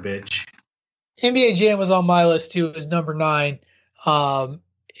fire, bitch. NBA Jam was on my list too. It was number 9.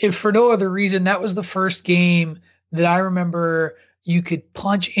 If for no other reason, that was the first game that I remember you could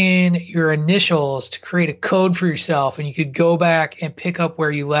punch in your initials to create a code for yourself, and you could go back and pick up where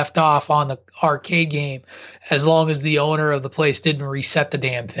you left off on the arcade game, as long as the owner of the place didn't reset the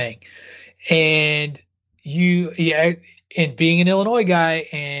damn thing. And and being an Illinois guy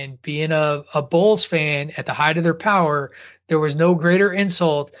and being a Bulls fan at the height of their power, there was no greater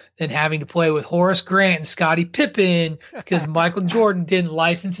insult than having to play with Horace Grant and Scottie Pippen because Michael Jordan didn't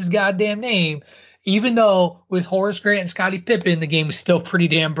license his goddamn name. Even though with Horace Grant and Scottie Pippen, the game was still pretty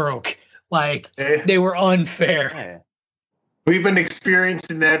damn broke. Like, they were unfair. We've been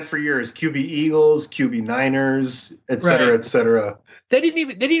experiencing that for years. QB Eagles, QB Niners, et cetera, et cetera. They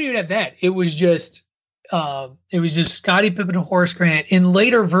didn't even have that. It was just Scottie Pippen and Horace Grant. In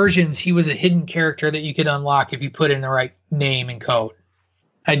later versions, he was a hidden character that you could unlock if you put in the right name and code.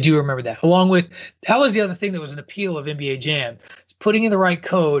 I do remember that. Along with, that was the other thing that was an appeal of NBA Jam. It's putting in the right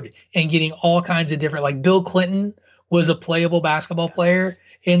code and getting all kinds of different, like Bill Clinton was a playable basketball player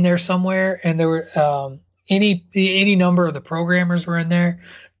in there somewhere. And there were any number of the programmers were in there.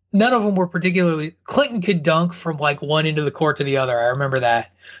 None of them were particularly, Clinton could dunk from like one end of the court to the other. I remember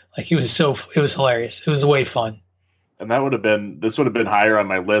that. Like it was hilarious. It was way fun. And this would have been higher on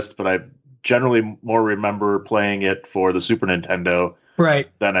my list, but I generally more remember playing it for the Super Nintendo. Right.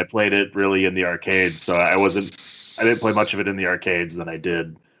 Than I played it really in the arcades. So I didn't play much of it in the arcades than I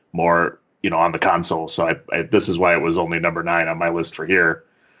did more, on the console. So this is why it was only number 9 on my list for here.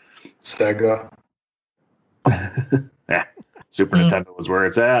 Sega. Yeah. Super Nintendo was where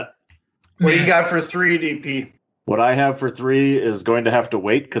it's at. What do you got for 3, DP? What I have for 3 is going to have to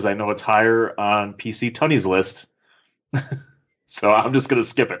wait because I know it's higher on PC Tunney's list. So I'm just going to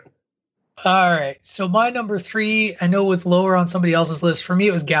skip it. All right. So my number 3, I know was lower on somebody else's list. For me,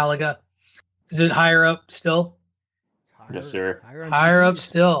 it was Galaga. Is it higher up still? Yes, sir. Higher up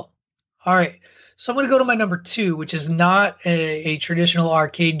still. All right. So I'm going to go to my number 2, which is not a traditional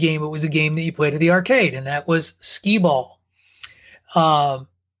arcade game. It was a game that you played at the arcade, and that was Skee-Ball.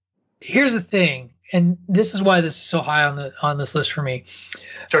 Here's the thing, and this is why this is so high on this list for me.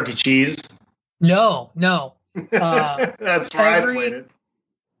 Chuck E. Cheese? No. That's where I played it.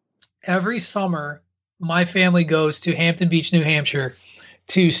 Every summer, my family goes to Hampton Beach, New Hampshire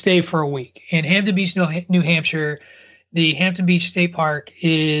to stay for a week. In Hampton Beach, New Hampshire, the Hampton Beach State Park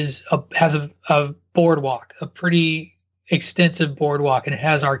has a boardwalk, a pretty extensive boardwalk, and it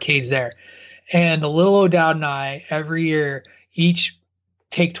has arcades there. And the little O'Dowd and I, every year, each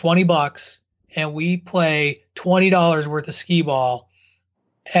take $20 and we play $20 worth of Skee-Ball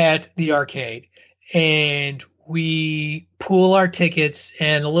at the arcade. And we pool our tickets,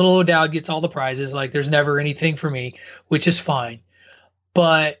 and the little O'Dowd gets all the prizes. Like, there's never anything for me, which is fine.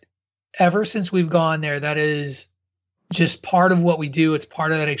 But ever since we've gone there, that is just part of what we do. It's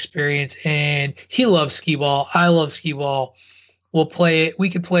part of that experience. And he loves Skee-Ball. I love Skee-Ball. We'll play it. We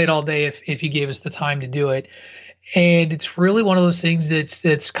could play it all day if you gave us the time to do it. And it's really one of those things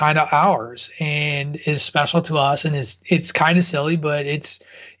that's kind of ours and is special to us. And it's kind of silly, but it's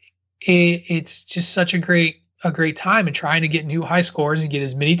just such a great time, and trying to get new high scores and get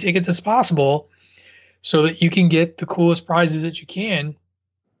as many tickets as possible so that you can get the coolest prizes that you can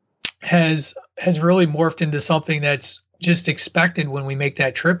has really morphed into something that's just expected when we make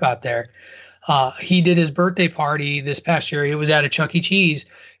that trip out there. He did his birthday party this past year. It was at a Chuck E. Cheese.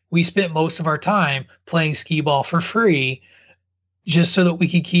 We spent most of our time playing Skee-Ball for free just so that we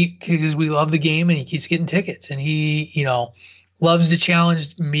could because we love the game, and he keeps getting tickets, and he, loves to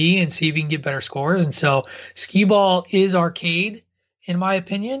challenge me and see if he can get better scores. And so Skee-Ball is arcade, in my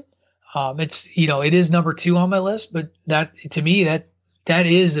opinion. It's, it is number 2 on my list, but that, to me, that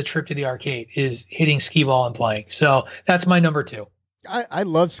is the trip to the arcade, is hitting Skee-Ball and playing. So that's my number 2. I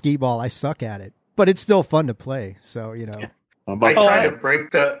love Skee-Ball. I suck at it, but it's still fun to play. So, Yeah. I try to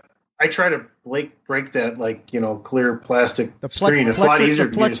break that, clear plastic screen. It's a lot easier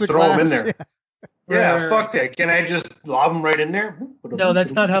to just throw them in there. Yeah, fuck that. Can I just lob them right in there? No,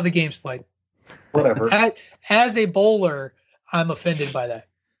 that's not how the game's played. Whatever. As a bowler, I'm offended by that.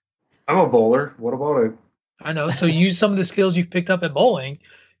 I'm a bowler. What about it? I know. So use some of the skills you've picked up at bowling.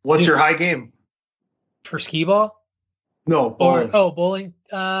 What's your high game? For Skee-Ball? No, bowling. Bowling.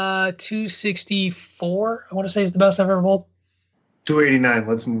 264, I want to say, is the best I've ever bowled. 289.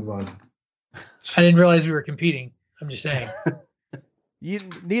 Let's move on. I didn't realize we were competing. I'm just saying.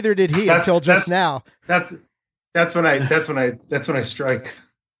 Neither did he until just now. That's when I strike.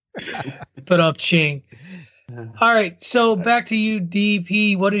 Put up ching. All right, so back to you,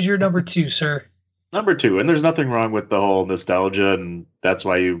 DP. What is your number 2, sir? Number 2, and there's nothing wrong with the whole nostalgia, and that's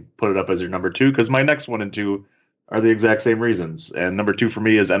why you put it up as your number 2, because my next 1 and 2 are the exact same reasons. And number 2 for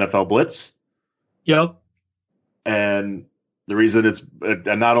me is NFL Blitz. Yep. And the reason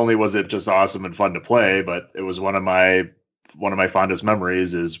and not only was it just awesome and fun to play, but it was one of my fondest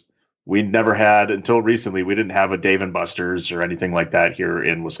memories is we never had, until recently, we didn't have a Dave & Buster's or anything like that here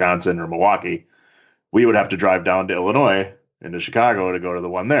in Wisconsin or Milwaukee. We would have to drive down to Illinois into Chicago to go to the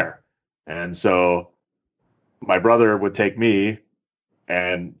one there. And so my brother would take me,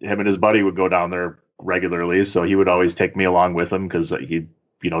 and him and his buddy would go down there regularly. So he would always take me along with him because he,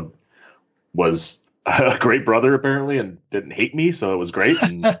 was a great brother apparently and didn't hate me. So it was great.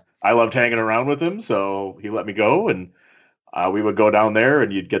 And I loved hanging around with him. So he let me go, and we would go down there,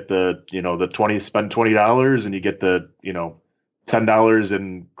 and you'd get spend $20, and you get the, $10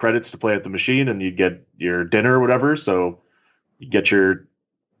 in credits to play at the machine, and you'd get your dinner or whatever. So you get your,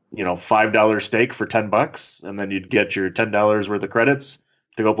 $5 steak for $10, and then you'd get your $10 worth of credits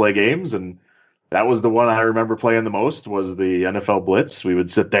to go play games. And that was the one I remember playing the most, was the NFL Blitz. We would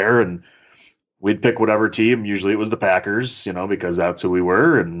sit there and we'd pick whatever team. Usually it was the Packers, because that's who we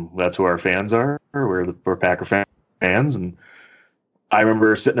were, and that's who our fans are. We're Packer fans. And I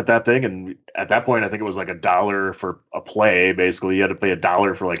remember sitting at that thing, and at that point, I think it was like $1 for a play. Basically, you had to pay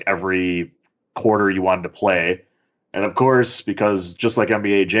 $1 for like every quarter you wanted to play. And of course, because just like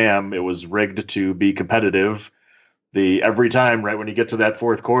NBA Jam, it was rigged to be competitive. Every time, right when you get to that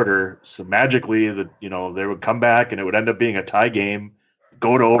fourth quarter, so magically, they would come back, and it would end up being a tie game,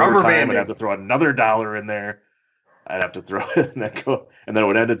 go to overtime, and have to throw another $1 in there. I'd have to throw it and then it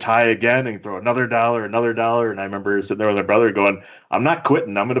would end a tie again and throw another dollar. And I remember sitting there with my brother going, I'm not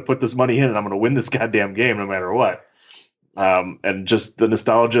quitting. I'm going to put this money in and I'm going to win this goddamn game no matter what. And just the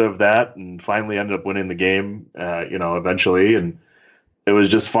nostalgia of that, and finally ended up winning the game, eventually. And it was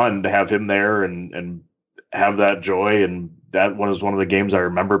just fun to have him there and have that joy. And that was one of the games I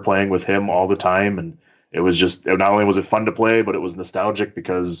remember playing with him all the time. And it was just, not only was it fun to play, but it was nostalgic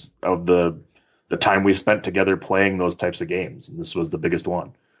because of the time we spent together playing those types of games. And this was the biggest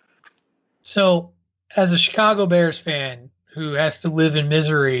one. So as a Chicago Bears fan who has to live in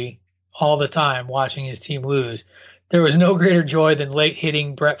misery all the time watching his team lose, there was no greater joy than late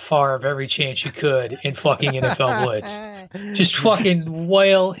hitting Brett Favre every chance you could in fucking NFL Blitz. Just fucking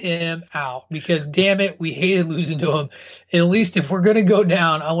wail him out, because damn it, we hated losing to him. And at least if we're going to go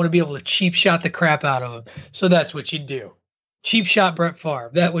down, I want to be able to cheap shot the crap out of him. So that's what you do. Cheap shot Brett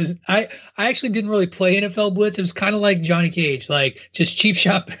Favre. That was, I actually didn't really play NFL Blitz. It was kind of like Johnny Cage, like just cheap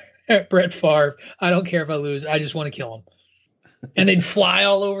shot Brett Favre. I don't care if I lose. I just want to kill him. And they'd fly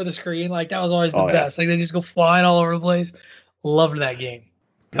all over the screen. Like that was always the best. Like they just go flying all over the place. Loved that game.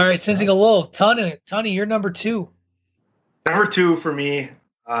 All right, sensing a low. Tunney, you're number 2. Number 2 for me.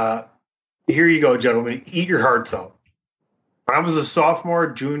 Here you go, gentlemen. Eat your hearts out. When I was a sophomore,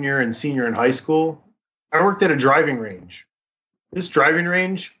 junior, and senior in high school, I worked at a driving range. This driving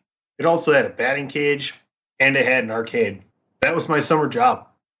range, it also had a batting cage and it had an arcade. That was my summer job.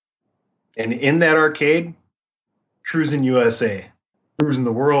 And in that arcade, Cruising USA. Cruising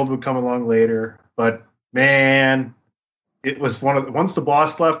the World would come along later. But man, it was once the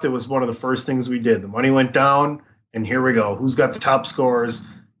boss left, it was one of the first things we did. The money went down, and here we go. Who's got the top scores?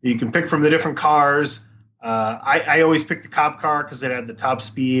 You can pick from the different cars. I always picked the cop car because it had the top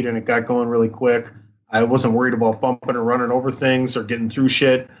speed and it got going really quick. I wasn't worried about bumping or running over things or getting through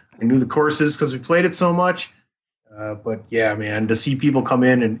shit. I knew the courses because we played it so much. But yeah, man, to see people come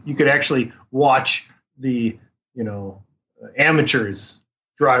in and you could actually watch the amateurs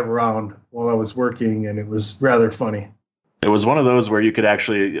drive around while I was working, and it was rather funny. It was one of those where you could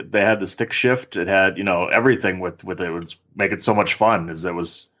actually, they had the stick shift. It had, everything with it. It was make it so much fun. It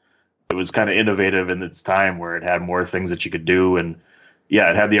was kind of innovative in its time where it had more things that you could do. And yeah,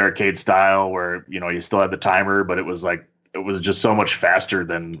 it had the arcade style where, you still had the timer, but it was just so much faster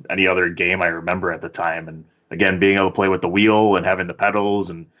than any other game I remember at the time. And again, being able to play with the wheel and having the pedals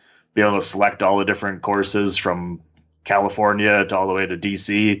and being able to select all the different courses from California to all the way to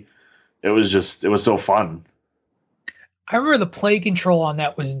DC. It was so fun. I remember the play control on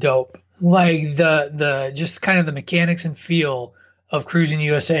that was dope. Like the just kind of the mechanics and feel of Cruising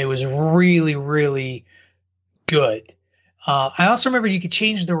USA was really, really good. I also remember you could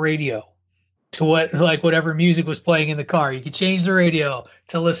change the radio to whatever music was playing in the car. You could change the radio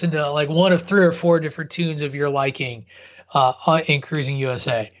to listen to like one of 3 or 4 different tunes of your liking in Cruising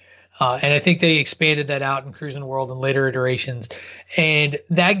USA. And I think they expanded that out in Cruising World in later iterations. And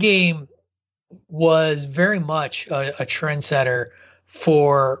that game was very much a trendsetter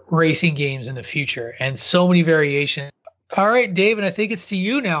for racing games in the future, and so many variations. All right, David, I think it's to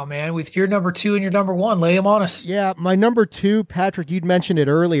you now, man, with your number 2 and your number 1. Lay them on us. Yeah, my number 2, Patrick, you'd mentioned it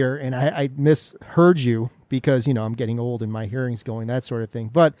earlier, and I misheard you because, I'm getting old and my hearing's going, that sort of thing.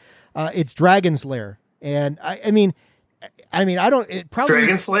 But it's Dragon's Lair. And I mean, I don't. It probably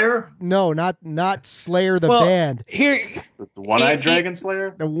Dragon Slayer. No, not Slayer the band. Here, the one-eyed Dragon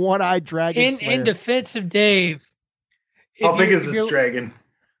Slayer. The one-eyed Dragon Slayer. In defense of Dave, how big is this dragon?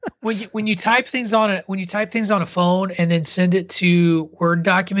 When you type things on a phone and then send it to Word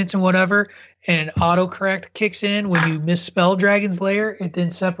documents and whatever, and autocorrect kicks in when you misspell Dragon's Lair, it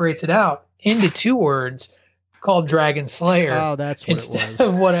then separates it out into 2 words called Dragon Slayer. Oh, that's what instead it was.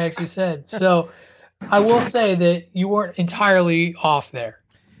 of what I actually said. So. I will say that you weren't entirely off there.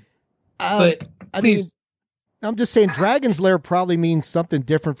 But please. I'm just saying Dragon's Lair probably means something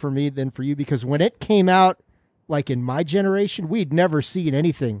different for me than for you, because when it came out, like in my generation, we'd never seen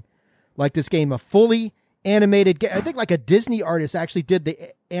anything like this game. A fully animated game. I think like a Disney artist actually did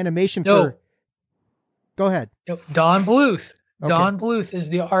the animation for. Go ahead. No, Don Bluth. Okay. Don Bluth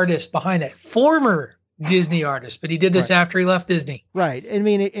is the artist behind that. Former Disney artist, but he did this after he left Disney. Right. I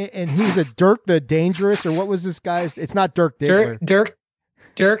mean, and he's a Dirk the Dangerous, or what was this guy's? It's not Dirk Diggler. Dirk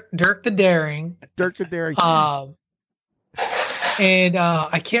the Daring. Dirk the Daring. And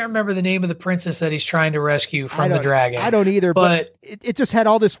I can't remember the name of the princess that he's trying to rescue from the dragon. I don't either, but it just had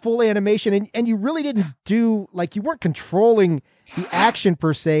all this full animation, and you really didn't do, like, you weren't controlling the action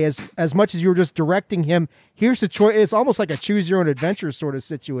per se as much as you were just directing him. Here's the choice. It's almost like a choose your own adventure sort of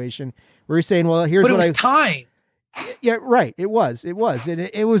situation where you're saying, well, here's but what it was time. Yeah, right. It was. And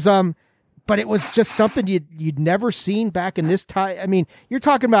it was, but it was just something you'd never seen back in this time. I mean, you're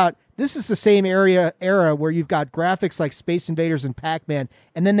talking about, this is the same era where you've got graphics like Space Invaders and Pac-Man,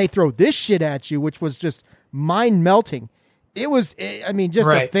 and then they throw this shit at you, which was just mind melting. It was, I mean, just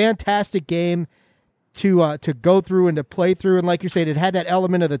a fantastic game to go through and to play through. And like you said, it had that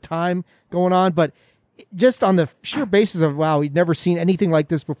element of the time going on, but just on the sheer basis of, wow, we'd never seen anything like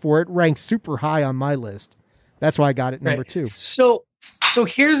this before, it ranks super high on my list. That's why I got it number 2. So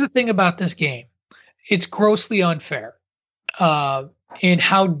here's the thing about this game. It's grossly unfair in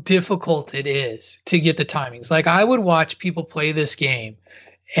how difficult it is to get the timings. Like, I would watch people play this game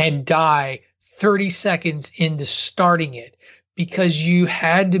and die 30 seconds into starting it because you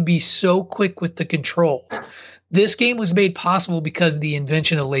had to be so quick with the controls. This game was made possible because of the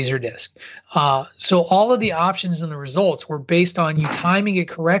invention of Laserdisc. So all of the options and the results were based on you timing it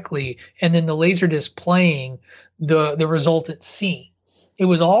correctly and then the Laserdisc playing the resultant scene. It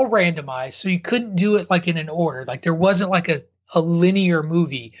was all randomized, so you couldn't do it like in an order. Like, there wasn't like a linear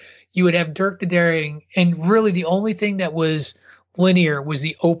movie. You would have Dirk the Daring, and really the only thing that was linear was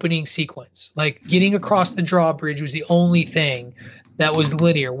the opening sequence. Like, getting across the drawbridge was the only thing that was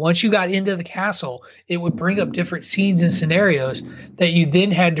linear. Once you got into the castle, it would bring up different scenes and scenarios that you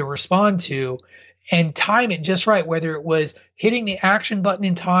then had to respond to and time it just right, whether it was hitting the action button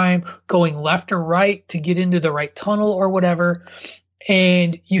in time, going left or right to get into the right tunnel or whatever.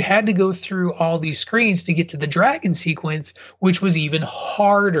 And you had to go through all these screens to get to the dragon sequence, which was even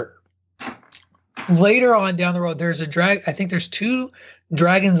harder. Later on down the road, I think there's 2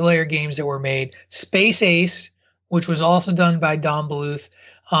 Dragon's Lair games that were made. Space Ace, which was also done by Don Bluth,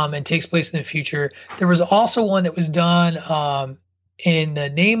 and takes place in the future. There was also one that was done in the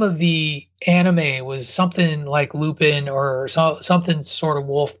name of the anime was something like Lupin or something sort of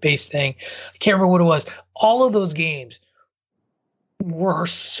wolf-based thing. I can't remember what it was. All of those games were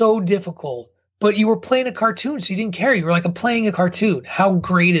so difficult, but you were playing a cartoon, so you didn't care. You were like, I'm playing a cartoon. How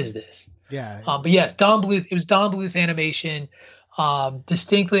great is this? Yeah. But yes, Don Bluth. It was Don Bluth animation.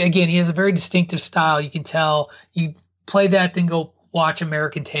 Distinctly, again, he has a very distinctive style. You can tell. You play that, then go watch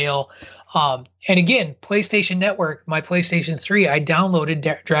American Tail. And again, PlayStation Network, my PlayStation 3, I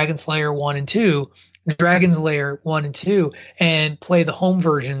downloaded Dragon's Lair 1 and 2, and play the home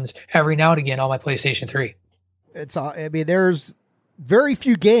versions every now and again on my PlayStation 3. I mean, there's very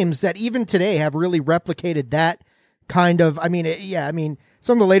few games that even today have really replicated that kind of, I mean,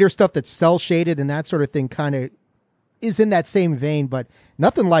 some of the later stuff that's cell shaded and that sort of thing kind of is in that same vein, but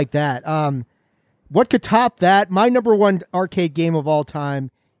nothing like that. What could top that? My number 1 arcade game of all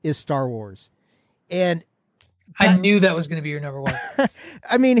time is Star Wars. And I knew that was going to be your number 1.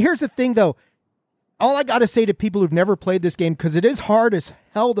 I mean, here's the thing though. All I got to say to people who've never played this game, because it is hard as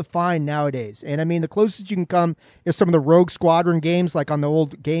hell to find nowadays. And I mean, the closest you can come is some of the Rogue Squadron games, like on the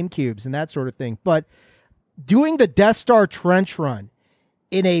old GameCubes and that sort of thing. But doing the Death Star trench run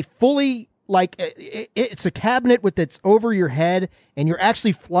in a fully, like, it's a cabinet with it's over your head, and you're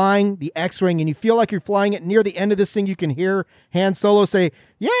actually flying the X-Wing, and you feel like you're flying it. Near the end of this thing, you can hear Han Solo say,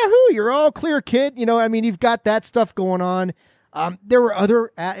 "Yahoo, you're all clear, kid." You know, I mean, you've got that stuff going on. There were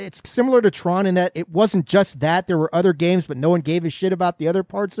other, it's similar to Tron in that it wasn't just that. There were other games, but no one gave a shit about the other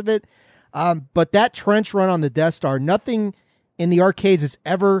parts of it. But that trench run on the Death Star, nothing in the arcades has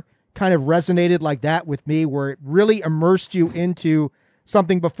ever kind of resonated like that with me, where it really immersed you into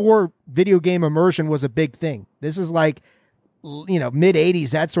something before video game immersion was a big thing. This is like, mid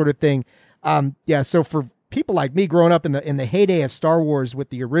 80s, that sort of thing. So for people like me growing up in the heyday of Star Wars with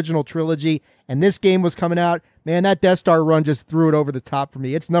the original trilogy, and this game was coming out, man, that Death Star run just threw it over the top for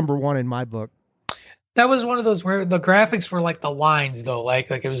me. It's number 1 in my book. That was one of those where the graphics were like the lines, though. Like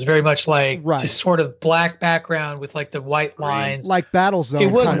it was very much like just sort of black background with like the white lines. Like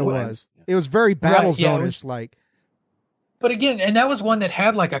Battlezone kind of was. It was very Battlezone-ish like. But again, and that was one that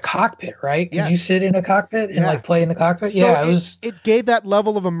had like a cockpit, right? Yes. Could you sit in a cockpit and like play in the cockpit? So it gave that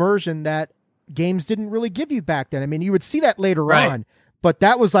level of immersion that games didn't really give you back then. I mean, you would see that later on, but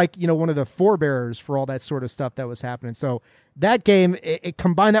that was like, one of the forebearers for all that sort of stuff that was happening. So that game, it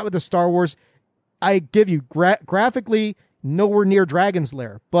combined that with the Star Wars. I give you graphically nowhere near Dragon's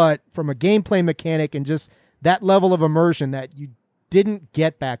Lair, but from a gameplay mechanic and just that level of immersion that you didn't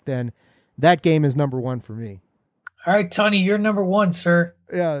get back then, that game is number 1 for me. All right, Tunney, you're number 1, sir.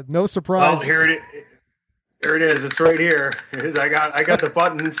 Yeah, no surprise. Oh, here it is. It's right here. I got the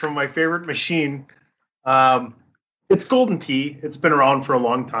button from my favorite machine. It's Golden Tee. It's been around for a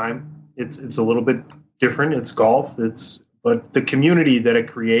long time. It's a little bit different. It's golf. But the community that it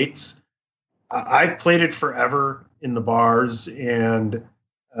creates. I've played it forever in the bars and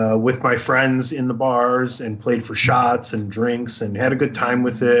with my friends in the bars, and played for shots and drinks and had a good time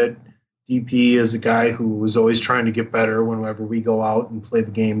with it. DP is a guy who is always trying to get better whenever we go out and play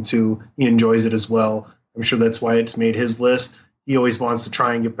the game too. He enjoys it as well. I'm sure that's why it's made his list. He always wants to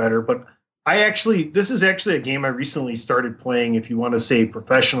try and get better. But this is actually a game I recently started playing, if you want to say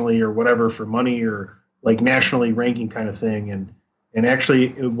professionally or whatever, for money or like nationally ranking kind of thing. And actually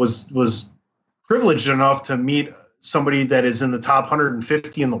it was privileged enough to meet somebody that is in the top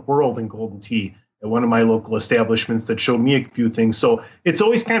 150 in the world in Golden Tee at one of my local establishments that showed me a few things. So it's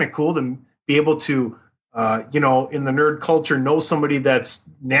always kind of cool to be able to, in the nerd culture, know somebody that's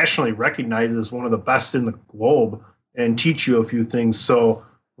nationally recognized as one of the best in the globe and teach you a few things. So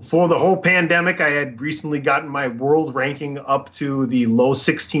before the whole pandemic, I had recently gotten my world ranking up to the low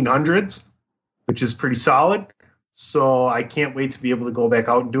 1600s, which is pretty solid. So I can't wait to be able to go back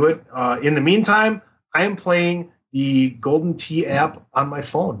out and do it. In the meantime, I am playing the Golden Tee app on my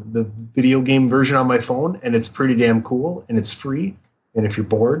phone, the video game version on my phone, and it's pretty damn cool, and it's free. And if you're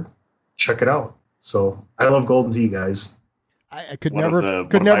bored, check it out. So I love Golden Tee, guys. I could never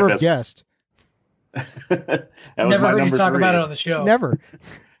have guessed. Never heard you talk about it on the show. Never.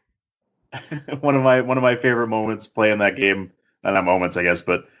 one of my favorite moments playing that game, not moments, I guess,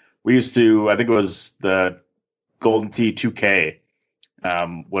 but we used to, I think it was the Golden Tee 2K,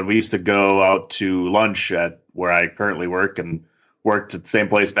 when we used to go out to lunch at where I currently work and worked at the same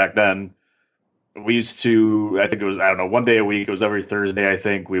place back then. We used to, I think it was, I don't know, one day a week, it was every Thursday, I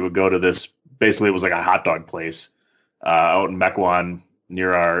think, we would go to this, basically it was like a hot dog place out in Mequon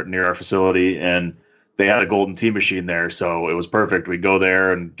near our facility, and they had a Golden Tee machine there, so it was perfect. We'd go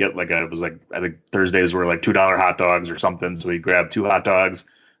there and get I think Thursdays were like $2 hot dogs or something, so we'd grab 2 hot dogs.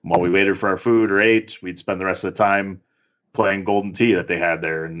 While we waited for our food or ate, we'd spend the rest of the time playing Golden Tee that they had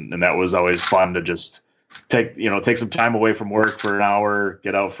there, and that was always fun to just take some time away from work for an hour,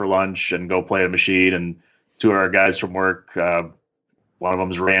 get out for lunch, and go play a machine. And 2 of our guys from work, one of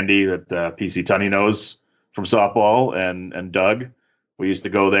them is Randy that PC Tunney knows from softball, and Doug. We used to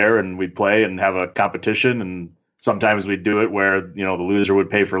go there and we'd play and have a competition, and sometimes we'd do it where the loser would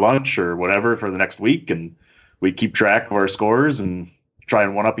pay for lunch or whatever for the next week, and we'd keep track of our scores and try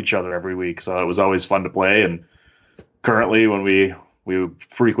and one up each other every week. So it was always fun to play. And currently, when we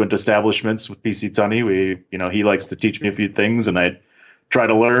frequent establishments with PC Tunney, he likes to teach me a few things, and I try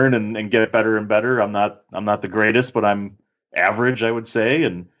to learn and get better and better. I'm not the greatest, but I'm average, I would say.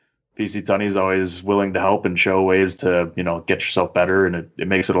 And PC Tunney is always willing to help and show ways to get yourself better, and it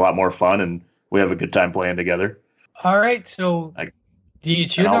makes it a lot more fun, and we have a good time playing together. All right, so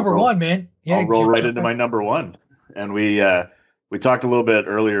it's your number one, man. Yeah, I'll roll right into my number one. And we talked a little bit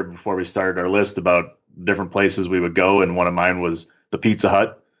earlier before we started our list about different places we would go, and one of mine was the Pizza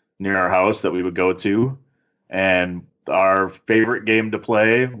Hut near our house that we would go to. And our favorite game to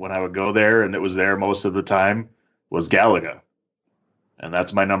play when I would go there, and it was there most of the time, was Galaga. And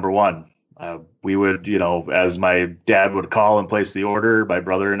that's my number one. We would, as my dad would call and place the order, my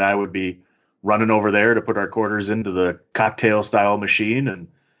brother and I would be running over there to put our quarters into the cocktail style machine. And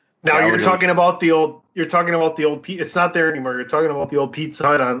now you're talking about the old it's not there anymore. You're talking about the old Pizza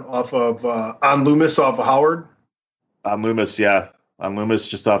Hut on Loomis off of Howard. On Loomis, yeah. On Loomis,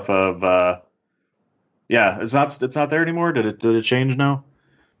 just off of it's not there anymore. Did it change now?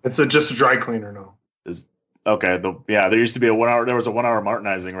 It's just a dry cleaner now. Okay. There used to be there was a 1 hour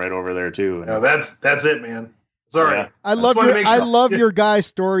Martinizing right over there too. Yeah, that's it, man. Sorry. Yeah. I love your guys'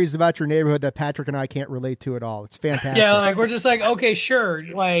 stories about your neighborhood that Patrick and I can't relate to at all. It's fantastic. Yeah, we're just okay, sure.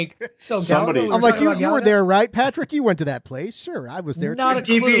 So somebody. I'm like, you were there, right, Patrick? You went to that place. Sure, I was there Not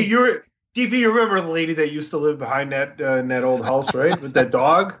too. DP, you remember the lady that used to live behind that in that old house, right? With that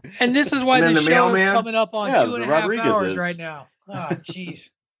dog? And this is why the show mailman is coming up on 2.5 hours right now. Oh, jeez.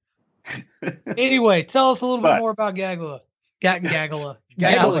 Anyway, tell us a little bit more about Galaga.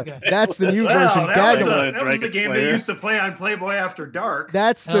 Galaga. That's the new version. Galaga. That was the game they used to play on Playboy After Dark.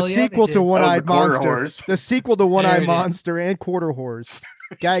 That's the sequel to One-Eyed Monster. The sequel to One-Eyed Monster and Quarter Whores.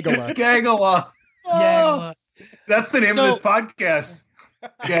 Galaga. Galaga. Galaga. That's the name of this podcast.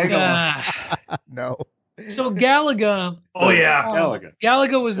 Galaga. No. So Galaga. Oh yeah.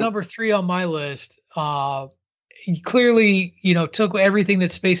 Galaga was number 3 on my list. He clearly, took everything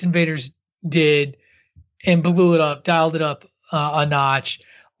that Space Invaders did and blew it up, dialed it up a notch.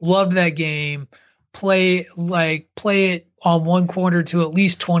 Loved that game. Play it on one corner to at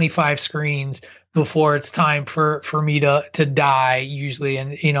least 25 screens before it's time for me to die usually.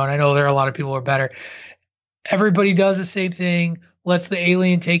 And, and I know there are a lot of people who are better. Everybody does the same thing. Lets the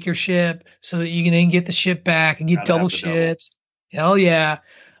alien take your ship so that you can then get the ship back and get double ships. Hell yeah.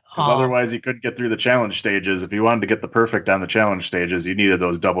 Because otherwise you couldn't get through the challenge stages. If you wanted to get the perfect on the challenge stages, you needed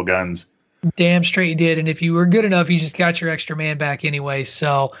those double guns. Damn straight you did. And if you were good enough, you just got your extra man back anyway.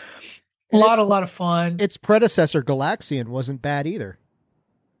 So A lot of fun. Its predecessor, Galaxian, wasn't bad either.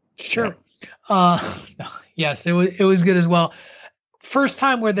 Sure. Yes, it was good as well. First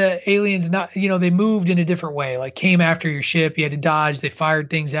time where the aliens they moved in a different way, like came after your ship. You had to dodge. They fired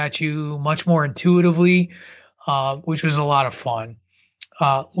things at you much more intuitively, which was a lot of fun.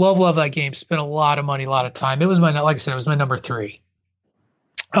 Love that game. Spent a lot of money, a lot of time. It was like I said, it was my number 3.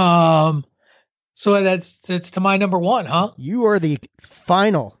 So that's to my number 1, huh? You are the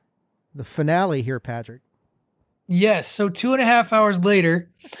finale here, Patrick. Yes. So 2.5 hours later,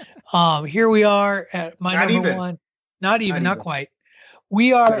 here we are at my number 1. Not quite.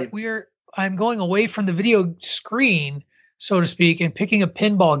 I'm going away from the video screen, so to speak, and picking a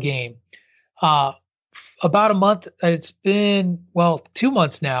pinball game. About a month. It's been 2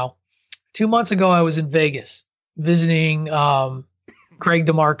 months now. 2 months ago, I was in Vegas visiting Greg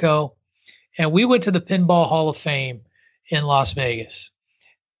DeMarco, and we went to the Pinball Hall of Fame in Las Vegas.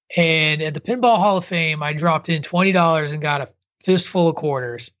 And at the Pinball Hall of Fame, I dropped in $20 and got a fistful of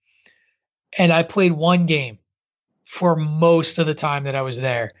quarters. And I played one game for most of the time that I was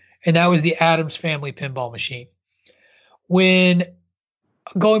there. And that was the Addams Family pinball machine. When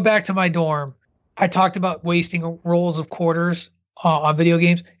going back to my dorm, I talked about wasting rolls of quarters on video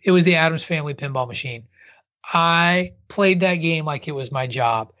games. It was the Addams Family pinball machine. I played that game like it was my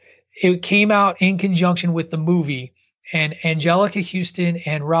job. It came out in conjunction with the movie, and Angelica Houston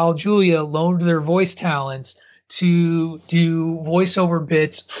and Raul Julia loaned their voice talents to do voiceover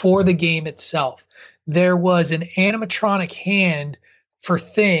bits for the game itself. There was an animatronic hand for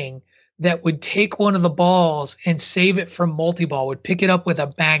Thing that would take one of the balls and save it from multi-ball, would pick it up with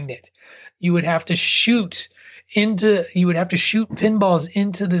a magnet. You would have to shoot pinballs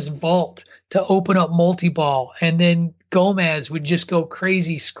into this vault to open up multi-ball, and then Gomez would just go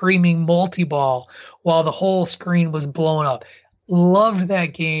crazy screaming multi-ball while the whole screen was blown up. Loved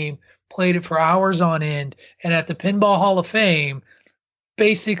that game, played it for hours on end, and at the Pinball Hall of Fame,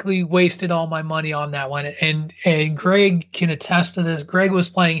 basically wasted all my money on that one. And Greg can attest to this. Greg was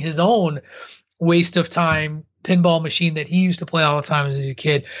playing his own waste of time pinball machine that he used to play all the time as a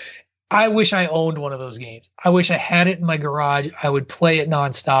kid. I wish I owned one of those games. I wish I had it in my garage. I would play it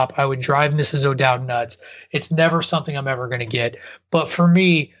nonstop. I would drive Mrs. O'Dowd nuts. It's never something I'm ever going to get. But for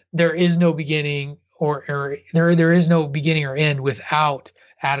me, there is no beginning or there is no beginning or end without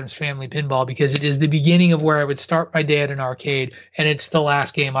Addams Family Pinball, because it is the beginning of where I would start my day at an arcade, and it's the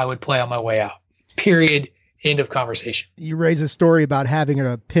last game I would play on my way out. Period. End of conversation. You raise a story about having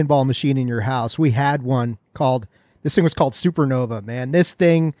a pinball machine in your house. We had one this thing was called Supernova, man. This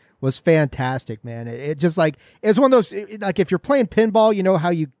thing was fantastic, man. It just like, it's one of those, like if you're playing pinball, you know how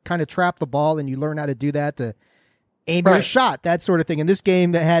you kind of trap the ball and you learn how to do that to aim your shot, that sort of thing. And this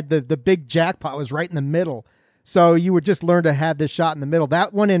game that had the big jackpot was right in the middle. So you would just learn to have this shot in the middle.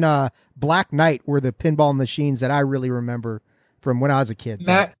 That one in Black Knight were the pinball machines that I really remember from when I was a kid.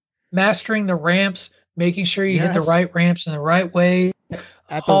 Mastering the ramps, making sure you hit the right ramps in the right way.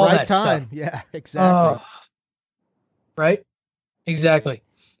 At the right time. Stuff. Yeah, exactly. Right? Exactly.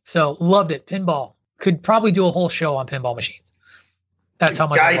 So loved it. Pinball. Could probably do a whole show on pinball machines. That's how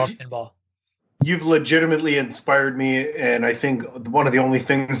much I love pinball. You've legitimately inspired me, and I think one of the only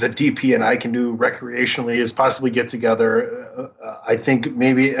things that DP and I can do recreationally is possibly get together. I think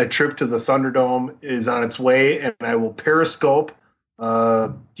maybe a trip to the Thunderdome is on its way, and I will Periscope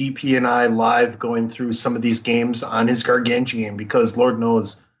DP and I live going through some of these games on his Gargantuan, because Lord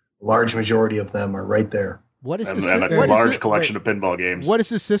knows a large majority of them are right there. What is this? And a large collection of pinball games. What is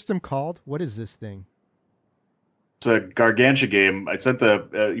this system called? What is this thing? It's a Gargantua game. I sent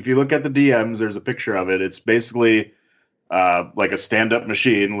if you look at the DMs, there's a picture of it. It's basically like a stand-up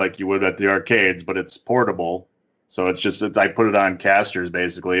machine like you would at the arcades, but it's portable. So I put it on casters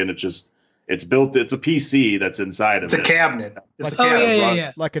basically, and it's built. It's a PC that's inside of it. It's a cabinet. It's a cabinet.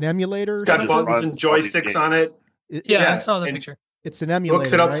 Yeah. Like an emulator? It's got buttons and joysticks on it. I saw the picture. It's an emulator.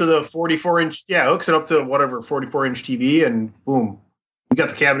 Hooks it up to the 44-inch. Yeah, hooks it up to whatever 44-inch TV, and boom, you got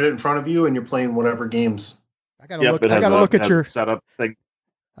the cabinet in front of you, and you're playing whatever games. I gotta look at your setup thing.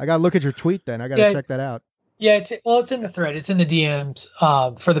 I gotta look at your tweet then. I gotta check that out. Yeah, it's in the thread. It's in the DMs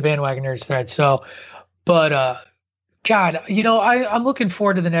for the Bandwagon Nerds thread. So, but God, I'm looking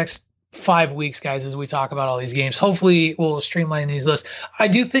forward to the next 5 weeks, guys, as we talk about all these games. Hopefully, we'll streamline these lists. I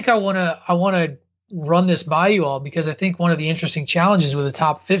do think I wanna run this by you all, because I think one of the interesting challenges with the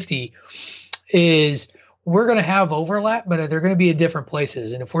top 50 is we're going to have overlap, but they're going to be at different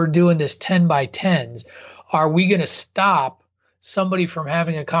places. And if we're doing this 10 by 10s, are we going to stop somebody from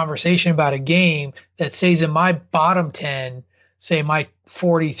having a conversation about a game that says in my bottom 10, say my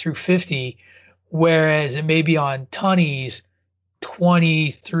 40 through 50, whereas it may be on Tunney's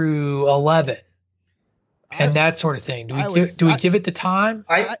 20 through 11 and that sort of thing. Do we give it the time?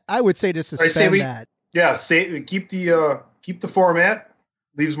 I would say to suspend that. Yeah, keep the format.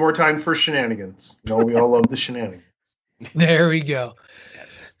 Leaves more time for shenanigans. We all love the shenanigans. There we go.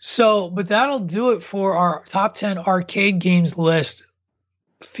 Yes. So, but that'll do it for our top 10 arcade games list.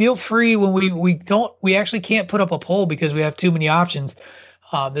 Feel free when we actually can't put up a poll because we have too many options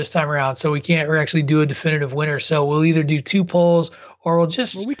this time around. So we can't actually do a definitive winner. So we'll either do 2 polls or we'll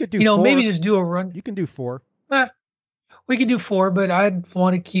just, we could do 4. Maybe just do a run. You can do 4. We could do 4, but I'd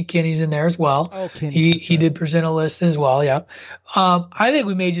want to keep Kenny's in there as well. Oh, Kenny. He did present a list as well. Yeah. I think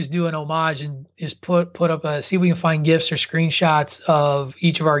we may just do an homage and just put up see if we can find GIFs or screenshots of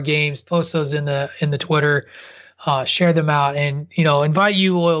each of our games, post those in the Twitter, share them out, and, invite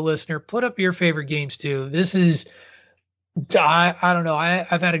you, loyal listener, put up your favorite games too. This is, I don't know.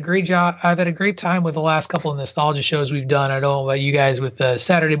 I've had a great job. I've had a great time with the last couple of nostalgia shows we've done. I don't know about you guys with the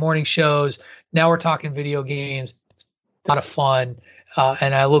Saturday morning shows. Now we're talking video games. A lot of fun,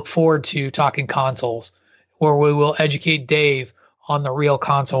 and I look forward to talking consoles, where we will educate Dave on the real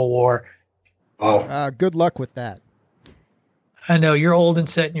console war. Oh, good luck with that. I know you're old and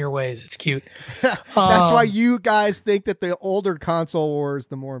set in your ways. It's cute. That's why you guys think that the older console war is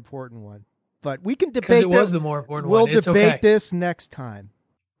the more important one. But we can debate. It was the more important one. We'll debate this next time.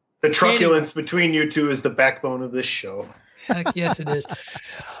 The truculence between you two is the backbone of this show. Heck, yes, it is.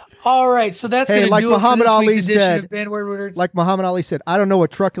 All right, so that's going to like do Muhammad it for this Ali week's edition said, of Bandwagon Nerds. Like Muhammad Ali said, I don't know what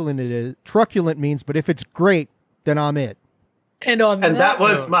truculent means, but if it's great, then I'm it. And that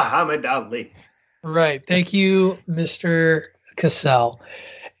was Muhammad Ali. Right. Thank you, Mr. Cassell.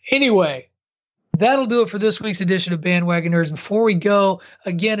 Anyway, that'll do it for this week's edition of Bandwagon Nerds. Before we go,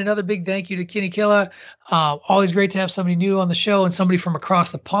 again, another big thank you to Kinny Killa. Always great to have somebody new on the show and somebody from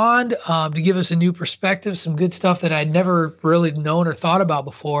across the pond to give us a new perspective, some good stuff that I'd never really known or thought about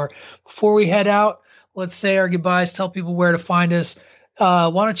before. Before we head out, let's say our goodbyes, tell people where to find us.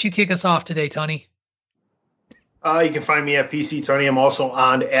 Why don't you kick us off today, Tunney? You can find me at PC Tunney. I'm also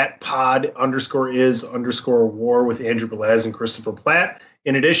on @pod_is_war with Andrew Belaz and Christopher Platt.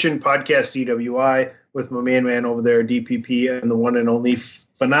 In addition, podcast DWI with my main man over there, DPP, and the one and only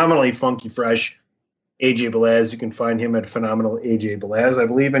phenomenally funky fresh AJ Belaz. You can find him at phenomenal AJ Belaz, I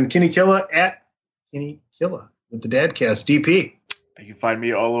believe, and Kinny Killa at Kinny Killa with the Dadcast. DP. You can find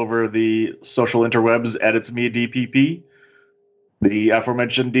me all over the social interwebs at It's Me DPP. The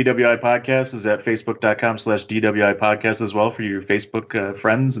aforementioned DWI podcast is at facebook.com/DWI podcast as well for your Facebook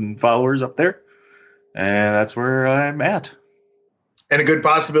friends and followers up there. And that's where I'm at. And a good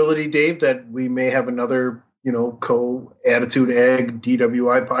possibility, Dave, that we may have another, co-Attitude Ag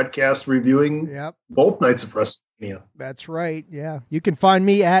DWI podcast reviewing both nights of WrestleMania. That's right. Yeah. You can find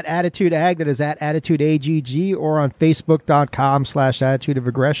me at Attitude Ag, that is at Attitude AGG, or on Facebook.com/Attitude of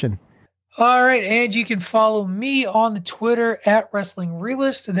Aggression. All right, and you can follow me on the Twitter at Wrestling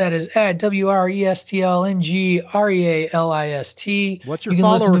Realist. That is at WRESTLNGREALIST. What's your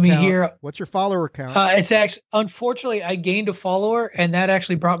follower count? What's your follower count? It's actually, unfortunately, I gained a follower, and that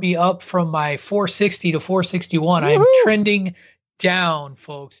actually brought me up from my 460 to 461. I'm trending down,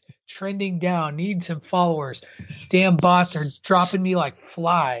 folks. Trending down. Need some followers. Damn bots are dropping me like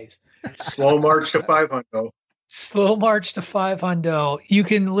flies. Slow march to 500. Slow march to 500. You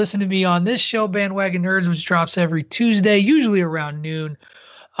can listen to me on this show, Bandwagon Nerds, which drops every Tuesday, usually around noon.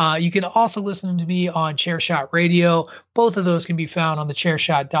 You can also listen to me on Chairshot Radio. Both of those can be found on the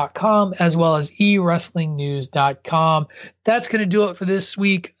Chairshot.com as well as eWrestlingNews.com. That's going to do it for this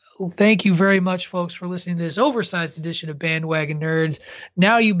week. Thank you very much, folks, for listening to this oversized edition of Bandwagon Nerds.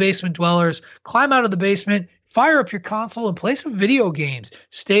 Now, you basement dwellers, climb out of the basement, fire up your console, and play some video games.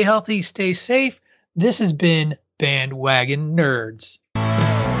 Stay healthy, stay safe. This has been Bandwagon Nerds.